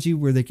technology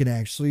where they can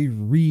actually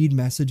read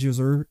messages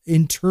or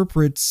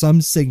interpret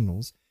some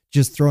signals,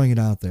 just throwing it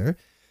out there.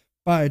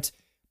 But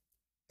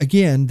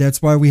again,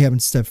 that's why we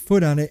haven't stepped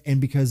foot on it.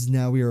 And because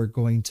now we are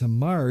going to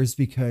Mars,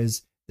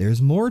 because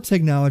there's more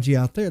technology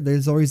out there.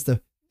 There's always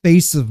the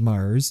face of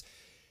Mars.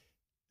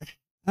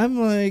 I'm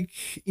like,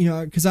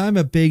 because I'm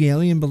a big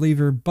alien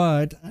believer,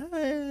 but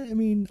I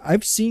mean,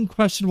 I've seen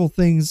questionable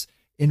things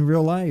in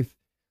real life,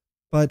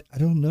 but I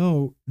don't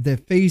know. The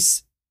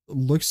face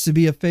looks to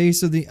be a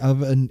face of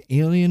an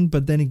alien,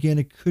 but then again,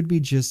 it could be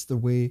just the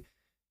way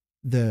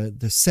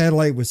the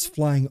satellite was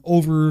flying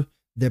over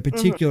that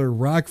particular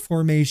rock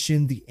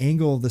formation, the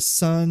angle of the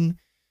sun.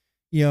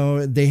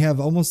 They have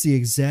almost the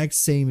exact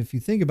same. If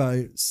you think about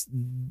it,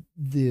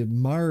 the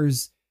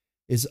Mars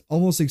is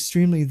almost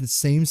extremely the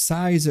same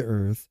size as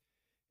Earth.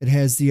 It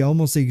has the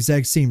almost the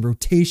exact same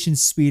rotation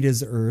speed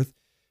as Earth.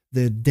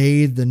 The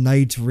day the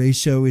night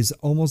ratio is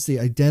almost the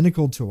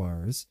identical to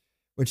ours,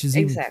 which is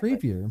even Exactly.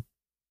 creepier.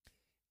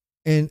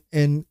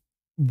 And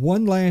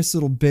one last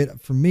little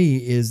bit for me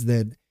is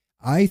that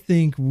I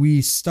think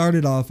we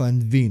started off on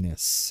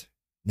Venus.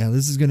 Now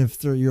this is gonna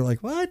throw you're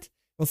like, what?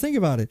 Well, think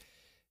about it.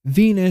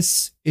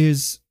 Venus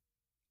is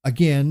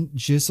again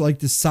just like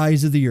the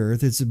size of the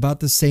Earth. It's about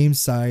the same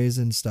size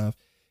and stuff.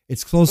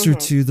 It's closer Hmm.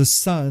 to the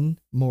sun,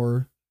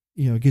 more,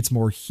 it gets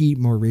more heat,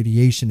 more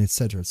radiation,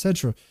 etc.,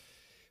 etc.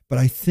 But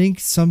I think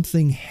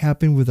something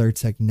happened with our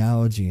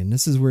technology, and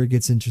this is where it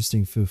gets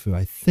interesting, Fufu.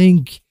 I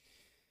think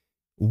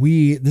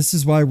this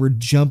is why we're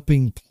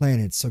jumping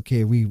planets.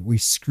 Okay, we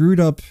screwed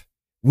up.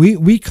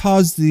 We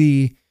caused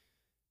the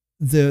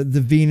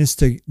Venus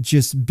to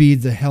just be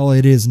the hell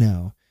it is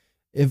now.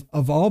 If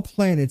of all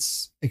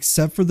planets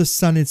except for the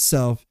sun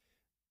itself,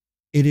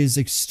 it is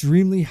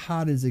extremely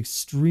hot, is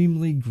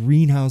extremely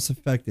greenhouse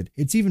affected.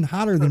 It's even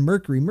hotter than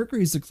Mercury.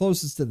 Mercury is the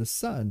closest to the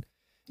sun.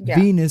 Yeah.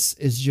 Venus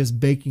is just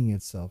baking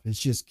itself. It's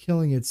just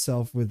killing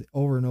itself with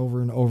over and over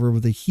and over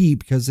with the heat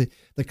because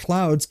the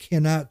clouds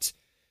cannot.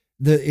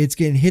 It's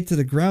getting hit to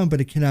the ground,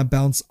 but it cannot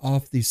bounce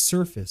off the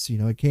surface. It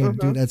can't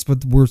do. Hmm. That's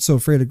what we're so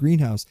afraid of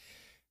greenhouse.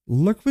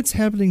 Look what's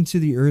happening to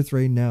the Earth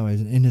right now.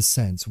 In a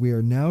sense, we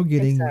are now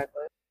getting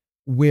Exactly.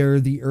 where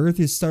the Earth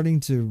is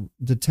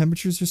the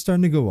temperatures are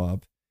starting to go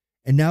up,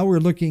 and now we're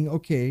looking.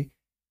 Okay,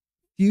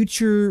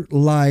 future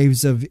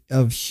lives of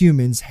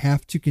humans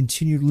have to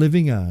continue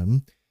living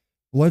on.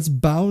 Let's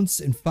bounce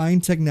and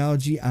find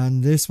technology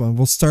on this one.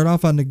 We'll start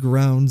off on the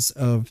grounds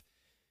of,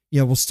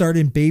 we'll start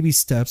in baby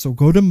steps. We'll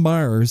go to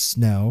Mars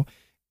now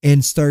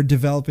and start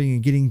developing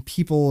and getting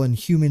people and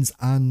humans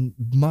on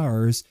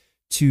Mars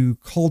to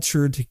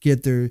culture, to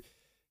get their,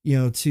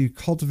 to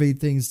cultivate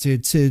things,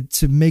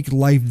 to make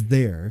life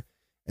there.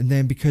 And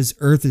then because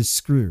Earth is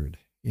screwed,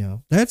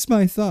 that's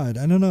my thought.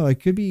 I don't know. I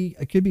could be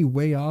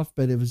way off,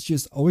 but it was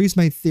just always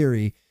my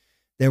theory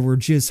that we're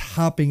just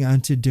hopping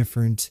onto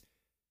different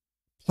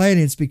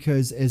planets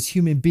because as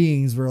human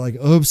beings we're like,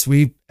 oops,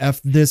 we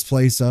effed this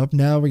place up,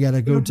 now we got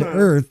to go to Hmm.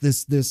 Earth,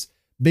 this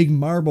big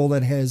marble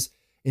that has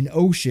an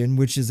ocean,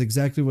 which is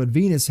exactly what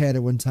Venus had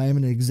at one time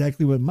and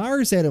exactly what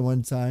Mars had at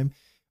one time.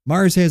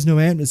 Mars has no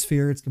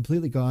atmosphere, it's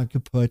completely gone,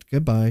 kaput,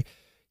 goodbye.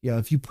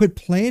 If you put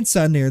plants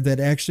on there that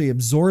actually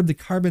absorb the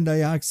carbon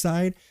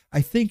dioxide,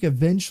 I think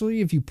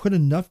eventually if you put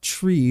enough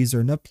trees or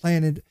enough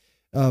plants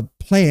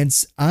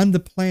on the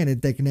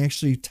planet that can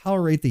actually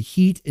tolerate the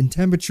heat and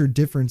temperature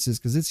differences,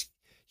 because it's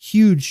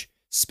huge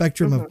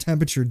spectrum of Hmm.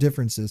 temperature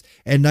differences.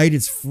 At night,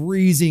 it's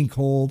freezing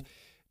cold.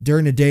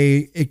 During the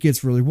day, it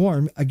gets really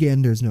warm.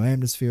 Again, there's no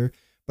atmosphere.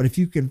 But if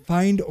you can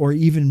find or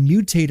even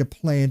mutate a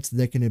plant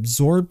that can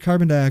absorb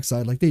carbon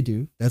dioxide like they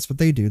do, that's what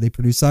they do. They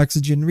produce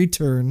oxygen in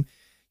return.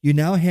 You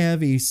now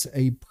have a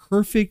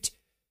perfect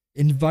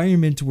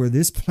environment where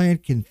this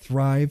plant can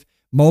thrive,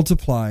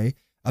 multiply.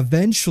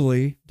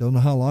 Eventually, don't know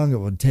how long it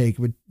would take,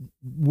 but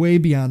way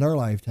beyond our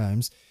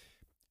lifetimes,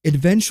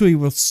 eventually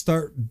will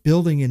start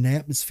building an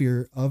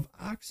atmosphere of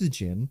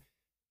oxygen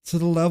to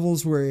the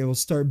levels where it will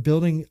start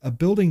building a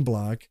building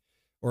block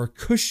or a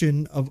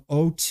cushion of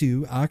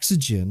O2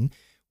 oxygen,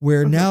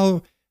 where Hmm.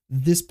 now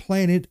this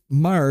planet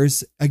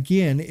Mars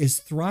again is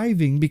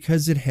thriving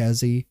because it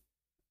has an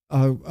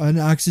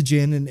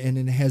oxygen and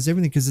it has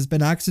everything because it's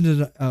been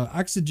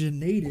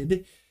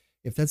oxygenated,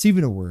 if that's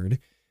even a word,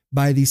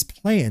 by these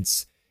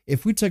plants.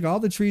 If we took all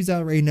the trees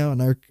out right now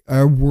in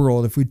our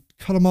world, if we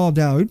cut them all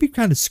down, we'd be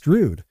kind of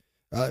screwed.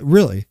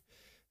 Really.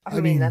 I I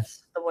mean, mean,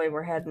 that's the way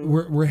we're heading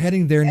we're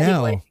heading there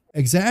anyway. now.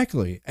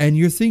 Exactly. And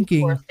you're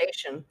thinking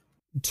Deforestation.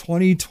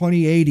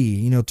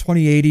 2080,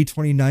 2080,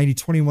 2090,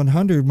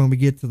 2100. When we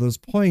get to those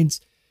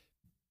points,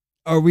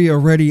 are we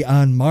already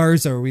on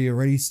Mars? Are we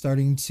already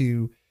starting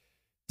to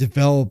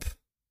develop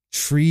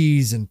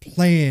trees and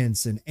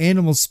plants and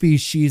animal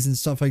species and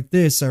stuff like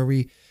this? Are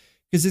we,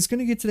 because it's going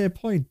to get to that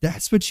point.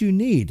 That's what you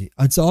need.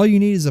 It's all you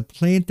need is a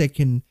plant that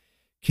can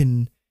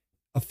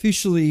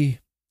officially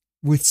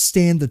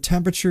withstand the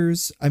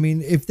temperatures. I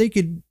mean, if they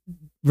could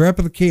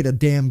replicate a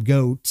damn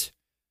goat,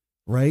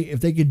 right? If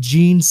they could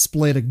gene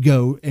split a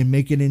goat and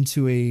make it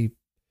into a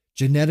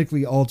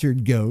genetically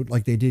altered goat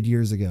like they did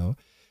years ago,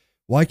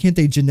 why can't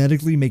they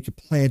genetically make a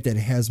plant that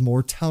has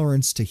more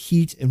tolerance to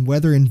heat and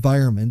weather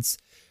environments,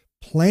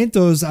 plant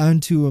those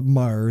onto a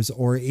Mars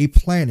or a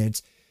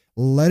planet,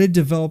 let it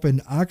develop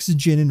an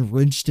oxygen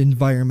enriched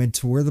environment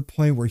to where the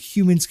point where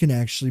humans can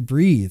actually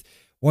breathe?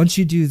 Once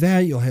you do that,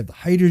 you'll have the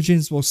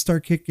hydrogens will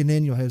start kicking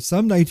in. You'll have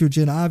some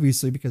nitrogen,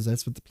 obviously, because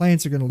that's what the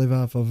plants are going to live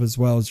off of, as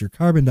well as your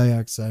carbon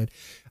dioxide.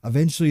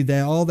 Eventually,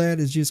 all that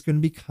is just going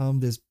to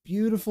become this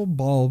beautiful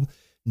bulb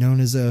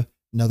known as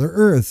another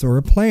Earth or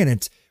a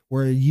planet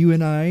where you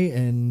and I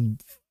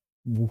and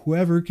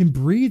whoever can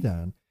breathe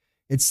on.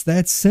 It's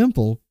that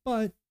simple,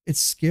 but it's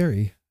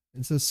scary.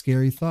 It's a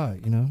scary thought,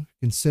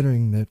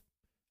 considering that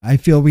I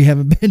feel we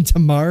haven't been to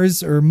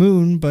Mars or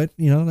Moon, but,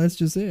 that's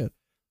just it.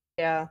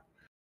 Yeah.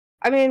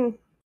 I mean,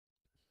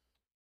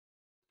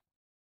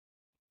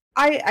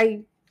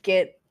 I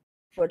get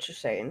what you're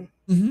saying.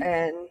 Mm-hmm.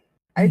 And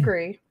I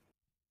agree.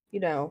 You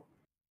know,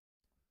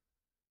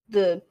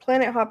 the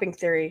planet hopping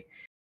theory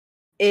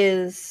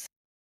is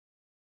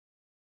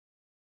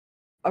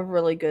a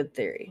really good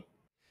theory.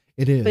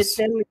 It But is.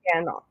 then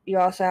again, you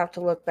also have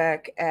to look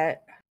back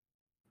at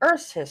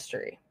Earth's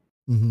history.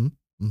 Mm-hmm.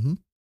 Mm-hmm.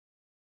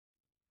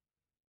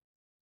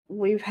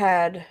 We've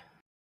had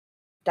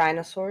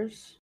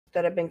dinosaurs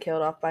that have been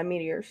killed off by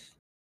meteors.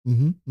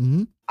 Mm-hmm.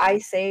 Mm-hmm.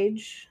 Ice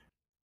Age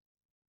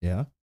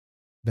Yeah.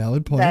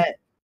 Valid point.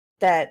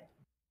 that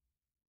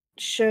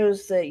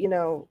shows that, you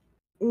know,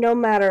 no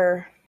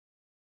matter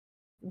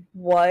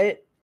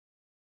what,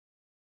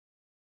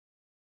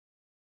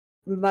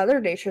 Mother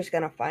Nature's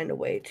gonna find a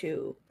way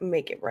to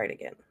make it right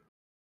again.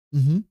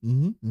 Mm-hmm.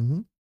 Mm-hmm. Mm-hmm.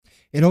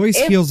 It always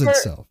If heals for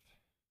itself.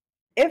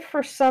 if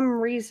for some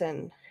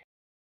reason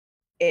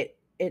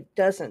it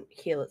doesn't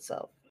heal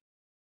itself,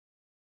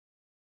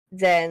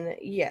 then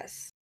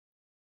yes,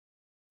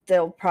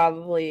 they'll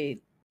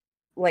probably,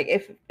 like,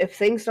 if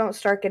things don't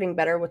start getting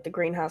better with the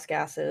greenhouse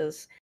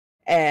gases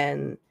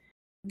and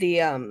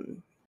the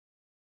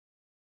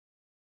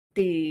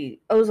the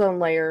ozone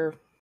layer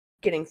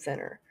getting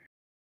thinner.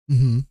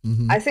 Mm-hmm.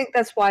 Mm-hmm. I think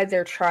that's why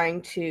they're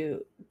trying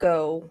to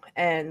go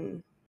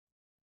and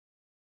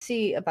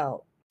see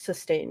about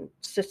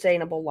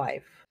sustainable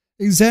life.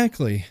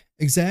 Exactly. So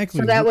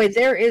Exactly. that way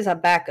there is a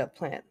backup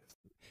plan.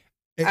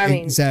 I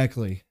mean,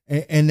 Exactly.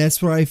 And that's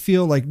what I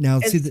feel like now.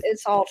 See that.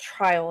 it's all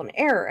trial and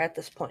error at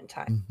this point in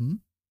time.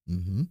 Mm-hmm.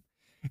 Mm-hmm.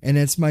 And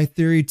that's my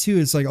theory too.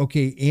 It's like,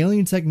 okay,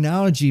 alien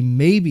technology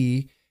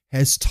maybe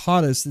has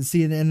taught us to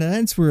see, and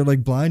that's where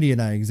like Blindy and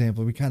I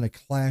example, we kind of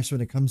clash when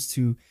it comes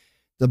to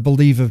the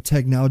belief of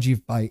technology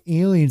by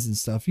aliens and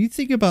stuff. You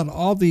think about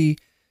all the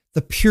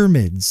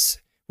pyramids.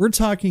 We're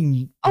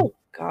talking, Oh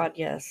God,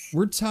 yes.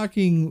 we're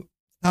talking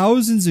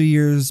thousands of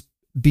years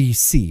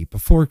BC,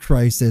 before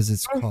Christ as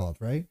it's called,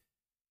 right?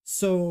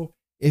 So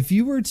if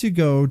you were to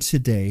go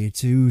today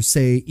to,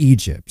 say,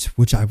 Egypt,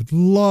 which I would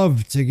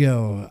love to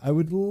go, I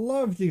would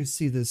love to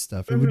see this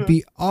stuff. It would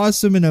be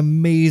awesome and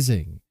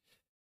amazing,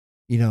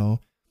 you know.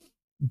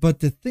 But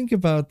to think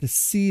about, to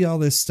see all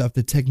this stuff,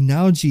 the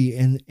technology,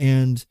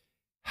 and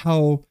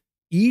how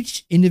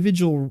each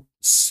individual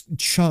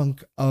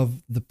chunk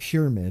of the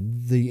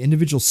pyramid, the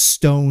individual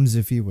stones,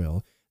 if you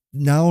will,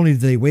 not only do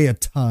they weigh a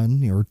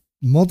ton or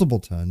multiple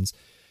tons,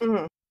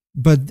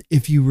 but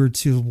if you were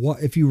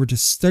to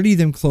study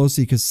them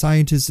closely, because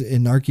scientists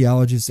and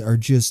archaeologists are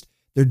just,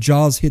 their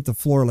jaws hit the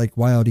floor like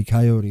Wile E.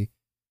 Coyote.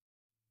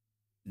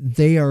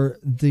 They are,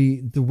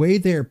 the way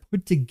they're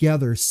put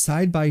together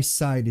side by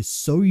side is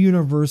so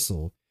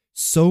universal,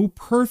 so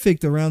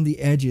perfect around the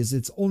edges.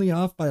 It's only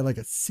off by like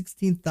a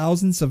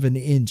 16,000th of an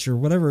inch or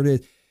whatever it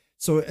is.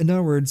 So in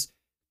other words,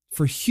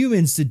 for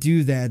humans to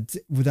do that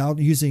without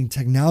using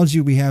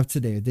technology we have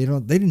today, they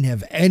didn't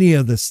have any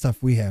of the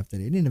stuff we have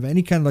today. They didn't have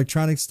any kind of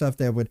electronic stuff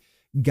that would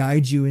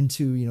guide you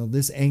into, you know,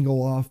 this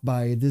angle off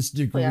by this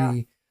degree.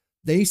 Yeah.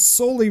 They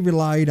solely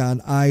relied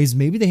on eyes.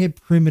 Maybe they had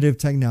primitive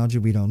technology,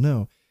 we don't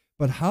know.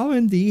 But how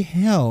in the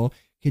hell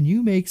can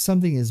you make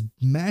something as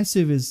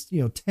massive as,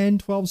 10,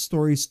 12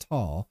 stories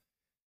tall,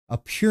 a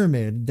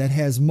pyramid that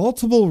has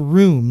multiple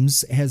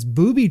rooms, has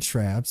booby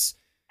traps,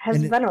 has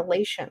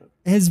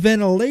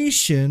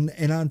ventilation.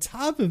 And on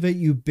top of it,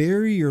 you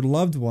bury your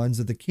loved ones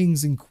of the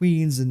kings and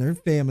queens and their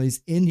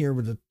families in here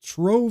with a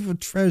trove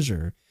of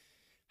treasure.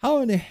 How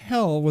in the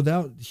hell,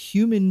 without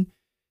human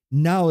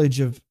knowledge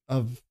of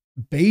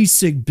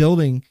basic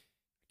building,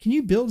 can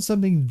you build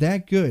something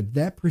that good,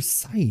 that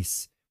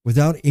precise,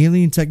 without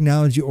alien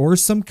technology or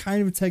some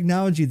kind of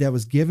technology that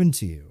was given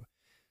to you?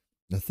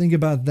 Now think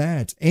about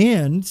that,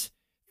 and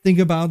think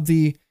about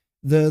the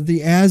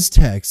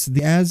Aztecs, all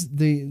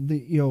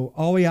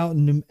the way out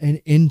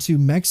into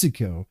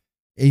Mexico.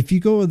 If you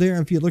go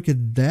there, if you look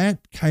at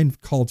that kind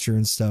of culture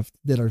and stuff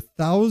that are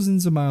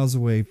thousands of miles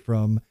away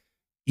from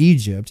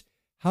Egypt,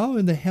 how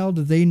in the hell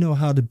do they know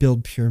how to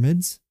build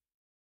pyramids?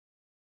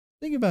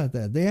 Think about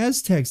that. The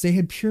Aztecs, they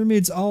had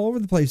pyramids all over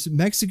the place.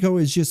 Mexico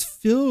is just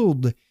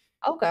filled,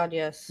 oh God,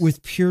 yes,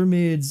 with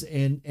pyramids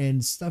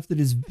and stuff that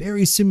is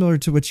very similar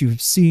to what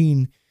you've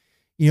seen,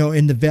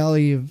 in the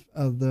Valley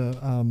of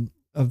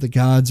the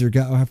Gods, or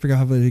God, I forgot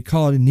how they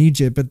call it in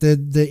Egypt, but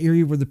the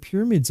area where the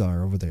pyramids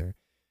are over there.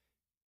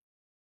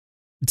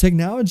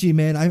 Technology,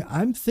 man,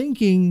 I'm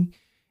thinking,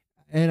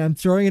 and I'm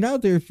throwing it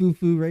out there,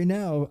 foo-foo, right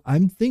now,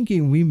 I'm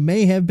thinking we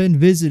may have been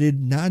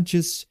visited, not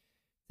just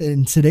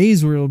in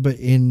today's world, but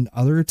in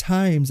other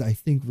times. I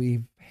think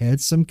we've had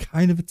some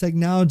kind of a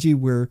technology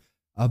where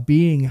a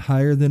being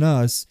higher than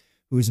us,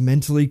 who is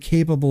mentally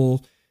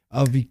capable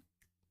of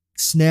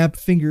snap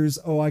fingers,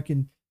 oh, I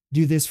can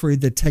do this for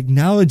the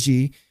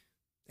technology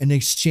in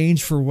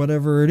exchange for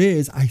whatever it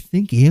is. I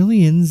think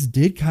aliens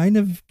did kind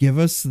of give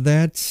us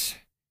that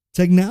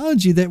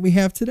technology that we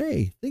have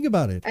today. Think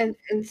about it. And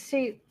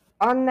see,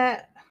 on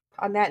that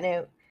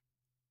note,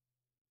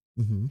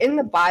 in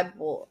the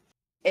Bible,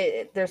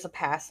 there's a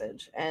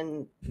passage,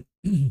 and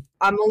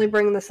I'm only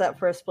bringing this up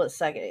for a split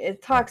second.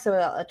 It talks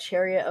about a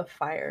chariot of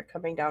fire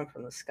coming down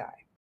from the sky.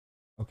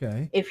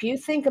 Okay. If you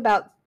think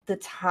about the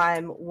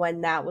time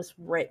when that was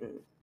written,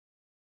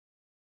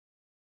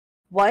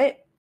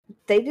 what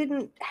they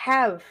didn't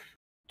have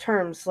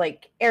terms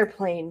like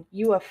airplane,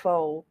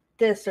 UFO,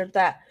 this or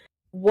that.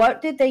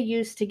 What did they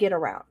use to get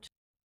around?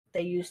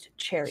 They used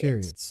chariots.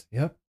 Chariots.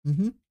 Yep.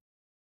 Mm-hmm.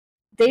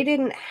 They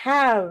didn't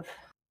have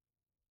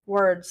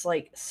words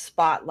like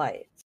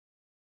spotlights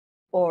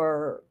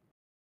or,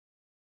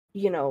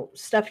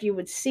 stuff you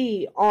would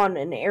see on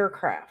an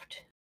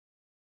aircraft.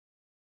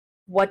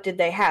 What did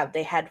they have?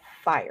 They had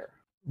fire.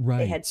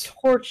 They had Right.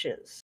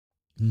 torches.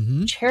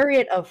 Mm-hmm.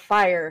 Chariot of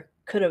fire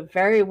could have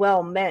very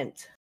well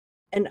meant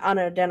an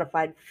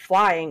unidentified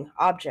flying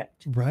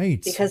object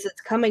Right. because it's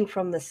coming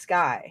from the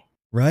sky.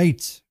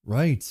 Right.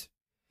 Right.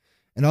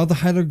 And all the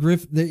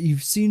hieroglyph that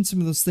you've seen, some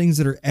of those things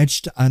that are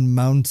etched on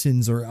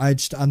mountains or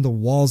etched on the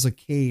walls of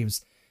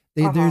caves.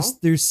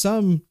 There's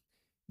some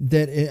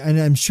that, and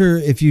I'm sure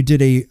if you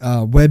did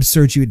a web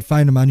search, you would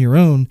find them on your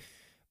own.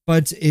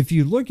 But if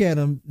you look at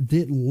them,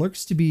 it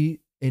looks to be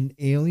an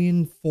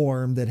alien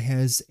form that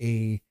has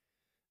a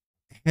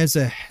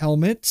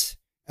helmet,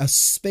 a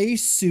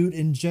space suit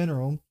in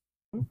general,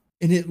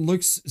 and it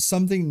looks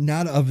something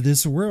not of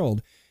this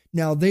world.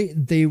 Now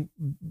they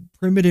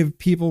primitive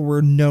people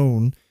were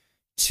known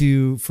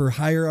for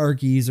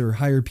hierarchies or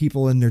higher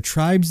people in their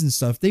tribes and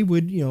stuff. They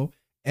would,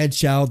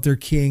 etch out their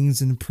kings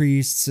and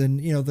priests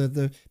and,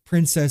 the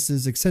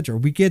princesses, etc.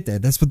 We get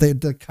that. That's what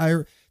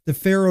the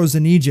pharaohs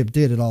in Egypt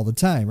did it all the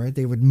time, right?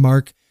 They would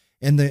mark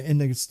in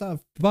the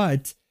stuff.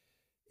 But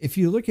if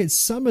you look at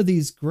some of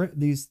these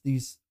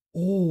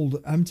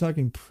old, I'm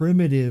talking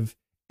primitive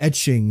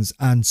etchings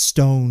on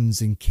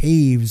stones and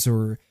caves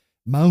or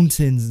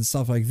mountains and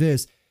stuff like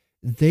this,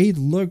 they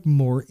look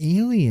more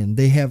alien.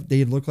 They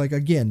look like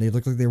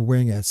they're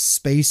wearing a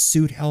space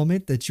suit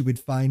helmet that you would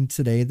find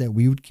today that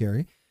we would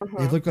carry.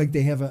 They look like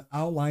they have an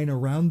outline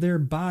around their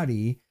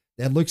body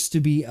that looks to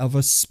be of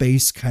a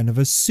space kind of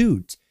a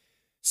suit.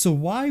 So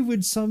why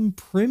would some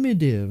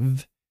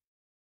primitive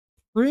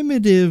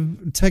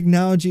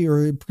technology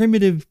or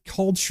primitive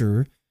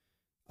culture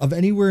of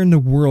anywhere in the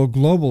world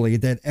globally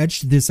that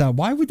etched this out,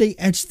 why would they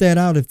etch that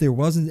out if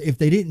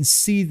they didn't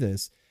see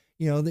this?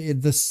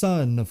 The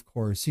sun, of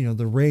course,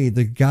 the ray,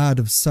 the god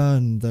of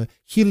sun, the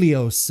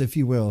Helios, if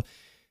you will,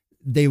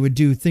 they would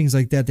do things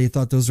like that. They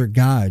thought those were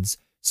gods.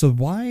 So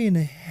why in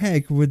the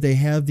heck would they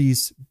have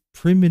these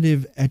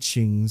primitive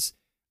etchings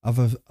of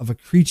a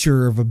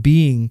creature, of a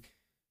being,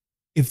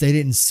 if they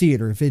didn't see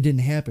it or if it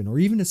didn't happen, or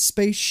even a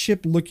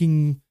spaceship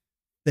looking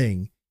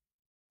thing?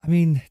 I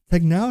mean,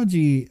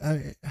 technology,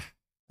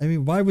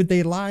 why would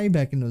they lie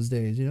back in those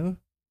days,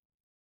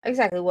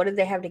 Exactly. What did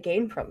they have to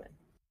gain from it?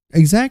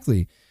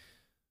 Exactly.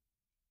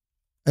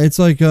 It's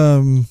like,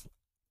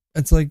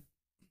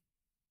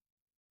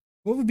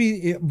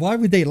 why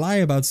would they lie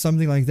about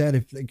something like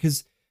that?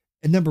 Because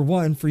number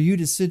one, for you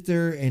to sit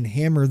there and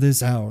hammer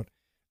this out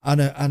on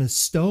a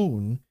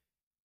stone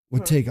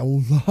would take a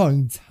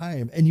long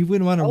time, and you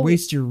wouldn't want to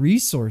waste your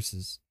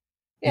resources.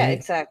 Yeah,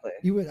 exactly.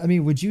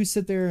 Would you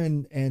sit there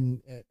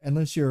and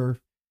unless you're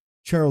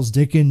Charles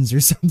Dickens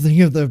or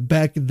something of the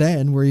back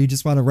then, where you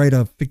just want to write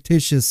a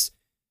fictitious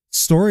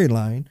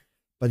storyline,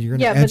 but you're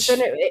gonna but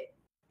then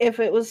if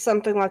it was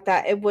something like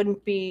that, it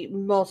wouldn't be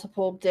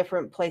multiple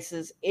different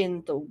places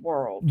in the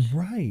world.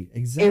 Right,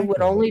 exactly. It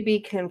would only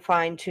be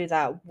confined to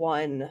that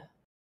one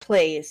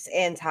place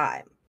and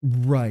time.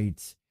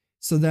 Right.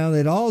 So now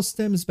that all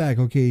stems back.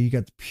 Okay, you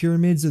got the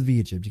pyramids of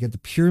Egypt, you got the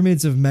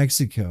pyramids of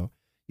Mexico,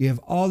 you have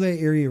all that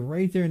area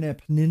right there in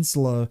that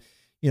peninsula,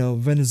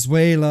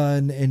 Venezuela,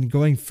 and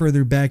going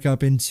further back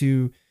up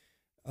into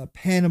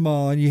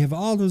Panama, and you have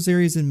all those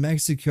areas in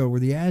Mexico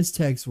where the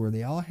Aztecs were.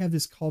 They all have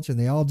this culture,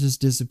 and they all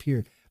just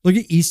disappeared. Look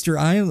at Easter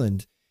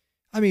Island.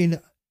 I mean,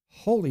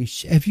 holy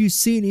shit! Have you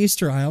seen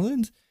Easter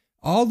Island?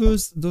 All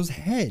those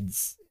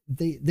heads.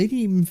 They didn't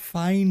even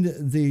find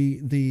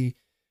the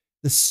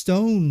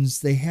stones.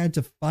 They had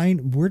to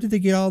find, where did they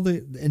get all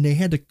and they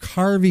had to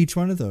carve each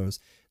one of those.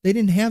 They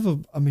didn't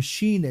have a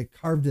machine that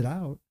carved it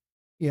out,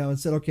 and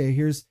said, okay,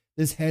 here's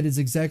this head is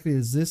exactly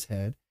as this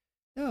head.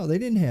 No, they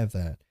didn't have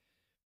that.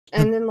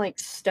 And then like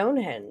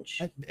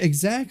Stonehenge.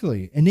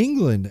 Exactly. In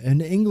England.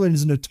 And England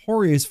is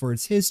notorious for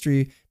its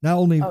history, not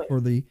only for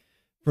the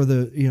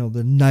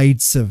the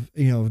knights of,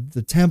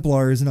 the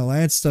Templars and all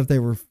that stuff. They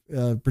were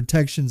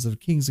protections of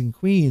kings and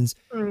queens.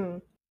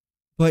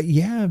 But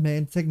yeah,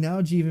 man,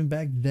 technology even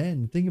back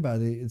then. Think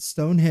about it.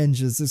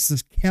 Stonehenge is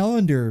this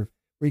calendar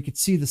where you could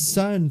see the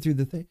sun through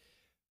the thing.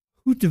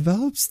 Who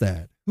develops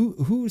that?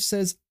 Who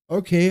says,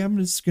 okay, I'm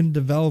just going to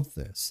develop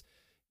this?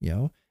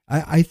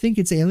 I think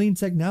it's alien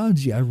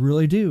technology. I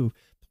really do.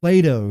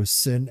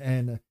 Plato's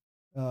and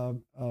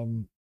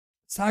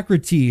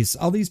Socrates,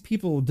 all these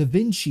people, Da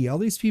Vinci, all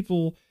these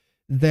people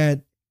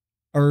that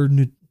are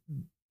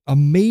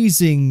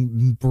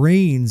amazing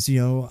brains,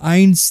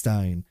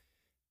 Einstein.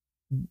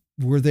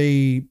 Are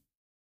they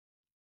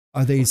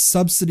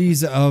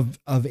subsidies of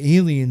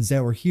aliens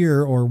that were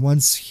here or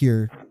once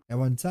here at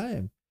one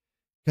time?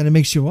 Kind of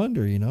makes you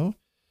wonder,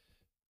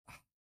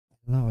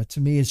 No, to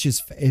me, it's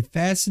just it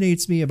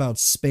fascinates me about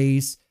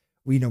space.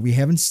 We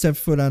haven't stepped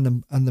foot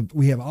on the.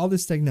 We have all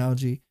this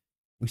technology.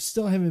 We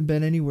still haven't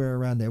been anywhere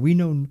around that. We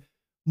know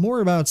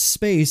more about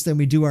space than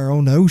we do our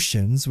own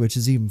oceans, which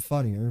is even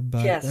funnier.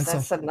 But Yes,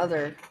 that's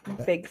another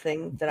that, big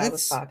thing that I was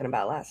that's talking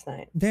about last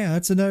night. yeah,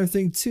 that's another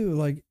thing too.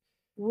 Like,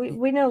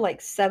 We know like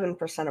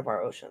 7% of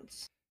our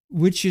oceans.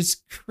 which is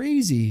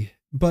crazy.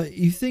 But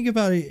you think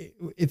about it,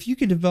 if you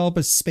could develop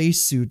a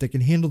spacesuit that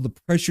can handle the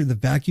pressure, the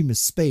vacuum of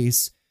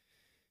space,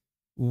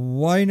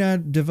 why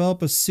not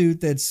develop a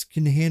suit that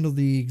can handle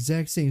the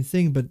exact same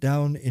thing but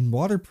down in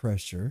water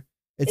pressure?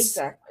 It's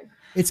Exactly.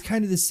 it's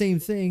kind of the same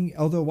thing,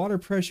 although water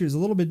pressure is a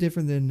little bit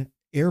different than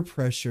air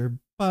pressure,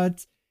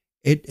 but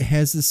it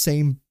has the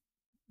same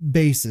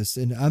basis.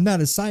 And I'm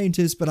not a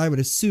scientist, but I would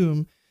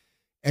assume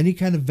any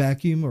kind of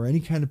vacuum or any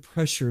kind of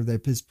pressure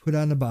that is put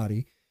on the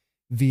body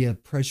via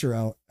pressure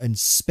out in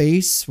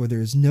space where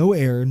there's no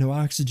air, no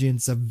oxygen,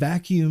 it's a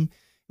vacuum.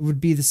 It would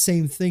be the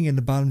same thing in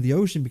the bottom of the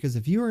ocean, because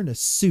if you were in a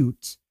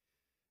suit,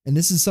 and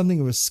this is something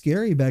that was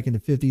scary back in the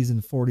 50s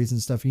and 40s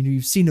and stuff.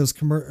 You've seen those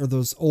or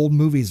those old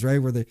movies,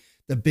 right? Where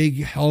the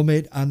big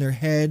helmet on their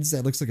heads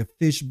that looks like a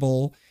fish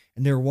bowl,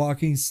 and they're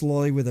walking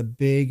slowly with a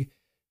big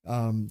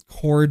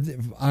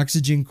cord,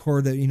 oxygen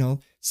cord that.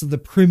 So the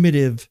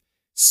primitive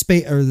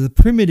space, or the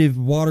primitive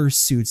water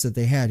suits that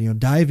they had,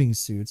 diving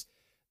suits,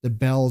 the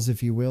bells,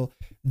 if you will,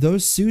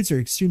 those suits are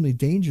extremely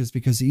dangerous,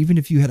 because even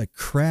if you had a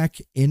crack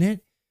in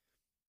it,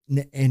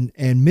 and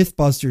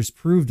Mythbusters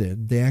proved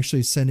it. They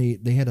actually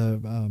they had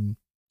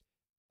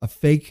a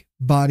fake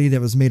body that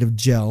was made of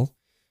gel,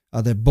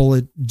 that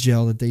bullet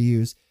gel that they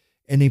use,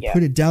 and they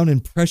put it down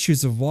in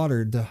pressures of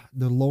water.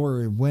 The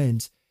lower it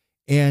went,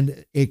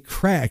 and it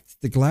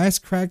cracked. The glass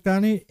cracked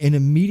on it, and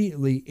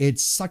immediately it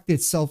sucked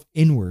itself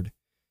inward.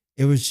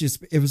 It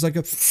was like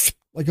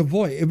a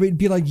void. It would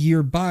be like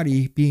your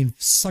body being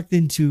sucked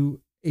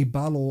into a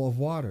bottle of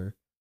water.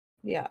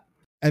 Yeah.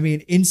 I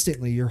mean,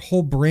 instantly, your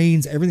whole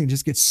brains, everything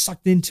just gets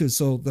sucked into it.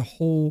 So the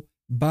whole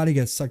body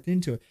gets sucked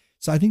into it.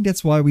 So I think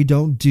that's why we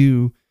don't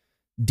do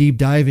deep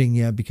diving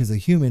yet, because of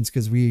humans,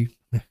 because we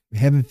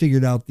haven't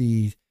figured out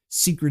the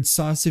secret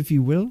sauce, if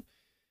you will.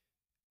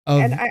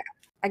 And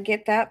I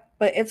get that,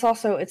 but it's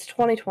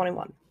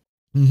 2021.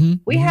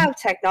 We have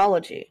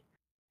technology.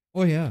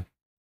 Oh, yeah.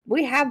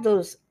 We have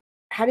those.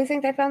 How do you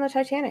think they found the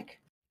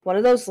Titanic? One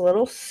of those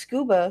little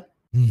scuba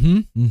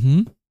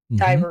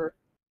diver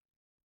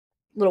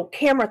little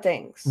camera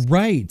things.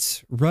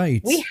 Right.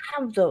 We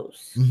have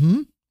those.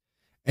 And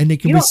they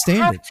can withstand it.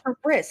 You don't have to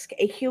risk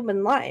a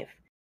human life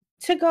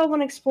to go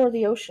and explore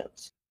the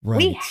oceans. Right.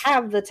 We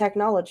have the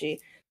technology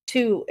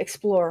to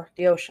explore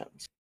the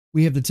oceans.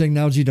 We have the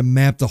technology to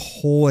map the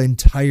whole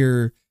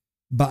entire.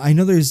 But I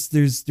know there's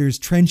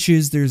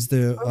trenches. There's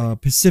the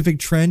Pacific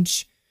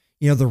Trench,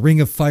 the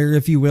Ring of Fire,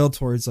 if you will,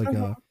 towards like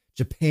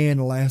Japan,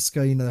 Alaska.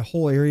 The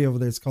whole area over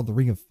there is called the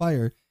Ring of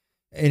Fire.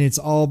 And it's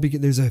all because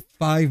there's a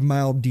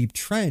 5-mile deep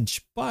trench.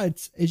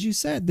 But as you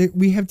said,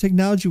 we have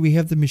technology. We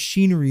have the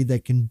machinery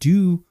that can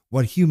do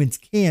what humans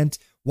can't.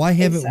 Why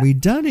haven't we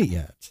done it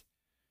yet?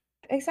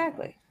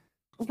 Exactly.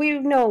 We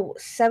know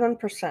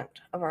 7%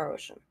 of our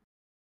ocean.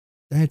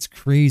 That's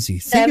crazy.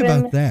 Think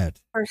about that.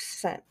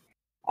 7%.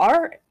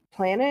 Our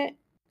planet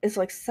is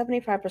like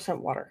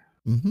 75% water.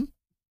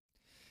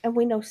 And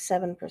we know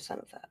 7%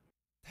 of that.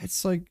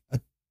 That's like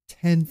a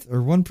 10th or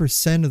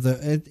 1% of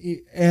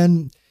the.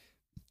 And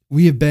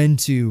we have been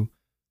to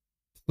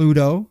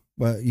Pluto.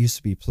 Well, it used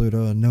to be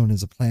Pluto, known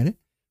as a planet.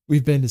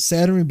 We've been to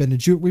Saturn. We've been to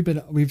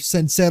Jupiter. We've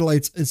sent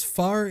satellites as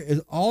far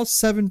as all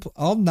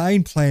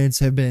 9 planets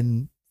have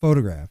been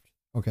photographed.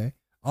 Okay,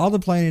 all the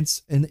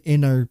planets in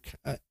the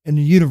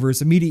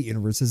universe, immediate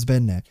universe, has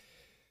been that.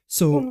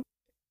 So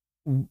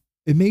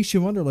it makes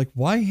you wonder, like,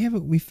 why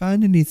haven't we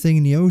found anything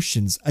in the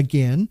oceans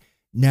again?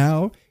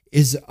 Now,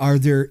 are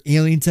there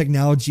alien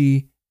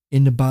technology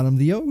in the bottom of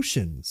the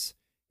oceans?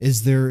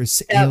 Is there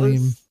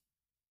alien?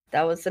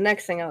 That was the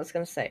next thing I was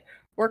going to say.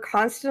 We're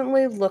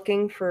constantly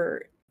looking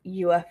for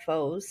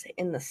UFOs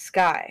in the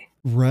sky.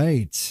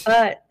 Right.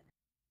 But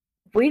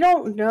we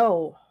don't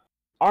know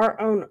our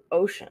own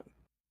ocean.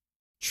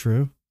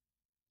 True.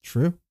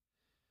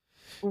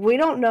 We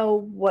don't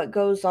know what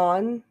goes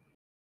on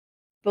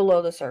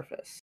below the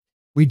surface.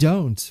 We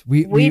don't.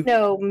 We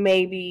know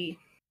maybe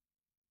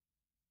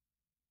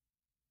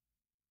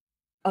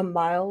a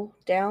mile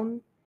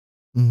down.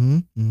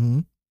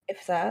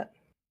 If that.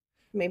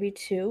 Maybe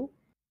 2.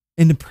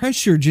 And the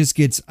pressure just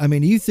gets,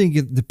 you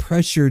think the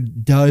pressure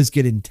does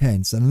get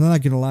intense. And I'm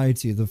not going to lie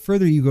to you. The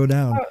further you go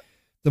down,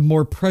 the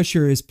more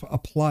pressure is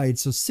applied.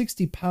 So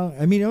 60 pounds,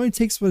 it only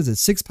takes,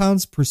 6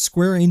 pounds per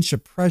square inch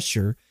of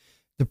pressure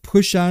to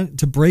push on,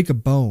 to break a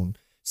bone.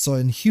 So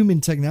in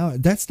human technology,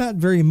 that's not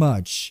very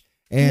much.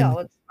 And, no,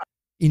 it's not.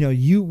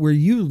 Where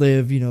you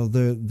live,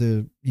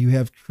 you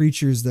have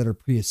creatures that are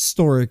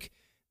prehistoric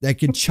that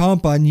can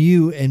chomp on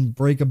you and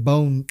break a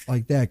bone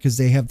like that, because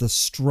they have the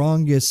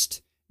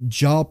strongest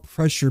jaw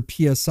pressure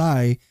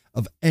PSI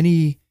of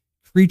any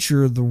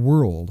creature of the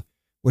world,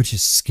 which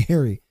is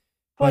scary.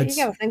 Well, you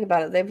got to think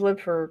about it. They've lived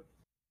for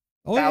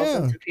Oh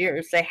thousands yeah, of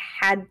years. They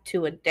had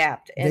to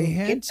adapt they and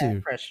had get that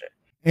to, pressure.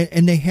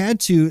 and they had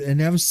to, and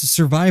that was the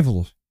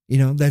survival. You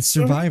know, that's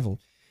Hmm. survival,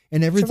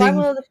 and Survival everything.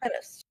 of the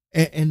fittest.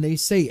 And they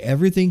say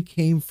everything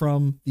came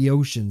from the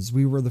oceans.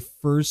 We were the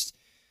first.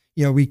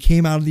 You know, we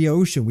came out of the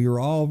ocean. We were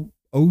all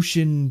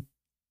ocean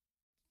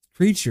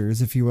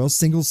creatures, if you will,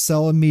 single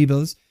cell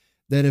amoebas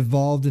that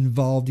evolved.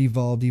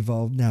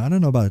 Now, I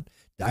don't know about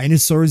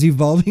dinosaurs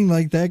evolving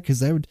like that because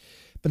that would,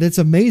 but it's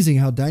amazing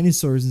how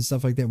dinosaurs and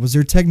stuff like that. Was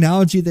there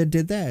technology that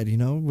did that? You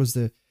know, was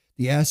the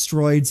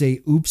asteroids a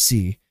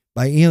oopsie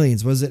by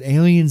aliens? Was it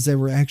aliens that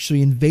were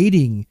actually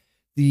invading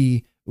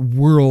the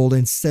world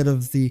instead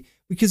of the,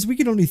 because we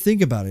can only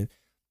think about it.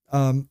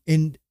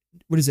 In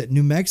what is it,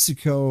 New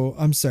Mexico?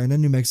 I'm sorry, not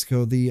New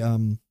Mexico.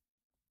 The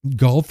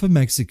Gulf of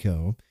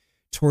Mexico,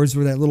 towards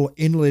where that little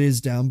inlet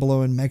is down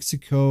below in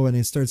Mexico, and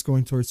it starts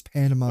going towards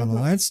Panama and all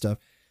Hmm. that stuff.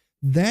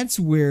 That's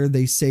where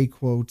they say,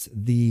 quote,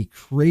 the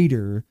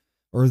crater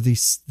or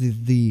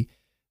the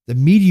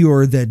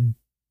meteor that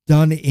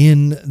done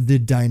in the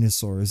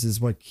dinosaurs is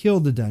what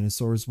killed the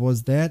dinosaurs,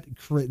 was that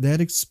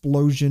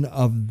explosion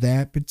of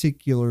that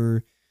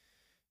particular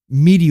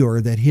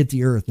meteor that hit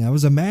the earth. Now it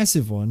was a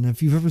massive one.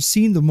 If you've ever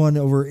seen the one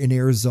over in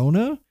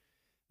Arizona,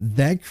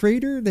 that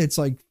crater that's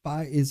like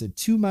five, is it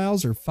 2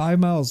 miles or 5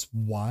 miles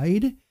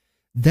wide?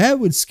 That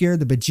would scare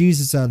the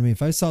bejesus out of me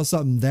if I saw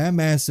something that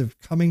massive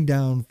coming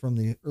down from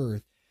the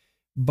earth.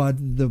 But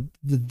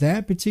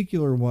that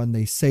particular one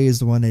they say is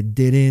the one that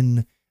did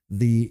in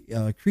the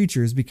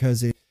creatures,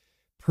 because it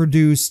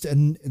produced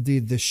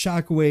the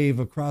shock wave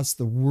across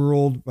the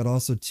world, but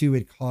also too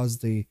it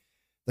caused the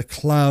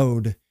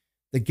cloud,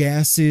 the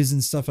gases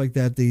and stuff like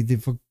that, the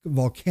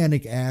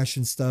volcanic ash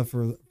and stuff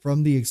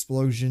from the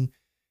explosion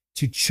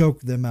to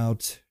choke them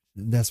out.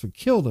 That's what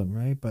killed them,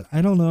 right? But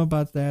I don't know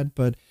about that.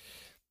 But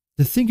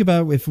to think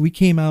about, if we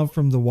came out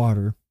from the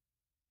water,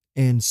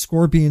 and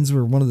scorpions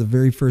were one of the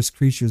very first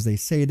creatures they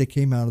say that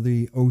came out of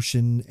the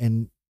ocean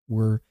and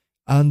were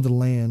on the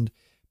land.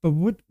 But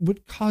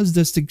what caused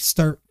us to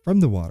start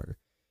from the water?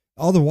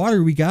 All the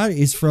water we got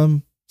is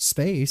from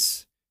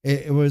space.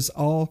 It was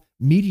all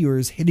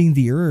meteors hitting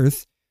the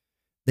earth,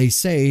 they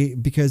say,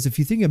 because if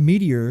you think a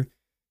meteor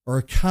or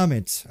a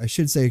comet, I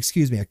should say,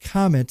 excuse me, a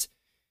comet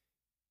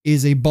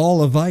is a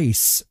ball of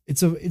ice.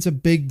 It's a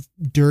big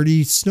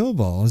dirty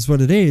snowball is what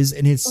it is,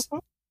 and it's, Hmm.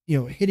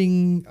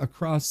 hitting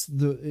across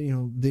the,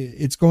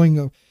 it's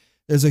going,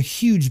 there's a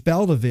huge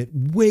belt of it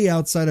way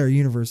outside our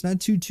universe, not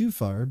too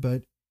far,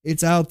 but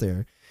it's out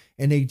there,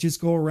 and they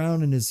just go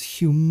around in this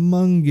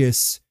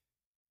humongous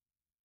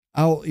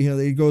out,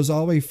 it goes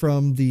all the way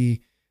from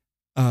the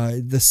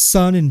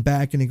sun and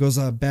back, and it goes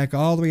back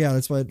all the way out.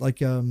 It's what, like,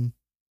 can't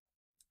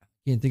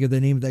think of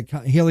the name of that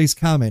Halley's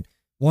Comet.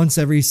 Once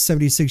every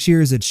 76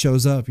 years, it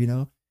shows up,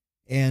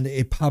 and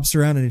it pops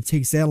around, and it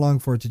takes that long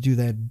for it to do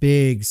that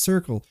big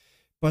circle.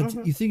 But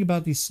Hmm. you think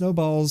about these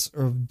snowballs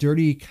of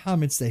dirty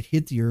comets that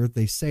hit the earth,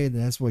 they say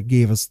that's what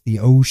gave us the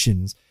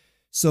oceans.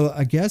 So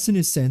I guess in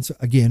a sense,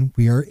 again,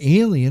 we are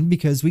alien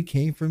because we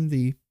came from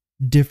the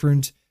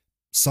different,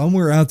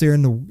 somewhere out there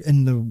in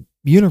the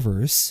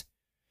universe,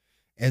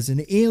 as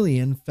an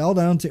alien, fell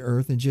down to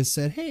earth and just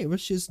said, hey,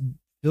 let's just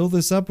fill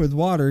this up with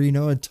water.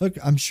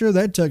 I'm sure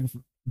that took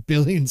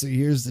billions of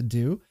years to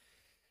do,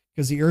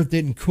 because the earth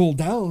didn't cool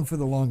down for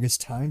the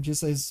longest time,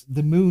 just as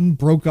the moon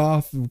broke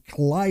off and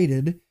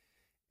collided,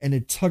 and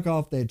it took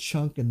off that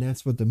chunk, and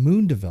that's what the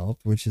moon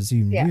developed, which is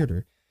even Yeah.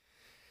 weirder.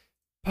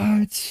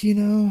 But,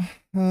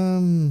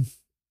 mm,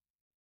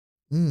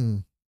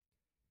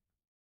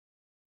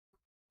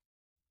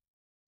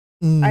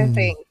 I mm,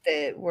 think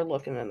that we're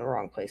looking in the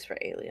wrong place for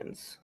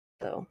aliens,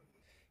 though.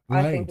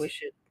 I think we right.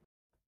 should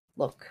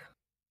look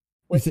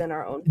You think within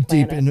our own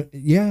deep planet.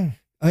 in, yeah.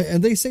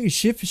 And they say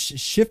shift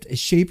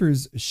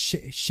shapers,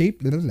 shape,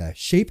 blah, blah, blah,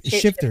 shape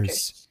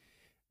shifters, Shapeshifters.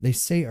 they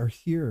say are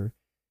here.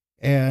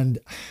 And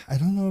I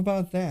don't know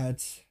about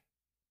that,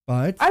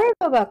 I but don't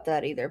know about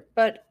that either,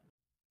 but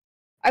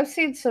I've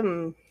seen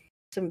some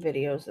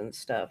videos and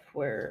stuff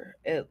where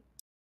it,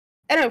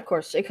 and of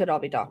course it could all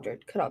be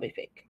doctored, could all be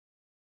fake.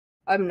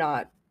 I'm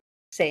not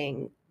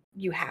saying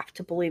you have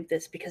to believe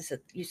this because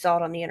you saw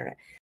it on the internet.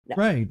 No.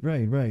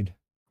 right.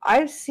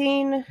 I've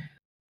seen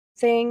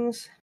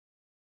things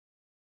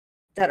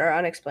that are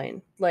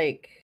unexplained,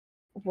 like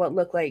what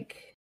look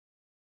like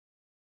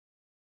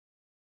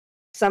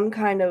some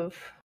kind of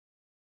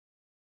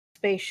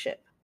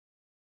spaceship.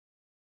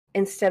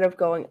 Instead of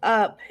going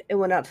up, it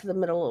went out to the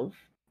middle of,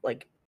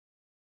 like,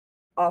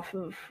 off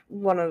of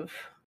one of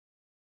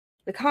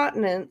the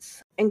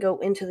continents and go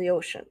into the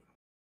ocean.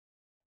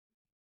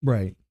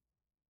 Right.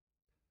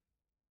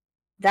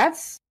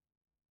 That's,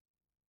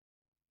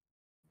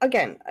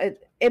 again,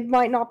 it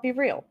might not be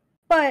real,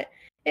 but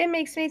it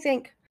makes me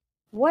think,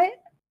 what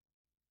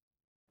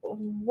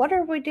what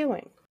are we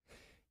doing?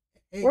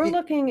 We're It,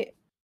 looking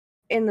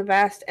in the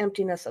vast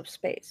emptiness of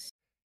space,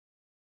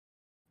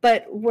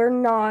 but we're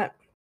not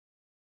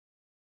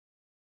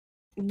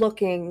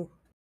looking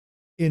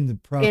in the in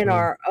proper,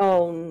 our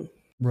own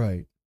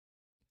right.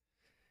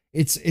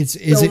 It's is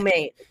it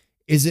domain.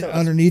 Is it So it's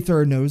underneath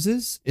our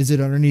noses? Is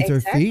it underneath our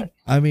exactly. feet?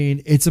 I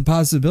mean, it's a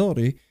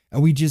possibility,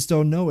 and we just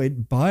don't know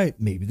it, but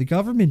maybe the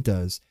government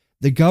does.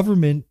 The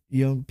government,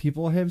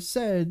 people have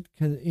said,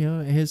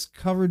 has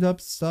covered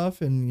up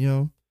stuff,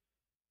 and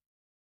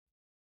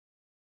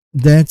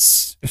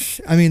that's,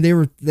 I mean, they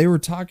were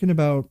talking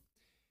about,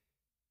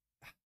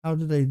 how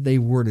did they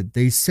word it?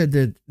 They said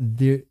that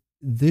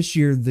this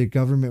year the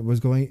government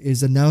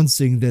is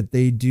announcing that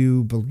they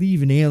do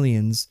believe in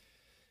aliens.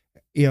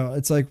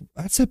 It's like,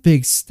 that's a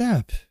big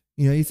step.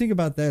 You think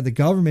about that. The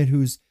government,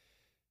 who's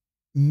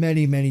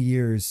many, many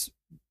years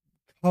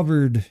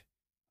covered,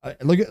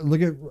 look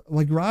at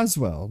like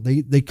Roswell.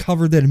 They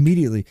covered that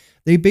immediately.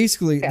 They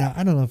basically, Yeah. now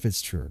I don't know if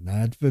it's true or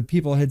not, but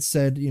people had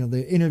said,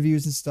 the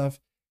interviews and stuff,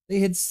 they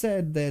had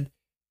said that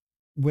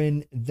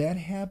when that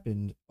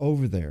happened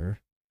over there,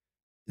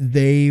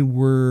 they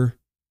were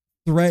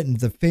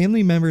threatened. The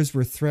family members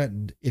were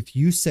threatened. If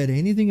you said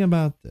anything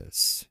about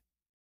this,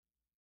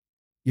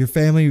 your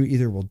family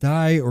either will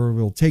die or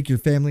will take your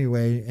family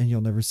away and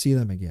you'll never see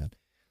them again.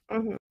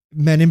 Hmm.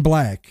 Men in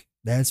Black.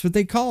 That's what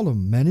they called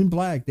them. Men in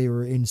Black. They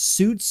were in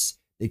suits.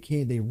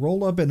 They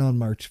roll up in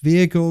unmarked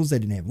vehicles. They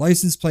didn't have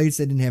license plates.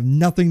 They didn't have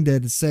nothing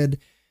that said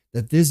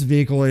that this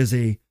vehicle is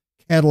a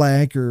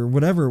Cadillac or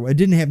whatever. It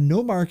didn't have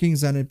no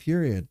markings on it,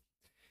 period.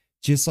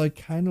 Just like,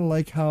 kind of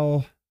like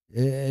how,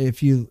 if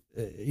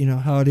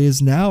how it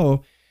is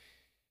now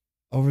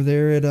over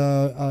there at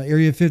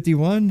Area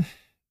 51.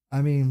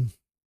 I mean,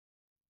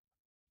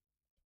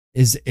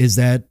 is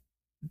that,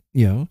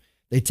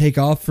 they take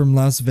off from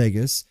Las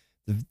Vegas.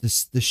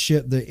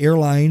 The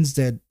airlines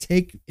that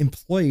take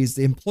employees,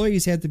 the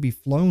employees had to be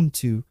flown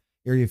to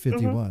Area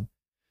 51. Hmm.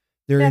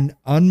 They're Yeah. in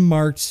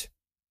unmarked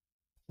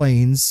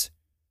planes.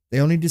 The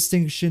only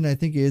distinction, I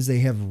think, is they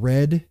have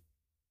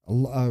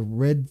a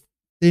red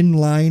thin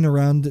line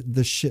around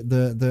the ship.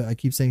 The I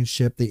keep saying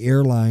ship, the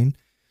airline.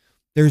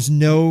 There's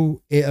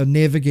no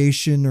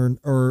navigation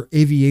or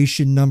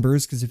aviation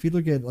numbers, because if you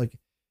look at like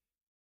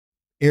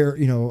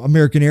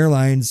American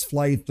Airlines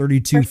flight Special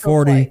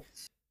 3240,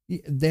 flights.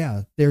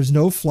 yeah, there's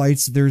no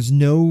flights, there's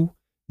no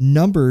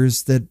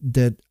numbers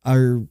that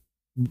are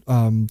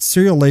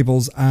serial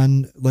labels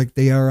on, like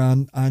they are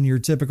on your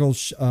typical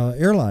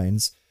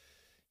airlines.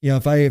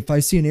 If I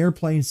see an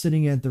airplane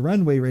sitting at the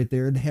runway right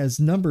there, it has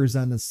numbers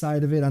on the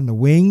side of it, on the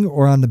wing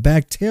or on the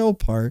back tail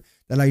part,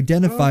 that Hmm.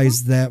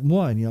 identifies that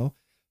one,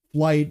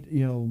 flight,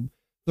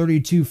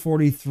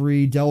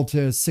 3243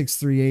 Delta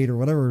 638 or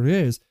whatever it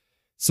is.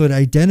 So it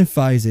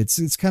identifies it.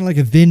 It's kind of like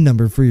a VIN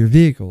number for your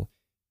vehicle.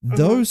 Hmm.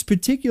 Those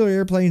particular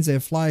airplanes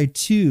that fly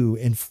to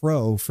and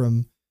fro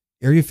from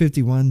Area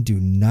 51 do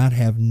not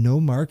have no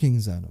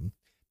markings on them.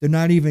 They're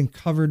not even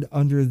covered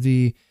under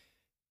the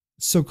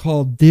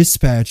so-called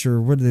dispatch,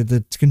 or what are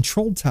the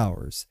control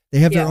towers. They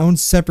have their Yeah. own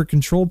separate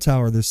control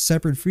tower, their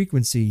separate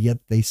frequency, yet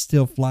they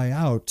still fly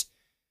out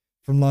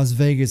from Las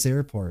Vegas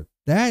airport.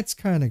 That's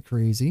kind of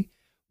crazy.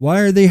 Why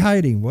are they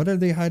hiding? What are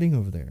they hiding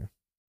over there?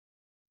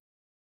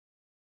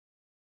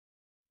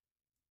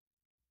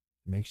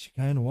 Makes you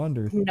kind of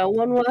wonder. No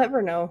one will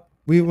ever know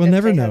We will if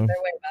never they have know. their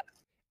way about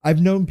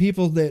I've known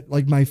people that,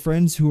 like my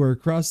friends who are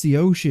across the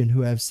ocean,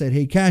 who have said,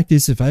 "Hey,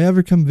 Cactus, if I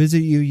ever come visit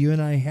you, you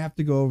and I have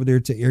to go over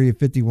there to Area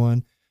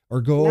 51 or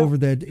it. go No. over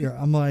that."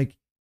 I'm like,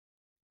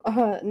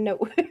 No.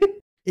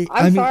 I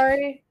I'm mean,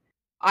 sorry.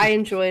 I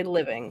enjoy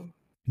living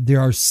there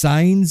are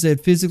signs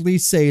that physically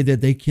say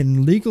that they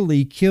can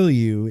legally kill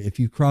you if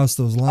you cross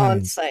those on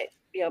lines. site.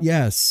 Yep.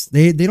 Yes,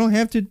 they don't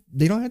have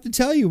to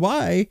tell you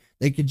why.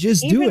 They could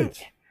just do Even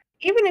it.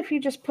 even if you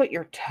just put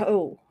your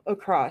toe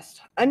across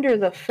under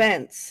the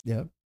fence,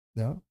 Yep.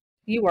 Yeah.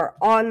 you are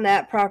on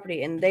that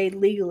property and they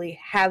legally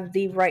have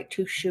the right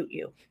to shoot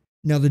you.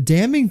 Now the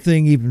damning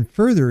thing even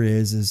further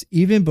is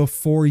even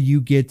before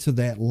you get to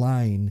that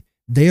line,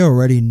 they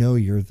already know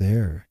you're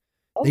there.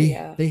 Oh They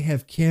yeah. they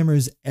have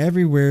cameras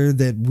everywhere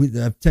that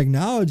the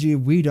technology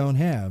we don't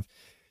have.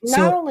 Not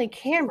So only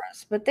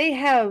cameras, but they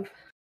have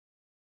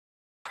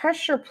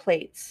pressure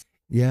plates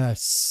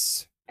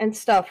yes, and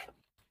stuff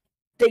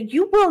that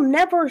you will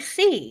never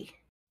see.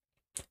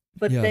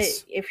 But they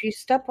yes. if you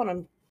step on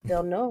them,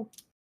 they'll know.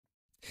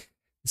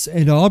 So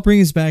it all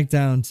brings back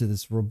down to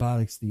this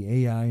robotics,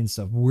 the AI and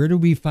stuff. Where do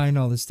we find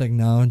all this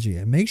technology?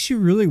 It makes you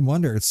really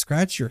wonder. It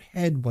scratch your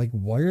head, like,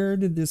 where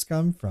did this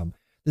come from?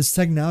 This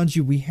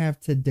technology we have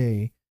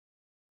today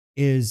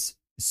is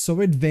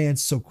so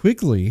advanced so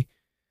quickly.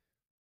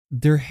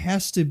 There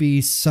has to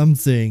be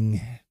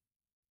something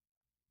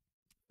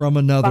from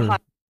another.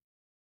 Behind.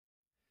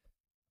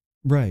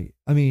 Right.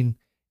 I mean,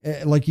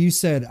 like you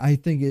said, I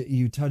think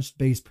you touched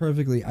base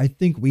perfectly. I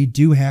think we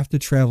do have to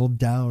travel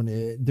down.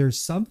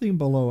 There's something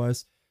below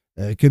us.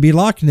 It could be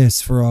Loch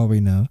Ness for all we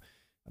know.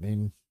 I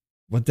mean,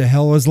 what the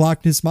hell was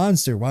Loch Ness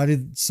Monster? Why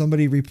did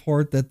somebody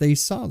report that they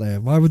saw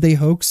that? Why would they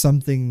hoax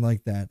something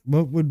like that?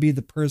 What would be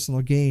the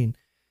personal gain?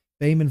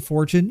 Fame and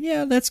fortune?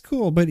 Yeah, that's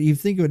cool, but you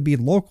think it would be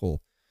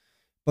local.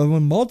 But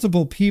when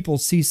multiple people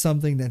see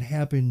something that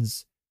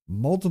happens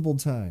multiple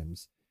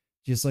times,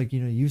 just like,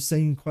 you've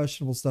seen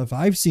questionable stuff,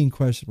 I've seen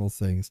questionable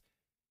things.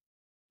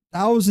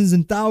 thousands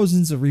and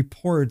thousands of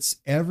reports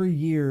every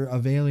year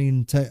of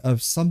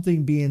of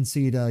something being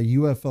seen, a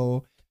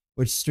UFO,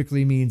 which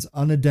strictly means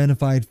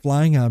unidentified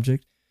flying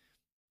object,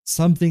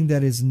 something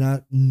that is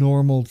not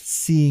normal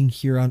seeing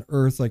here on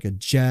Earth, like a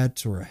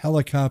jet or a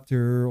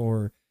helicopter.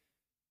 Or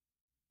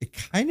it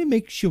kind of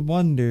makes you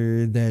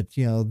wonder that,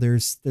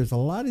 there's a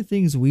lot of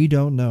things we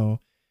don't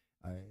know.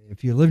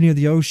 If you live near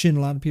the ocean,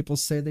 a lot of people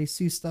say they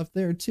see stuff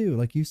there too.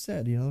 Like you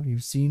said,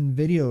 you've seen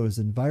videos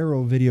and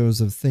viral videos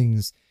of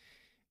things.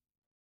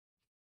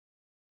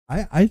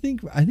 I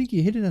think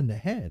you hit it on the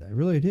head. I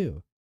really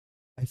do.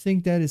 I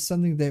think that is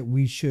something that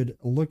we should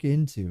look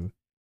into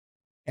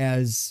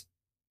as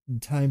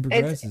time It's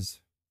progresses.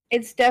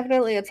 it's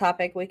definitely a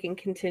topic we can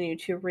continue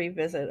to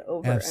revisit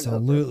over and over,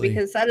 Absolutely.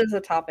 because that is a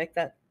topic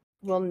that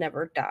will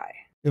never die.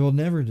 It will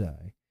never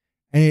die.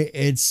 And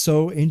it's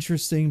so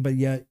interesting, but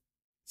yet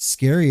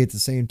scary at the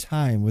same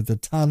time, with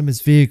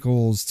autonomous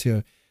vehicles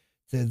to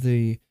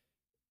the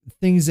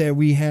things that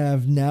we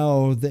have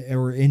now that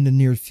are in the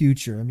near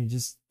future. I mean,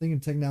 just think of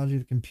technology,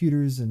 the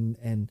computers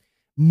and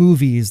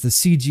movies, the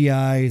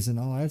CGIs and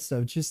all that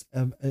stuff. Just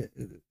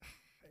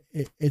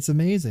it's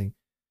amazing.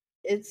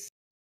 It's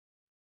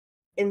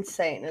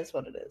insane is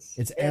what it is.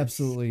 It's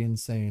absolutely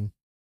insane.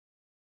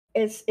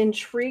 It's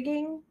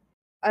intriguing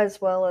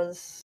as well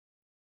as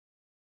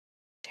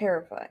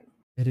terrifying.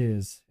 It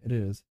is. It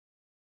is.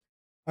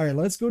 All right,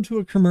 let's go to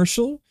a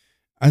commercial,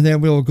 and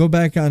then we'll go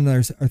back on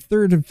our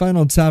third and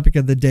final topic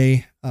of the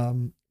day,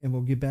 and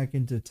we'll get back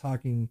into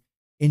talking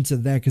into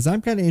that, because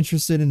I'm kind of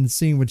interested in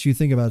seeing what you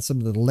think about some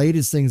of the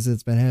latest things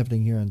that's been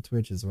happening here on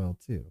Twitch as well,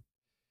 too.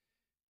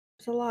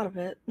 There's a lot of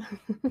it.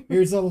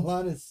 Here's a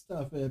lot of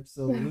stuff,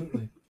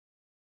 absolutely.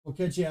 We'll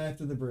catch you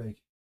after the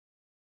break.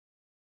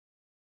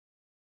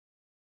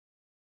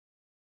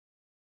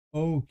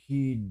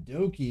 Okie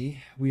dokie.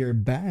 We are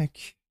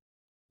back.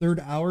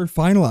 Third hour,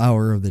 final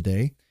hour of the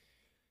day.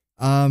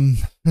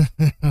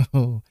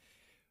 Oh,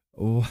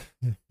 oh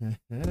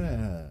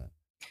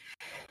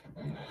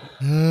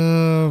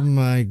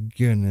my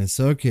goodness.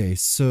 Okay,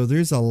 so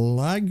there's a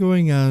lot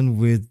going on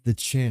with the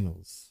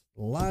channels.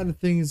 A lot of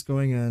things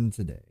going on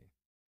today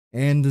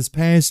and this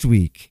past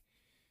week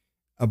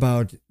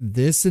about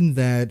this and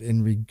that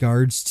in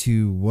regards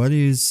to what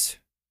is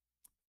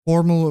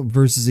formal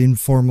versus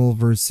informal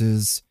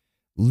versus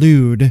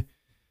lewd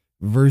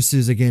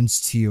versus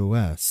against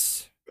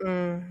TOS.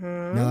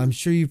 Mm-hmm. Now, I'm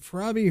sure you've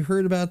probably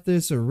heard about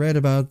this or read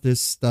about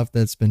this stuff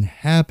that's been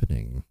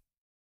happening.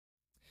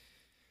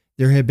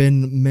 There have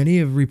been many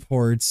of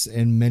reports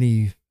and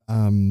many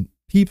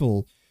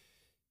people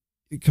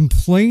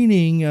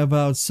complaining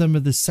about some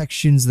of the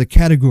sections, the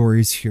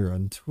categories here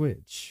on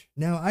Twitch.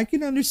 Now, I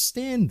can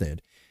understand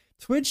that.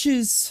 Twitch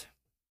is...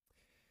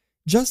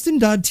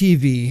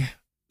 Justin.tv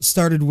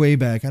started way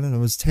back, I don't know,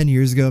 it was 10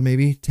 years ago,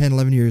 maybe 10,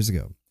 11 years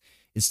ago.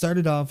 It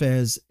started off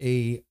as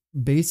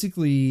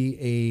basically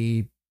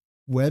a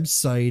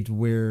website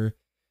where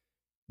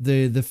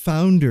the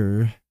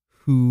founder,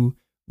 who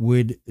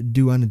would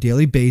do on a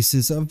daily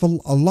basis a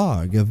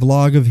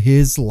vlog of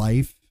his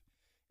life,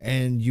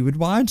 and you would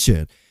watch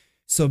it.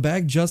 So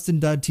back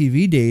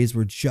Justin.tv days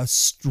were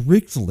just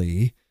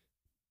strictly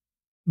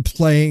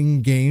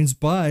playing games,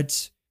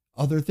 but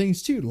other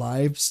things too,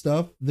 live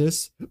stuff,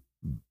 this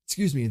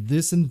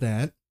and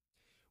that,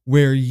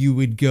 where you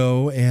would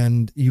go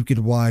and you could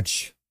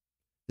watch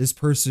this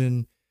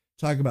person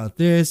talk about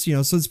this, so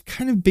it's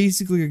kind of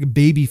basically like a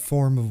baby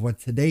form of what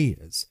today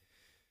is.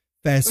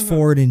 Fast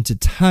forward into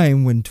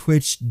time when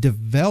Twitch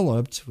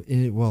developed,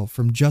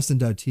 from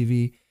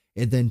Justin.tv,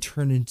 it then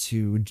turned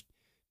into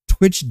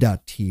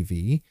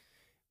Twitch.tv,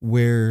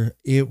 where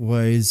it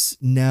was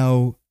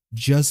now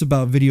just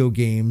about video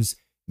games,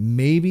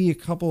 maybe a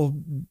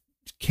couple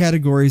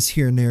categories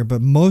here and there,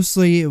 but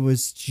mostly it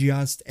was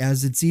just,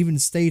 as it's even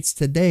states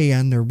today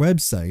on their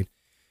website,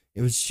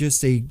 it was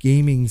just a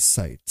gaming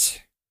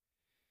site.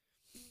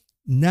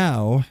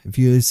 Now, if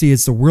you see,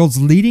 it's the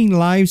world's leading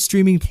live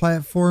streaming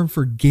platform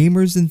for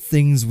gamers and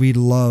things we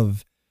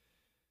love.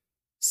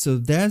 So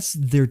that's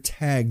their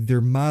tag, their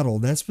model.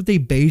 That's what they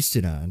based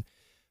it on.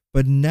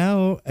 But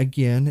now,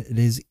 again, it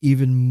is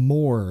even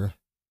more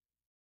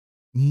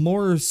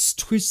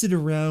twisted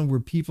around,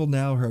 where people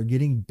now are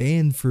getting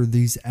banned for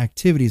these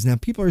activities. Now,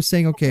 people are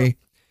saying, okay,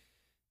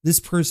 this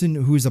person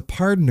who is a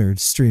partnered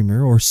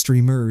streamer, or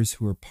streamers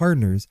who are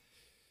partners,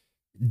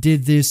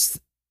 did this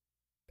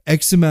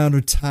X amount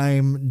of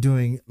time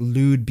doing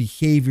lewd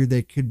behavior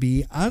that could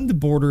be on the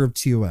border of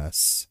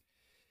TOS.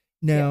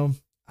 Now,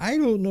 I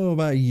don't know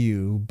about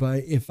you,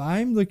 but if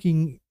I'm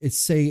looking at,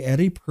 say,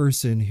 at a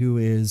person who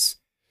is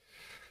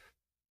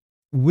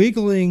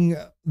wiggling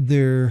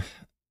their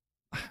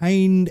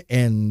hind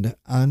end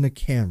on the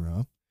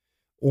camera,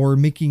 or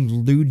making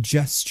lewd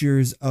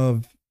gestures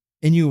of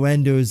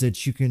innuendos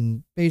that you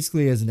can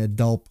basically, as an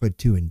adult, put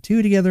two and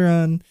two together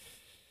on,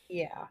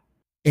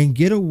 and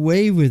get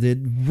away with it,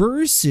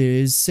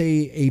 versus,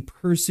 say, a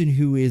person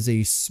who is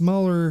a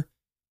smaller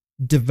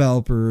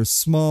developer, a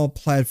small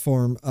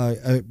platform,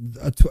 a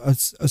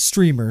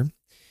streamer,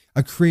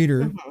 a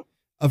creator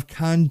of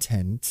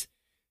content,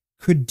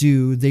 could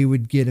do, they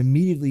would get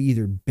immediately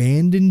either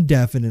banned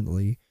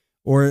indefinitely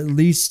or at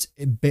least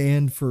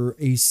banned for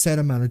a set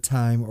amount of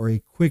time or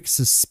a quick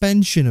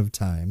suspension of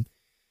time.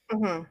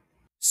 Mm-hmm.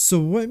 So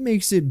what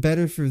makes it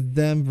better for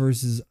them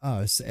versus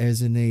us,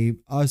 as in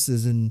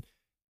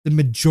the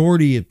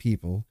majority of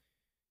people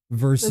The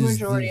versus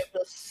majority the of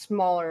the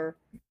smaller,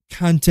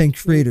 content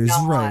creators,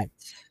 not right?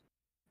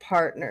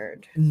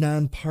 partnered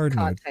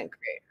Non-partnered. content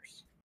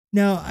creators.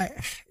 Now, I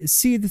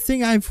see the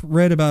thing I've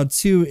read about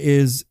too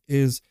is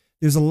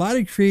there's a lot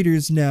of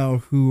creators now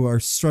who are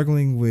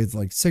struggling with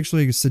like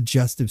sexually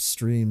suggestive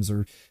streams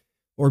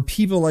or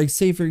people like,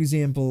 say for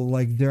example,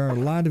 like there are a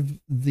lot of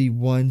the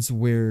ones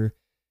where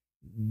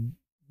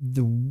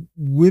the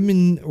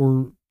women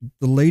or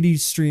the lady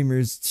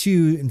streamers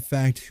too, in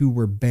fact, who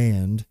were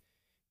banned.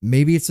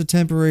 Maybe it's a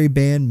temporary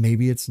ban,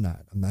 maybe it's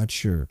not. I'm not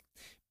sure.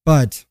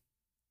 But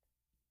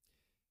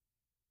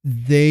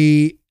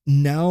they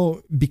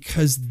now,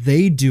 because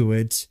they do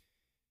it,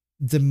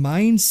 the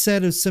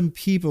mindset of some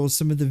people,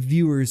 some of the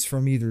viewers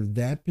from either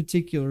that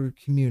particular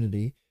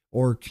community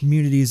or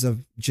communities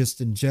of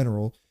just in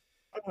general,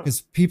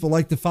 because people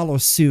like to follow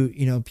suit.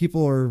 You know,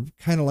 people are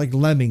kind of like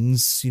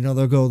lemmings. You know,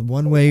 they'll go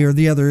one way or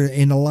the other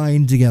in a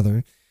line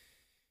together.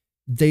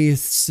 They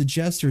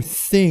suggest or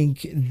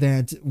think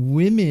that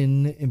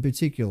women in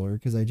particular,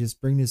 because I just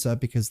bring this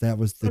up because that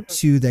was the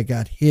two that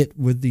got hit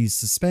with these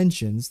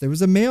suspensions. There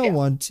was a male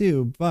one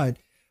too, but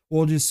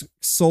we'll just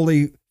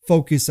solely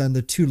focus on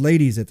the two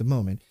ladies at the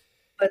moment.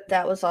 But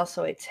that was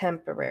also a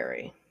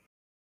temporary.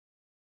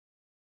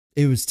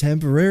 It was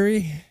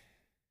temporary?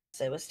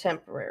 It was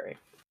temporary.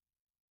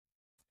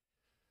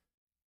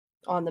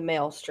 On the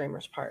male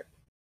streamer's part.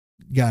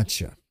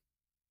 Gotcha.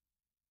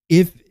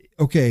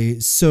 Okay,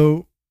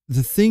 so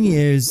the thing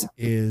is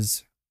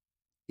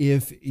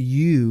if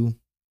you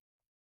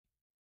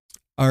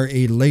are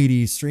a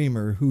lady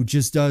streamer who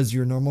just does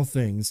your normal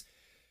things,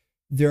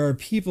 there are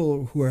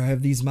people who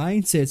have these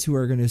mindsets who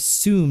are going to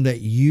assume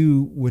that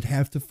you would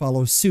have to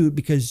follow suit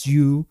because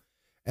you,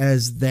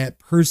 as that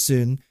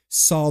person,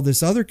 saw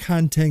this other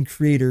content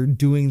creator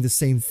doing the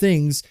same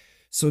things.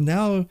 So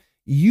now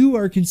you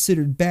are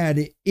considered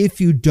bad if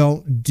you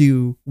don't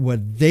do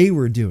what they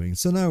were doing.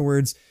 So in other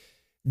words,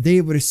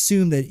 they would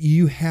assume that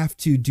you have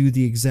to do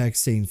the exact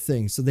same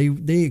thing. So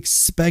they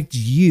expect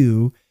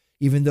you,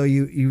 even though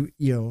you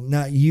know,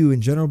 not you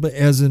in general, but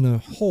as in a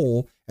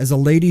whole, as a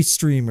lady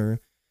streamer,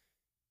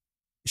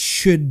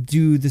 should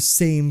do the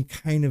same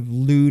kind of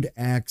lewd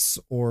acts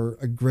or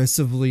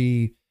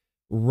aggressively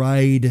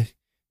ride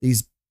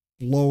these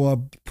blow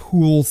up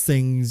pool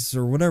things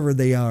or whatever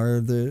they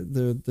are,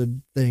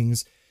 the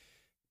things.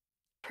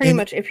 Pretty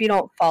much, if you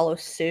don't follow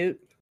suit,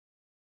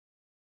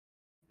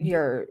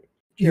 you're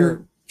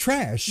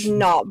trash.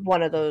 Not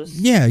one of those.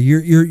 Yeah,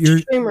 you're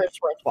streamers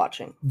worth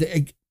watching.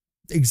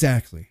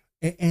 Exactly,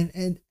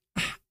 and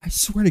I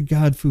swear to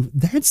God, Foo,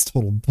 that's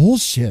total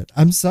bullshit.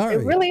 I'm sorry.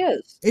 It really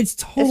is. It's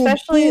total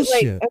Especially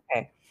bullshit. Like,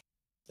 okay,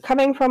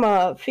 coming from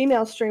a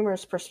female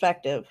streamer's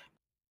perspective,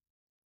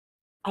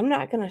 I'm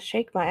not gonna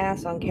shake my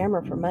ass on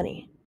camera for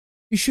money.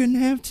 You shouldn't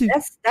have to.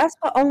 That's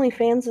what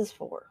OnlyFans is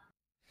for.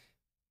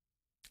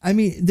 I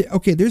mean,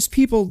 okay, there's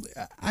people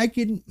I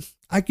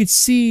could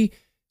see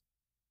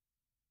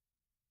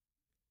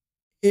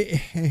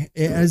it,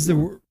 as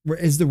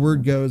the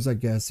word goes, I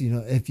guess, you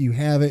know, if you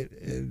have it,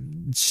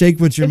 shake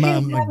what your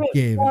mom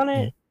gave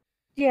it.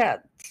 Yeah,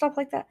 stuff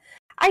like that.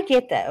 I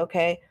get that,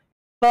 okay,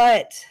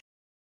 but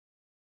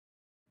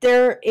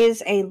there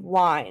is a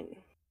line,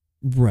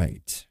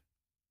 right,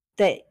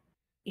 that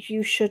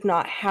you should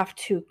not have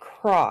to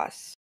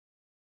cross.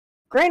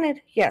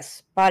 Granted,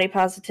 yes, body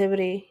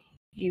positivity,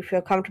 you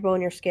feel comfortable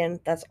in your skin,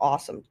 that's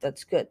awesome,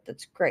 that's good,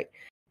 that's great.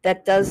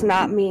 That does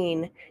not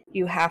mean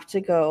you have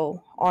to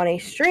go on a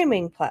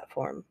streaming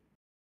platform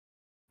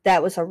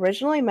that was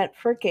originally meant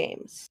for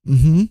games.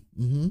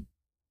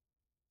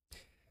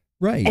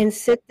 Right. And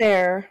sit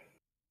there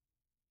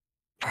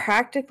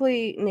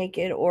practically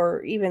naked,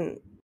 or even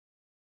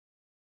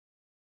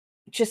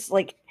just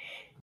like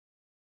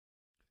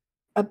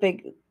a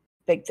big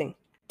thing.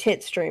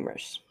 Tit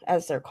streamers,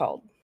 as they're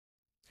called.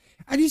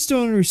 I just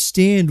don't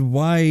understand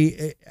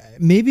why.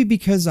 Maybe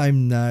because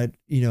I'm not,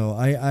 you know,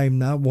 I'm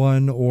not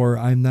one, or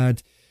I'm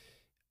not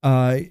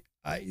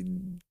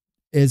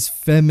as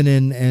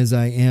feminine as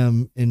I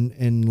am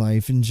in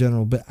life in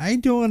general. But I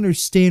don't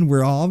understand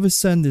where all of a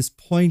sudden this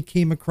point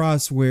came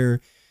across where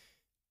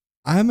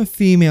I'm a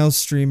female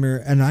streamer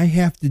and I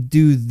have to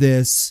do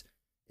this.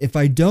 If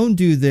I don't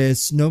do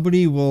this,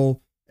 nobody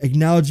will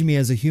acknowledge me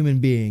as a human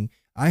being.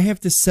 I have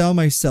to sell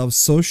myself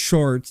so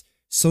short,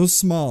 so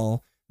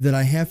small, that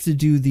I have to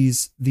do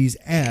these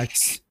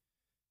acts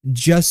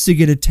just to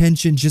get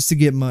attention, just to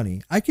get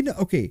money.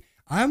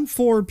 I'm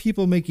for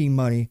people making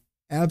money,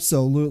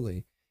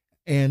 absolutely.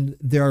 And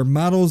there are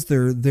models,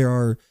 there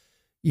are,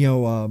 you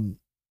know,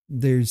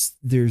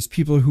 there's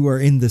people who are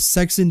in the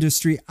sex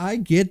industry. I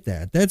get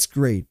that. That's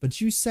great. But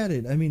you said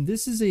it. I mean,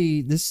 this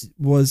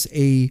was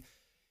a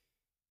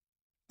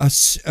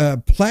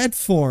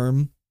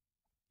platform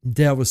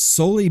that was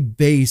solely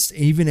based,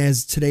 even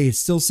as today, it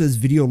still says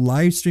video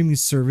live streaming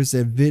service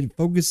that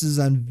focuses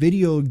on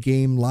video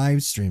game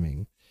live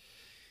streaming.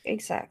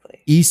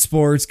 Exactly.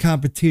 Esports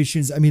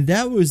competitions. I mean,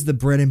 that was the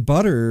bread and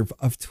butter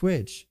of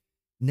Twitch.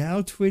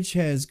 Now Twitch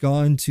has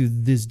gone to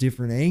this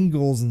different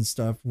angles and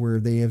stuff where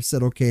they have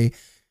said, okay,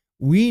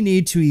 we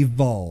need to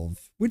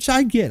evolve, which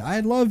I get. I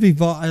love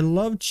evolve. I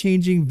love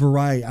changing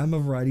variety. I'm a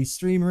variety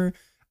streamer.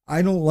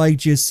 I don't like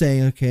just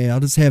saying, okay, I'll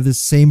just have this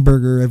same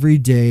burger every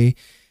day.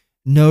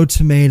 No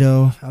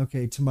tomato.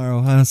 Okay,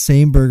 tomorrow,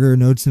 same burger,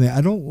 no tomato.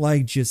 I don't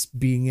like just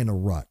being in a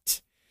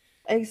rut.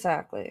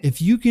 Exactly.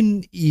 If you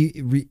can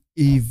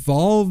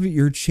evolve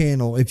your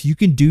channel, if you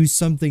can do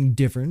something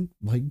different,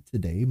 like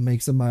today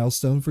makes a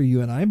milestone for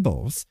you and I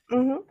both.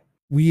 Mm-hmm.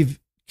 We've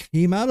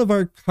came out of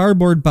our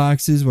cardboard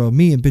boxes, well,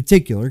 me in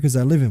particular, because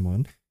I live in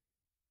one.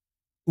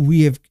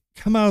 We have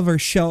come out of our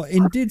shell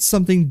and did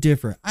something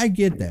different. I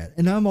get that,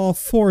 and I'm all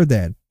for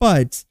that.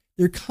 But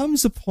there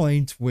comes a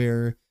point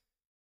where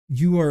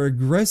you are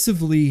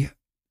aggressively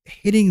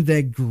hitting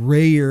that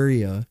gray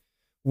area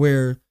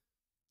where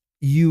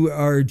you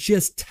are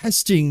just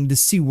testing to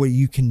see what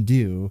you can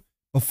do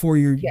before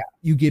you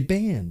get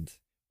banned,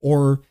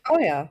 or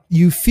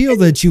you feel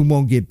that you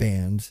won't get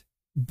banned,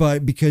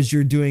 but because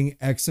you're doing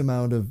X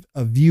amount of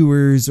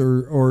viewers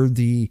or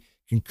the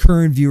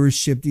concurrent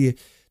viewership,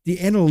 the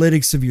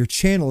analytics of your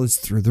channel is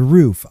through the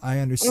roof. I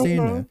understand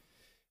that.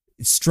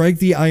 Strike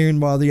the iron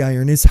while the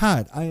iron is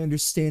hot. I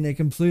understand that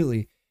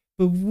completely.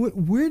 But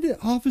where did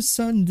all of a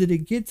sudden did it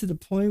get to the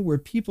point where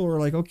people are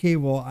like, okay,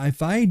 well,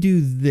 if I do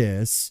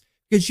this,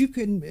 because you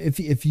couldn't,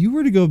 if you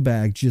were to go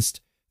back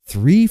just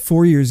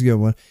 3-4 years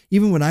ago,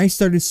 even when I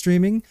started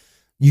streaming,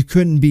 you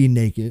couldn't be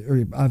naked,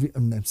 or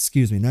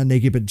excuse me, not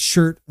naked, but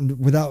shirt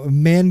without, a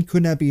man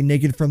could not be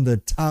naked from the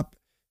top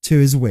to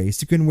his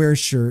waist. You couldn't wear a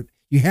shirt.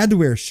 You had to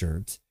wear a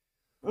shirt.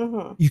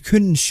 You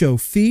couldn't show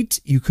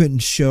feet. You couldn't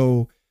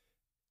show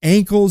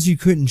ankles. You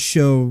couldn't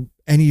show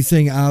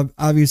anything,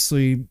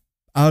 obviously,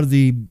 out of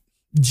the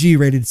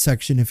G-rated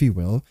section, if you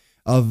will,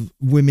 of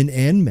women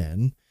and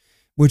men,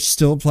 which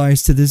still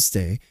applies to this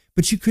day.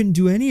 But you couldn't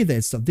do any of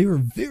that stuff. They were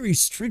very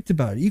strict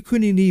about it. You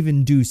couldn't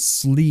even do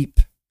sleep.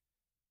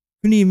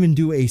 Couldn't even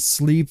do a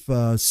sleep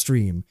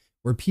stream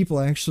where people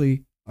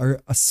actually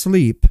are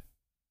asleep.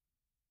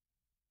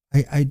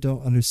 I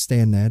don't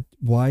understand that.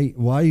 Why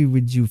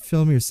would you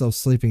film yourself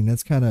sleeping?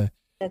 That's kind of...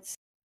 It's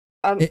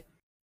a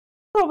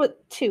little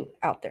bit too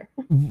out there.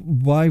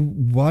 Why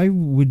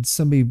would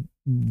somebody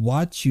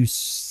watch you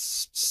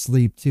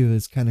sleep too?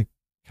 It's kind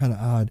of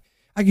odd.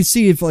 I can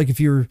see if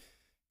you're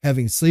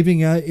having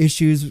sleeping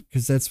issues,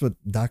 because that's what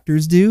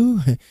doctors do.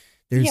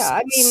 There's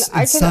I mean,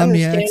 I can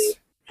understand,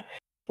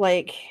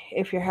 like,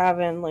 if you're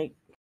having like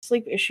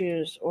sleep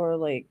issues or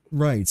like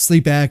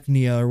sleep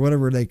apnea or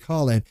whatever they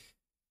call it,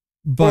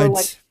 but or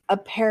like a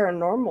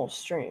paranormal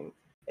stream.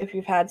 If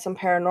you've had some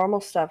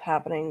paranormal stuff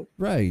happening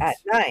at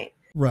night,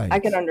 I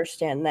can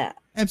understand that.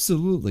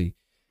 Absolutely.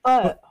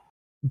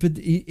 But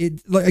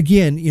it like,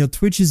 again,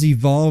 Twitch has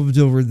evolved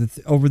over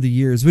the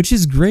years, which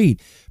is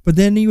great. But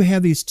then you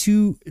have these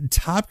two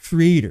top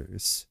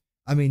creators.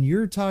 I mean,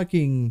 you're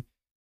talking,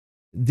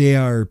 they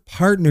are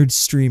partnered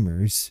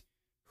streamers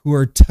who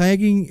are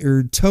tagging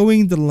or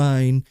towing the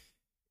line,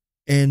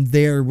 and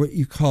they are what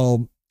you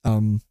call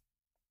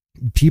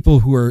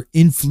people who are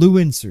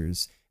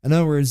influencers. In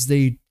other words,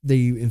 they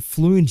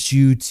influence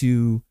you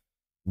to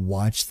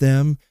watch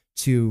them,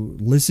 to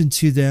listen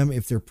to them.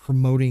 If they're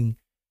promoting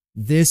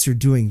this or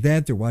doing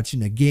that, they're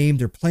watching a game,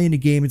 they're playing a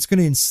game, it's going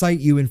to incite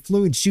you,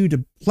 influence you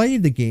to play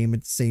the game at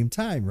the same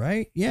time,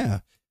 right? Yeah.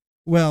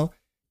 Well,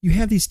 you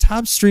have these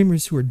top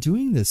streamers who are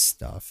doing this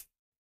stuff,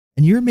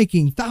 and you're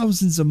making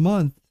thousands a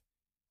month.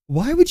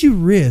 Why would you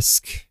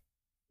risk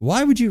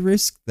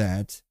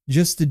that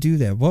just to do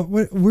that?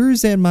 Where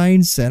is that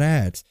mindset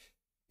at?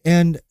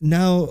 And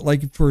now,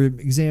 like, for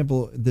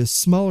example, the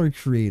smaller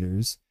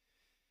creators,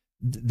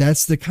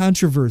 that's the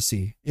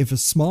controversy. If a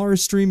smaller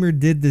streamer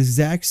did the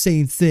exact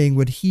same thing,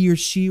 would he or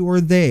she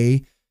or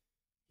they,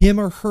 him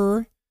or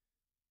her,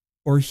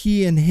 or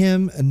he and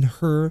him and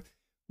her,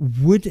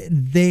 would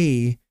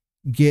they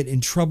get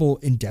in trouble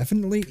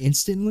indefinitely,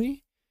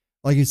 instantly?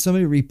 Like, if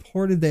somebody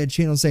reported that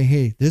channel saying,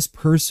 hey, this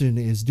person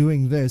is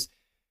doing this,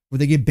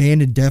 would they get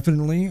banned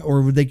indefinitely,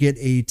 or would they get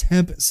a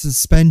temp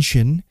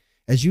suspension?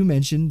 As you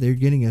mentioned, they're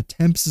getting a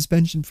temp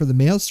suspension for the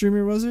male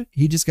streamer, was it?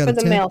 He just got for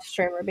the male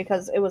streamer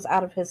because it was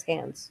out of his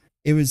hands.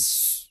 That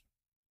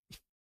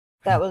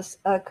was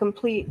a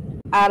complete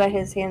out of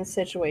his hands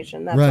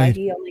situation. That's why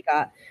he only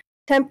got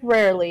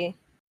temporarily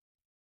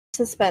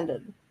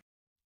suspended.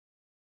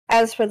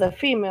 As for the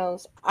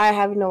females, I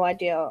have no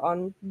idea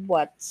on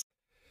what's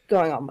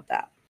going on with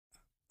that.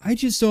 I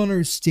just don't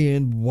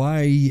understand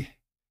why,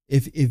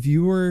 if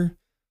you are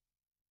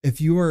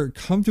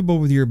comfortable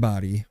with your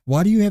body,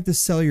 why do you have to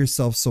sell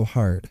yourself so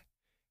hard?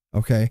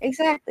 Okay.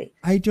 Exactly.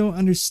 I don't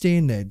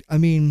understand that. I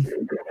mean,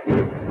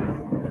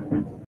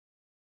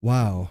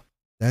 wow,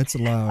 that's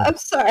loud. I'm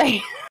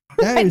sorry.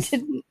 I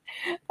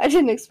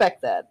didn't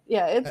expect that.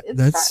 Yeah,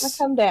 it's starting to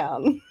come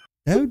down.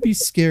 That would be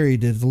scary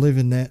to live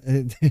in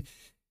that.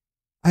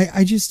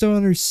 I just don't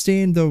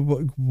understand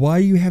though why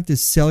you have to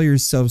sell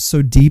yourself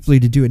so deeply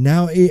to do it.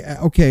 Now,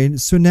 okay,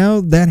 so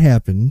now that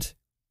happened.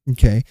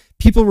 Okay,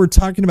 people were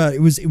talking about it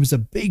was a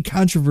big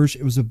controversy.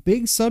 It was a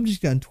big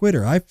subject on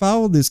Twitter. I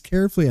followed this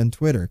carefully on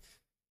Twitter.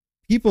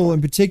 People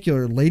in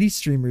particular, lady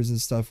streamers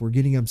and stuff, were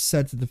getting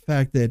upset at the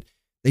fact that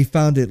they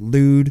found it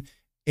lewd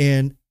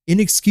and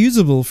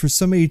inexcusable for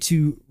somebody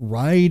to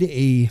ride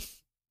a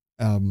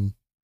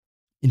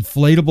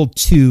inflatable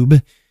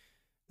tube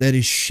that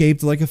is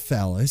shaped like a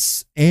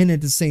phallus, and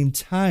at the same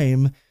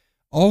time,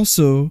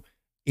 also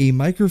a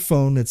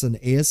microphone that's an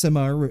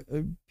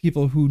ASMR,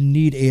 people who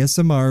need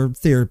ASMR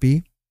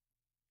therapy.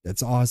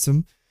 That's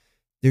awesome.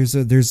 There's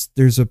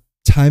a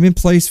time and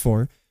place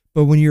for it.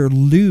 But when you're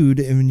lewd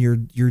and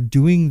when you're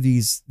doing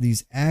these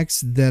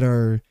acts that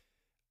are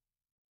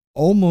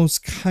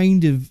almost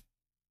kind of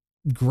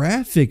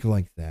graphic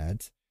like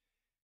that,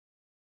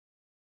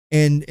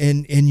 and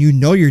you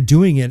know you're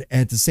doing it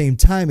at the same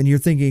time, and you're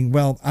thinking,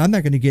 well, I'm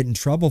not going to get in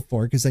trouble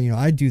for it because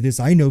I do this.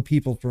 I know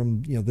people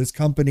from this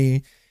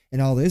company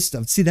and all this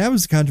stuff. See, that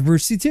was a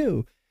controversy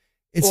too.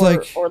 It's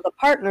or the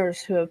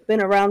partners who have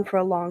been around for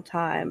a long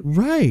time.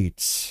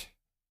 Right.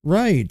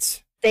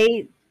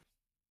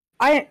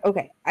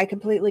 I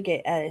completely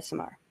get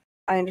ASMR.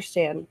 I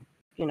understand,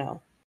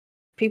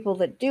 people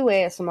that do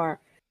ASMR,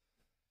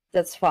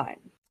 that's fine.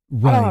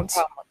 Right. I don't have a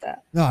problem with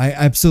that. No, I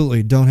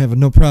absolutely don't have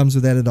no problems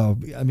with that at all.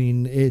 I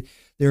mean,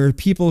 there are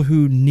people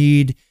who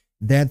need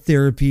that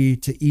therapy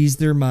to ease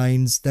their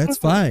minds. That's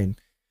fine.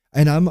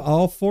 And I'm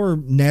all for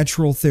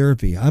natural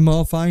therapy. I'm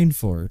all fine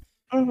for it.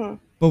 Mm-hmm.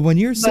 But when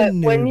you're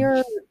when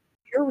you're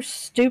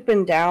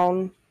stooping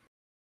down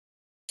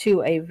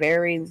to a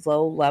very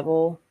low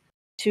level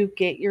to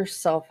get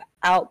yourself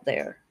out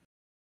there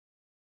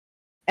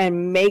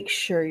and make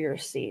sure you're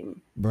seen.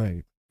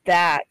 Right.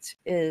 That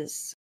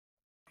is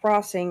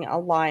crossing a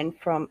line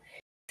from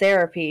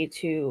therapy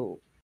to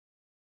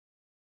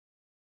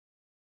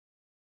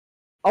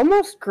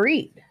almost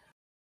greed.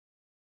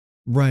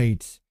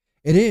 Right.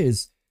 It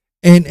is.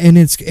 And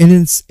it's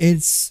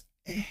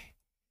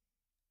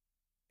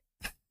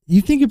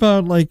you think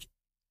about like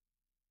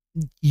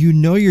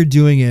you're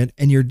doing it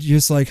and you're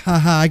just like,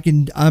 haha,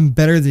 I'm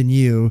better than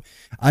you.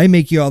 I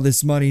make you all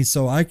this money,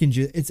 so I can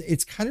just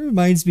it's kind of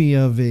reminds me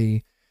of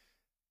a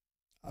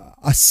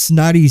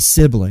snotty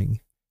sibling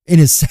in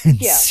a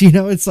sense.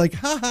 Yeah. It's like,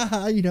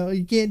 ha,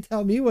 you can't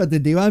tell me what to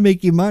do. I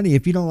make you money.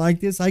 If you don't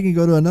like this, I can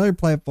go to another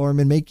platform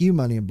and make you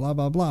money and blah,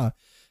 blah, blah.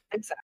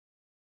 Exactly.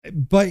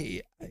 But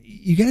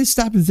you got to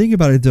stop and think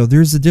about it, though.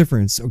 There's a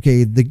difference.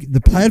 Okay,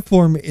 the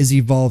platform is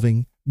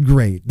evolving.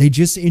 Great. They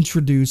just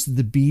introduced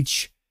the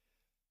beach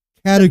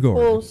category.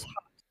 Pools,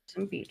 hots,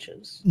 and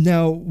beaches.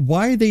 Now,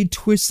 why they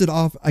twisted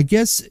off, I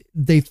guess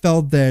they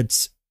felt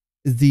that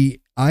the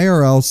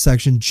IRL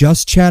section,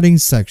 just chatting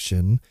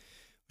section,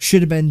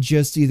 should have been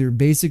just either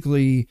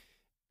basically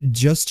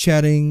just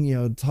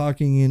chatting,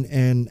 talking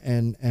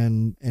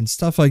and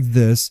stuff like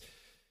this,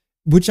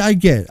 which I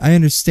get. I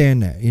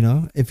understand that,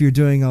 if you're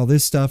doing all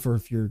this stuff, or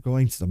if you're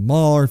going to the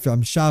mall, or if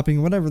I'm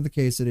shopping, whatever the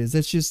case it is,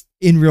 that's just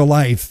in real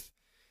life.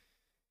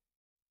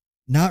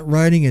 Not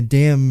riding a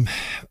damn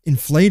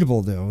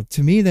inflatable, though,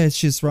 to me, that's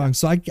just wrong.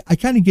 So I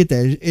kind of get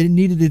that. It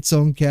needed its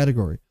own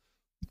category.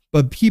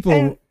 But people...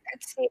 And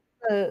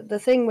the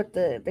thing with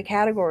the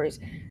categories,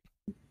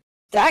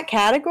 that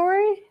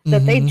category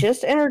that they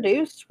just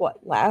introduced,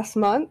 last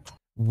month?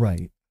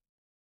 Right.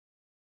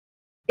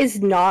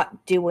 Is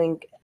not doing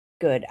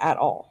good at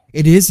all.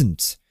 It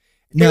isn't.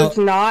 There's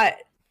not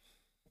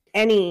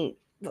any...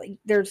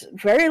 there's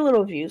very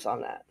little views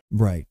on that.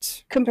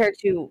 Right. Compared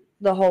to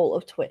the whole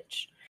of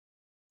Twitch.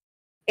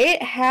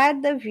 It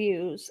had the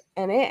views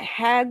and it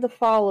had the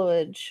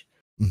followage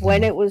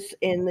when it was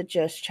in the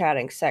just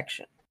chatting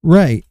section.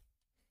 Right.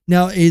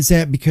 Now, is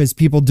that because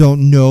people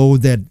don't know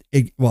that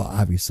well,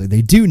 obviously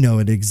they do know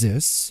it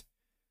exists.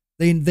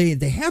 They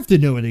have to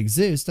know it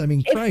exists. I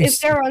mean, Christ.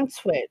 If they're on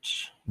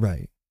Twitch.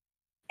 Right.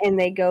 And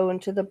they go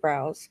into the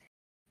browse,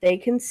 they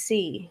can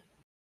see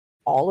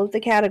all of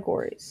the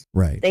categories.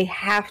 Right. They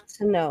have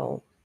to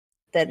know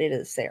that it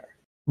is there.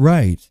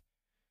 Right.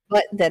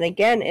 But then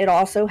again, it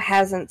also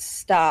hasn't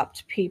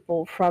stopped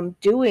people from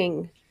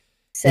doing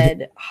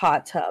said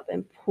hot tub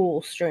and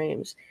pool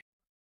streams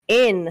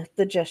in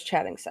the just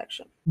chatting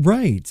section.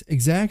 Right,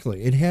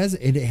 exactly. It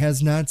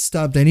has not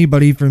stopped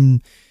anybody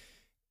from...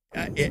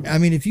 I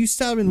mean, if you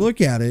stop and look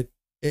at it,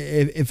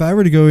 if I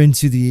were to go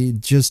into the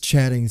just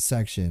chatting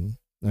section,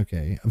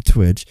 okay, of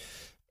Twitch,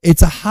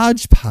 it's a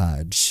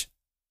hodgepodge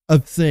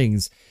of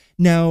things.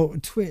 Now,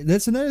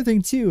 that's another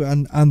thing, too,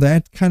 on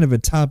that kind of a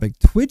topic.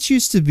 Twitch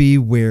used to be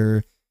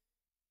where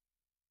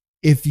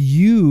if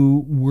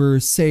you were,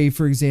 say,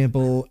 for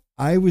example,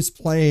 what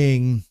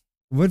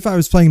if I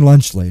was playing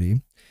Lunch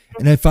Lady,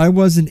 and if I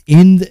wasn't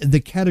in the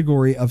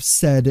category of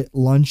said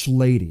Lunch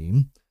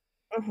Lady,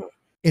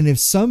 and if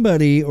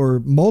somebody or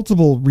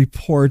multiple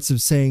reports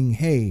of saying,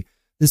 hey,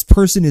 this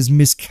person is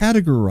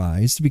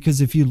miscategorized, because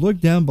if you look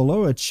down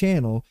below a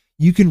channel,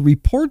 you can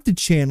report the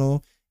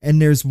channel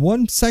And there's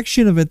one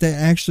section of it that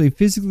actually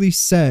physically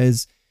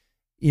says,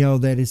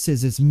 that it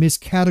says it's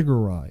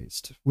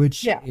miscategorized,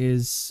 which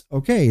is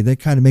okay. That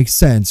kind of makes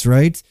sense,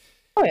 right?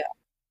 Oh, yeah.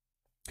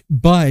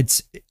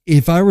 But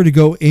if I were to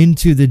go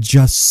into the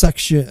just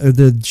section, or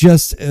the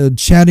just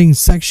chatting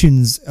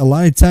sections, a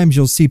lot of times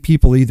you'll see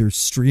people either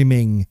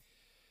streaming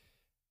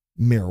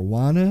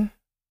marijuana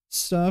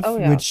stuff,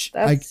 which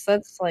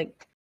that's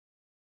like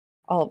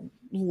a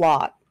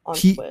lot on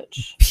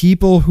Twitch.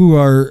 People who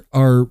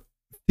are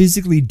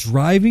physically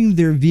driving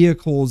their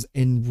vehicles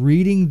and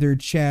reading their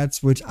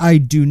chats, which I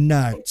do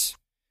not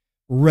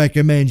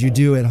recommend you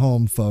do at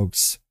home,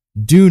 folks.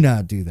 Do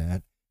not do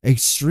that.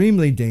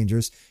 Extremely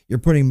dangerous. You're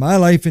putting my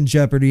life in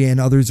jeopardy and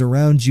others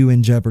around you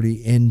in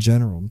jeopardy in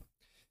general.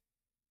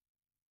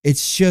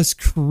 It's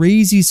just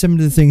crazy, some of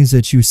the things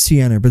that you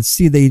see on there. But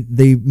see,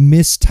 they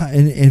miss time.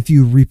 And if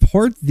you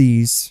report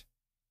these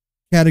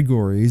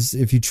categories,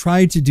 if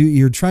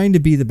you're trying to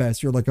be the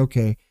best, you're like,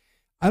 okay,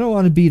 I don't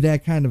want to be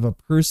that kind of a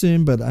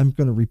person, but I'm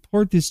going to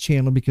report this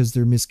channel because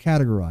they're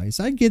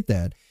miscategorized. I get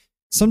that.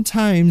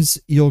 Sometimes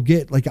you'll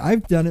get, like,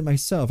 I've done it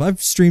myself.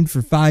 I've streamed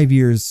for 5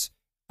 years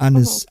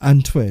on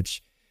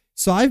Twitch.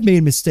 So I've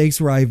made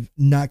mistakes where I've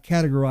not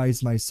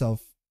categorized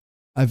myself.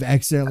 I've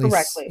accidentally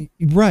correctly.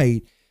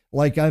 Right.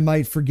 Like I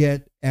might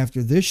forget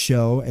after this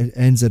show, it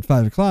ends at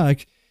 5 o'clock.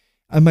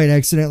 I might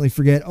accidentally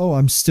forget,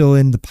 I'm still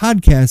in the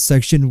podcast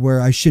section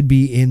where I should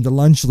be in the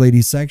lunch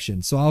lady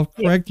section. So I'll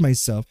correct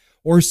myself.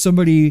 Or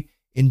somebody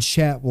in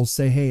chat will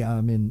say, hey,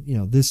 I'm in,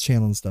 this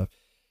channel and stuff.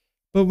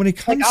 But when it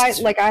comes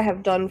like I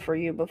have done for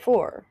you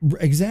before.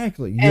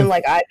 Exactly. And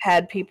like I've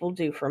had people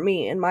do for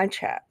me in my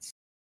chats.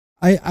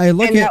 I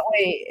look and at that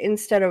way,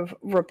 instead of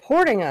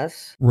reporting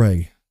us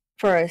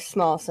for a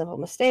small, simple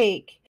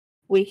mistake,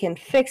 we can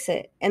fix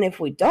it. And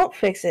if we don't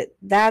fix it,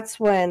 that's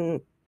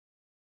when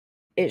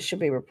it should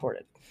be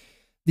reported.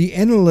 The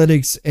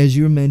analytics, as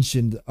you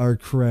mentioned, are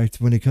correct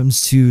when it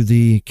comes to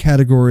the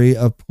category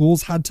of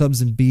pools, hot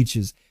tubs, and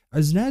beaches.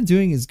 Is not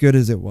doing as good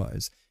as it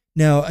was.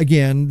 Now,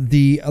 again,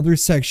 the other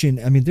section,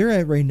 I mean, they're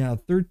at right now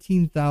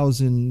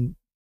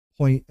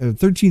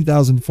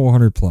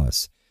 13,400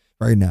 plus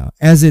right now,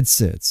 as it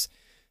sits.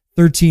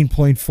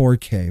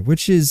 13.4K,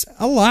 which is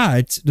a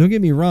lot. Don't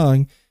get me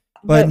wrong.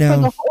 But now,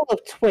 for the whole of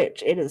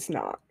Twitch, it is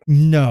not.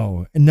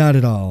 No, not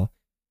at all.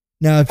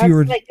 Now, if you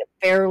were like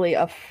barely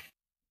a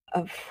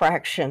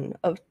fraction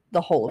of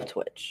the whole of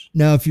Twitch.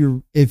 Now, if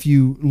you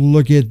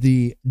look at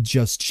the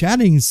just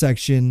chatting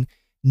section,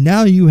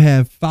 now you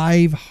have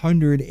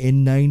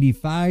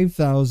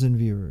 595,000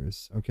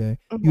 viewers. Okay.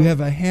 You have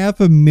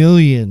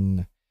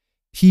 500,000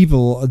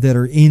 people that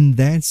are in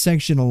that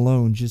section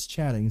alone just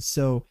chatting.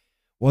 So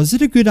was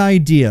it a good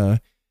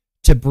idea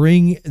to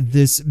bring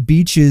this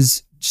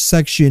beaches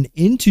section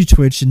into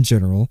Twitch in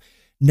general?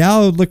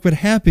 Now look what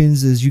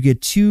happens is you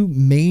get two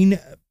main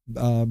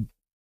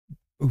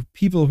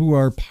people who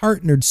are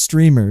partnered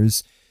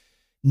streamers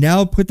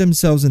now put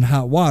themselves in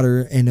hot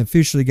water and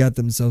officially got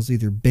themselves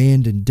either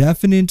banned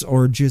indefinite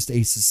or just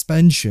a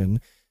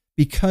suspension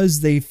because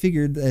they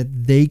figured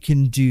that they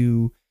can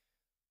do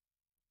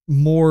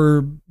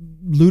more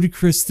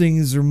ludicrous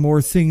things or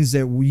more things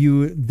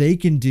that they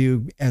can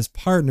do as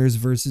partners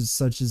versus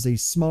such as a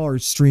smaller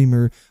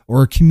streamer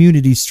or a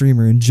community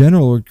streamer in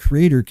general or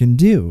creator can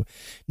do.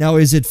 Now,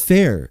 is it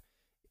fair?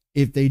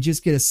 If they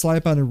just get a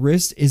slap on the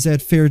wrist, is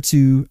that fair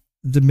to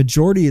the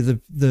majority of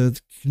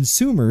the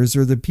consumers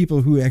or the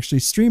people who actually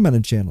stream on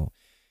a channel?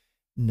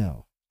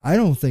 No, I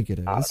don't think it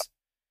is.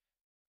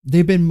 They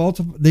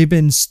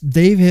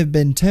have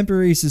been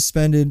temporarily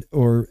suspended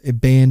or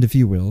banned, if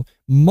you will,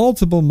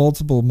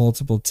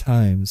 multiple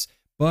times,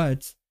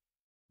 but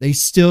they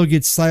still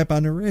get slapped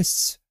on the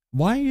wrists.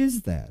 Why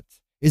is that?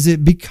 Is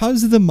it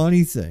because of the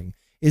money thing?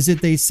 Is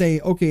it they say,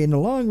 okay, in the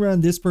long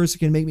run, this person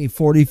can make me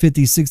 40,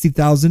 50,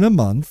 60,000 a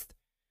month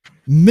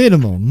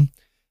minimum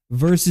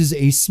versus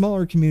a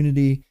smaller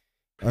community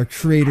or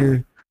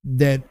creator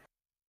that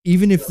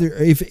even if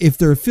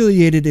they're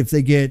affiliated, if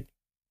they get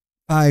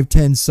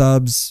 5-10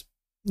 subs,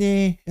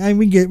 we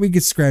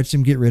could scratch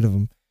them, get rid of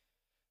them.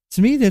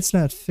 To me, that's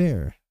not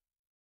fair.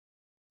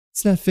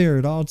 It's not fair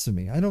at all to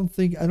me. I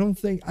think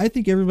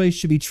everybody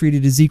should be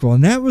treated as equal.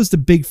 And that was the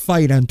big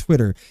fight on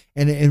Twitter.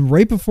 And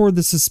right before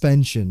the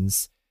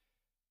suspensions,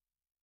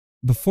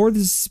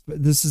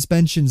 the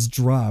suspensions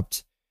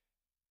dropped,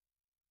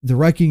 the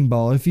wrecking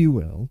ball, if you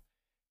will,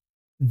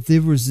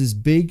 there was this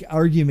big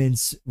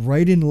arguments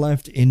right and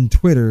left in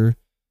Twitter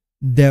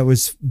that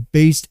was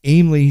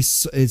aiming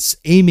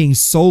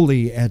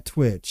solely at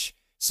Twitch.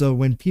 So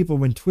when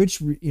Twitch,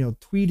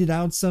 tweeted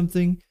out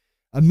something,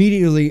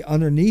 immediately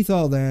underneath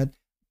all that,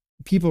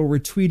 people were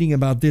tweeting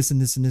about this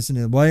and this and this and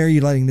that. Why are you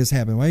letting this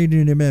happen? Why are you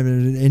doing it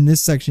in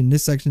this section,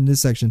 this section,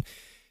 this section?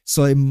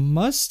 So it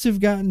must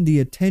have gotten the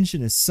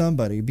attention of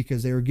somebody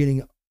because they were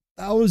getting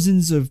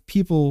thousands of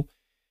people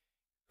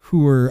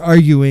who were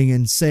arguing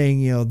and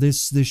saying,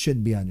 this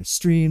shouldn't be on your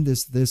stream,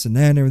 this and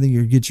that and everything.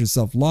 You get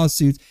yourself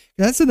lawsuits.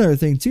 That's another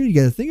thing too. You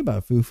got to think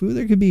about Fufu.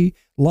 There could be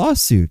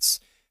lawsuits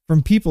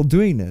from people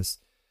doing this.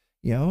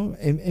 You know,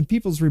 and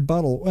people's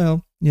rebuttal,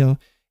 well, you know,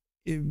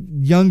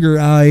 younger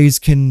eyes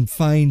can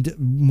find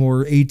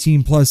more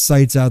 18 plus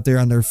sites out there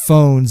on their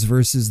phones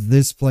versus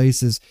this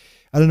place is,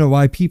 I don't know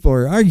why people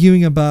are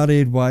arguing about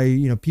it, why,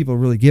 you know, people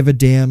really give a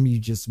damn. You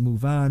just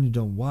move on, you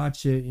don't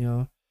watch it, you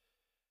know,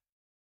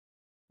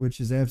 which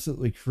is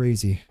absolutely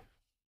crazy.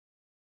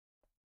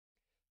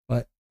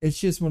 But it's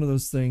just one of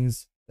those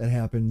things that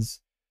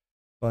happens,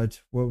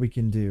 but what we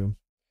can do.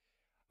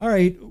 All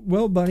right.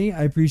 Well, Bunny,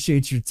 I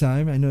appreciate your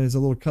time. I know it's a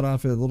little cut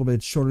off a little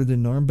bit shorter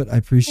than norm, but I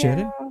appreciate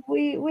Yeah,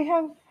 it. we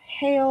have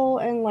hail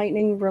and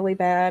lightning really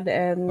bad,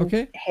 and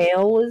Okay.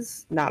 hail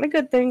is not a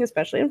good thing,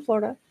 especially in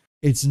Florida.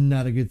 It's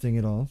not a good thing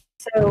at all.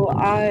 So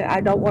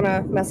I don't want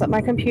to mess up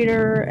my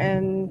computer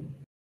and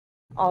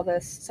all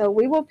this. So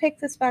we will pick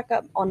this back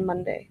up on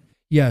Monday.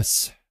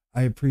 Yes,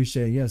 I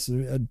appreciate it. Yes,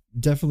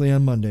 definitely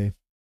on Monday.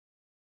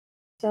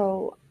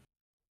 So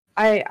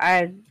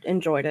I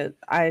enjoyed it.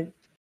 I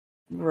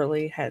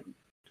really had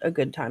a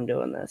good time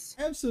doing this.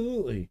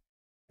 Absolutely.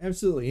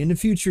 Absolutely. In the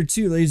future,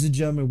 too, ladies and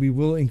gentlemen, we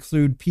will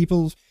include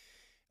people,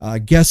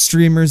 guest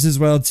streamers as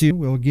well, too.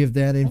 We'll give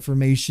that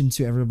information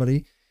to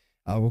everybody.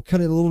 We'll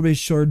cut it a little bit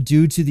short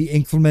due to the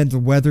inclement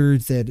weather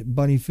that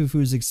Bunny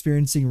Fufu is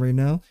experiencing right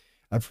now.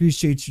 I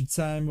appreciate your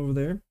time over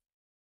there.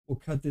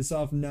 We'll cut this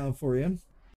off now for you.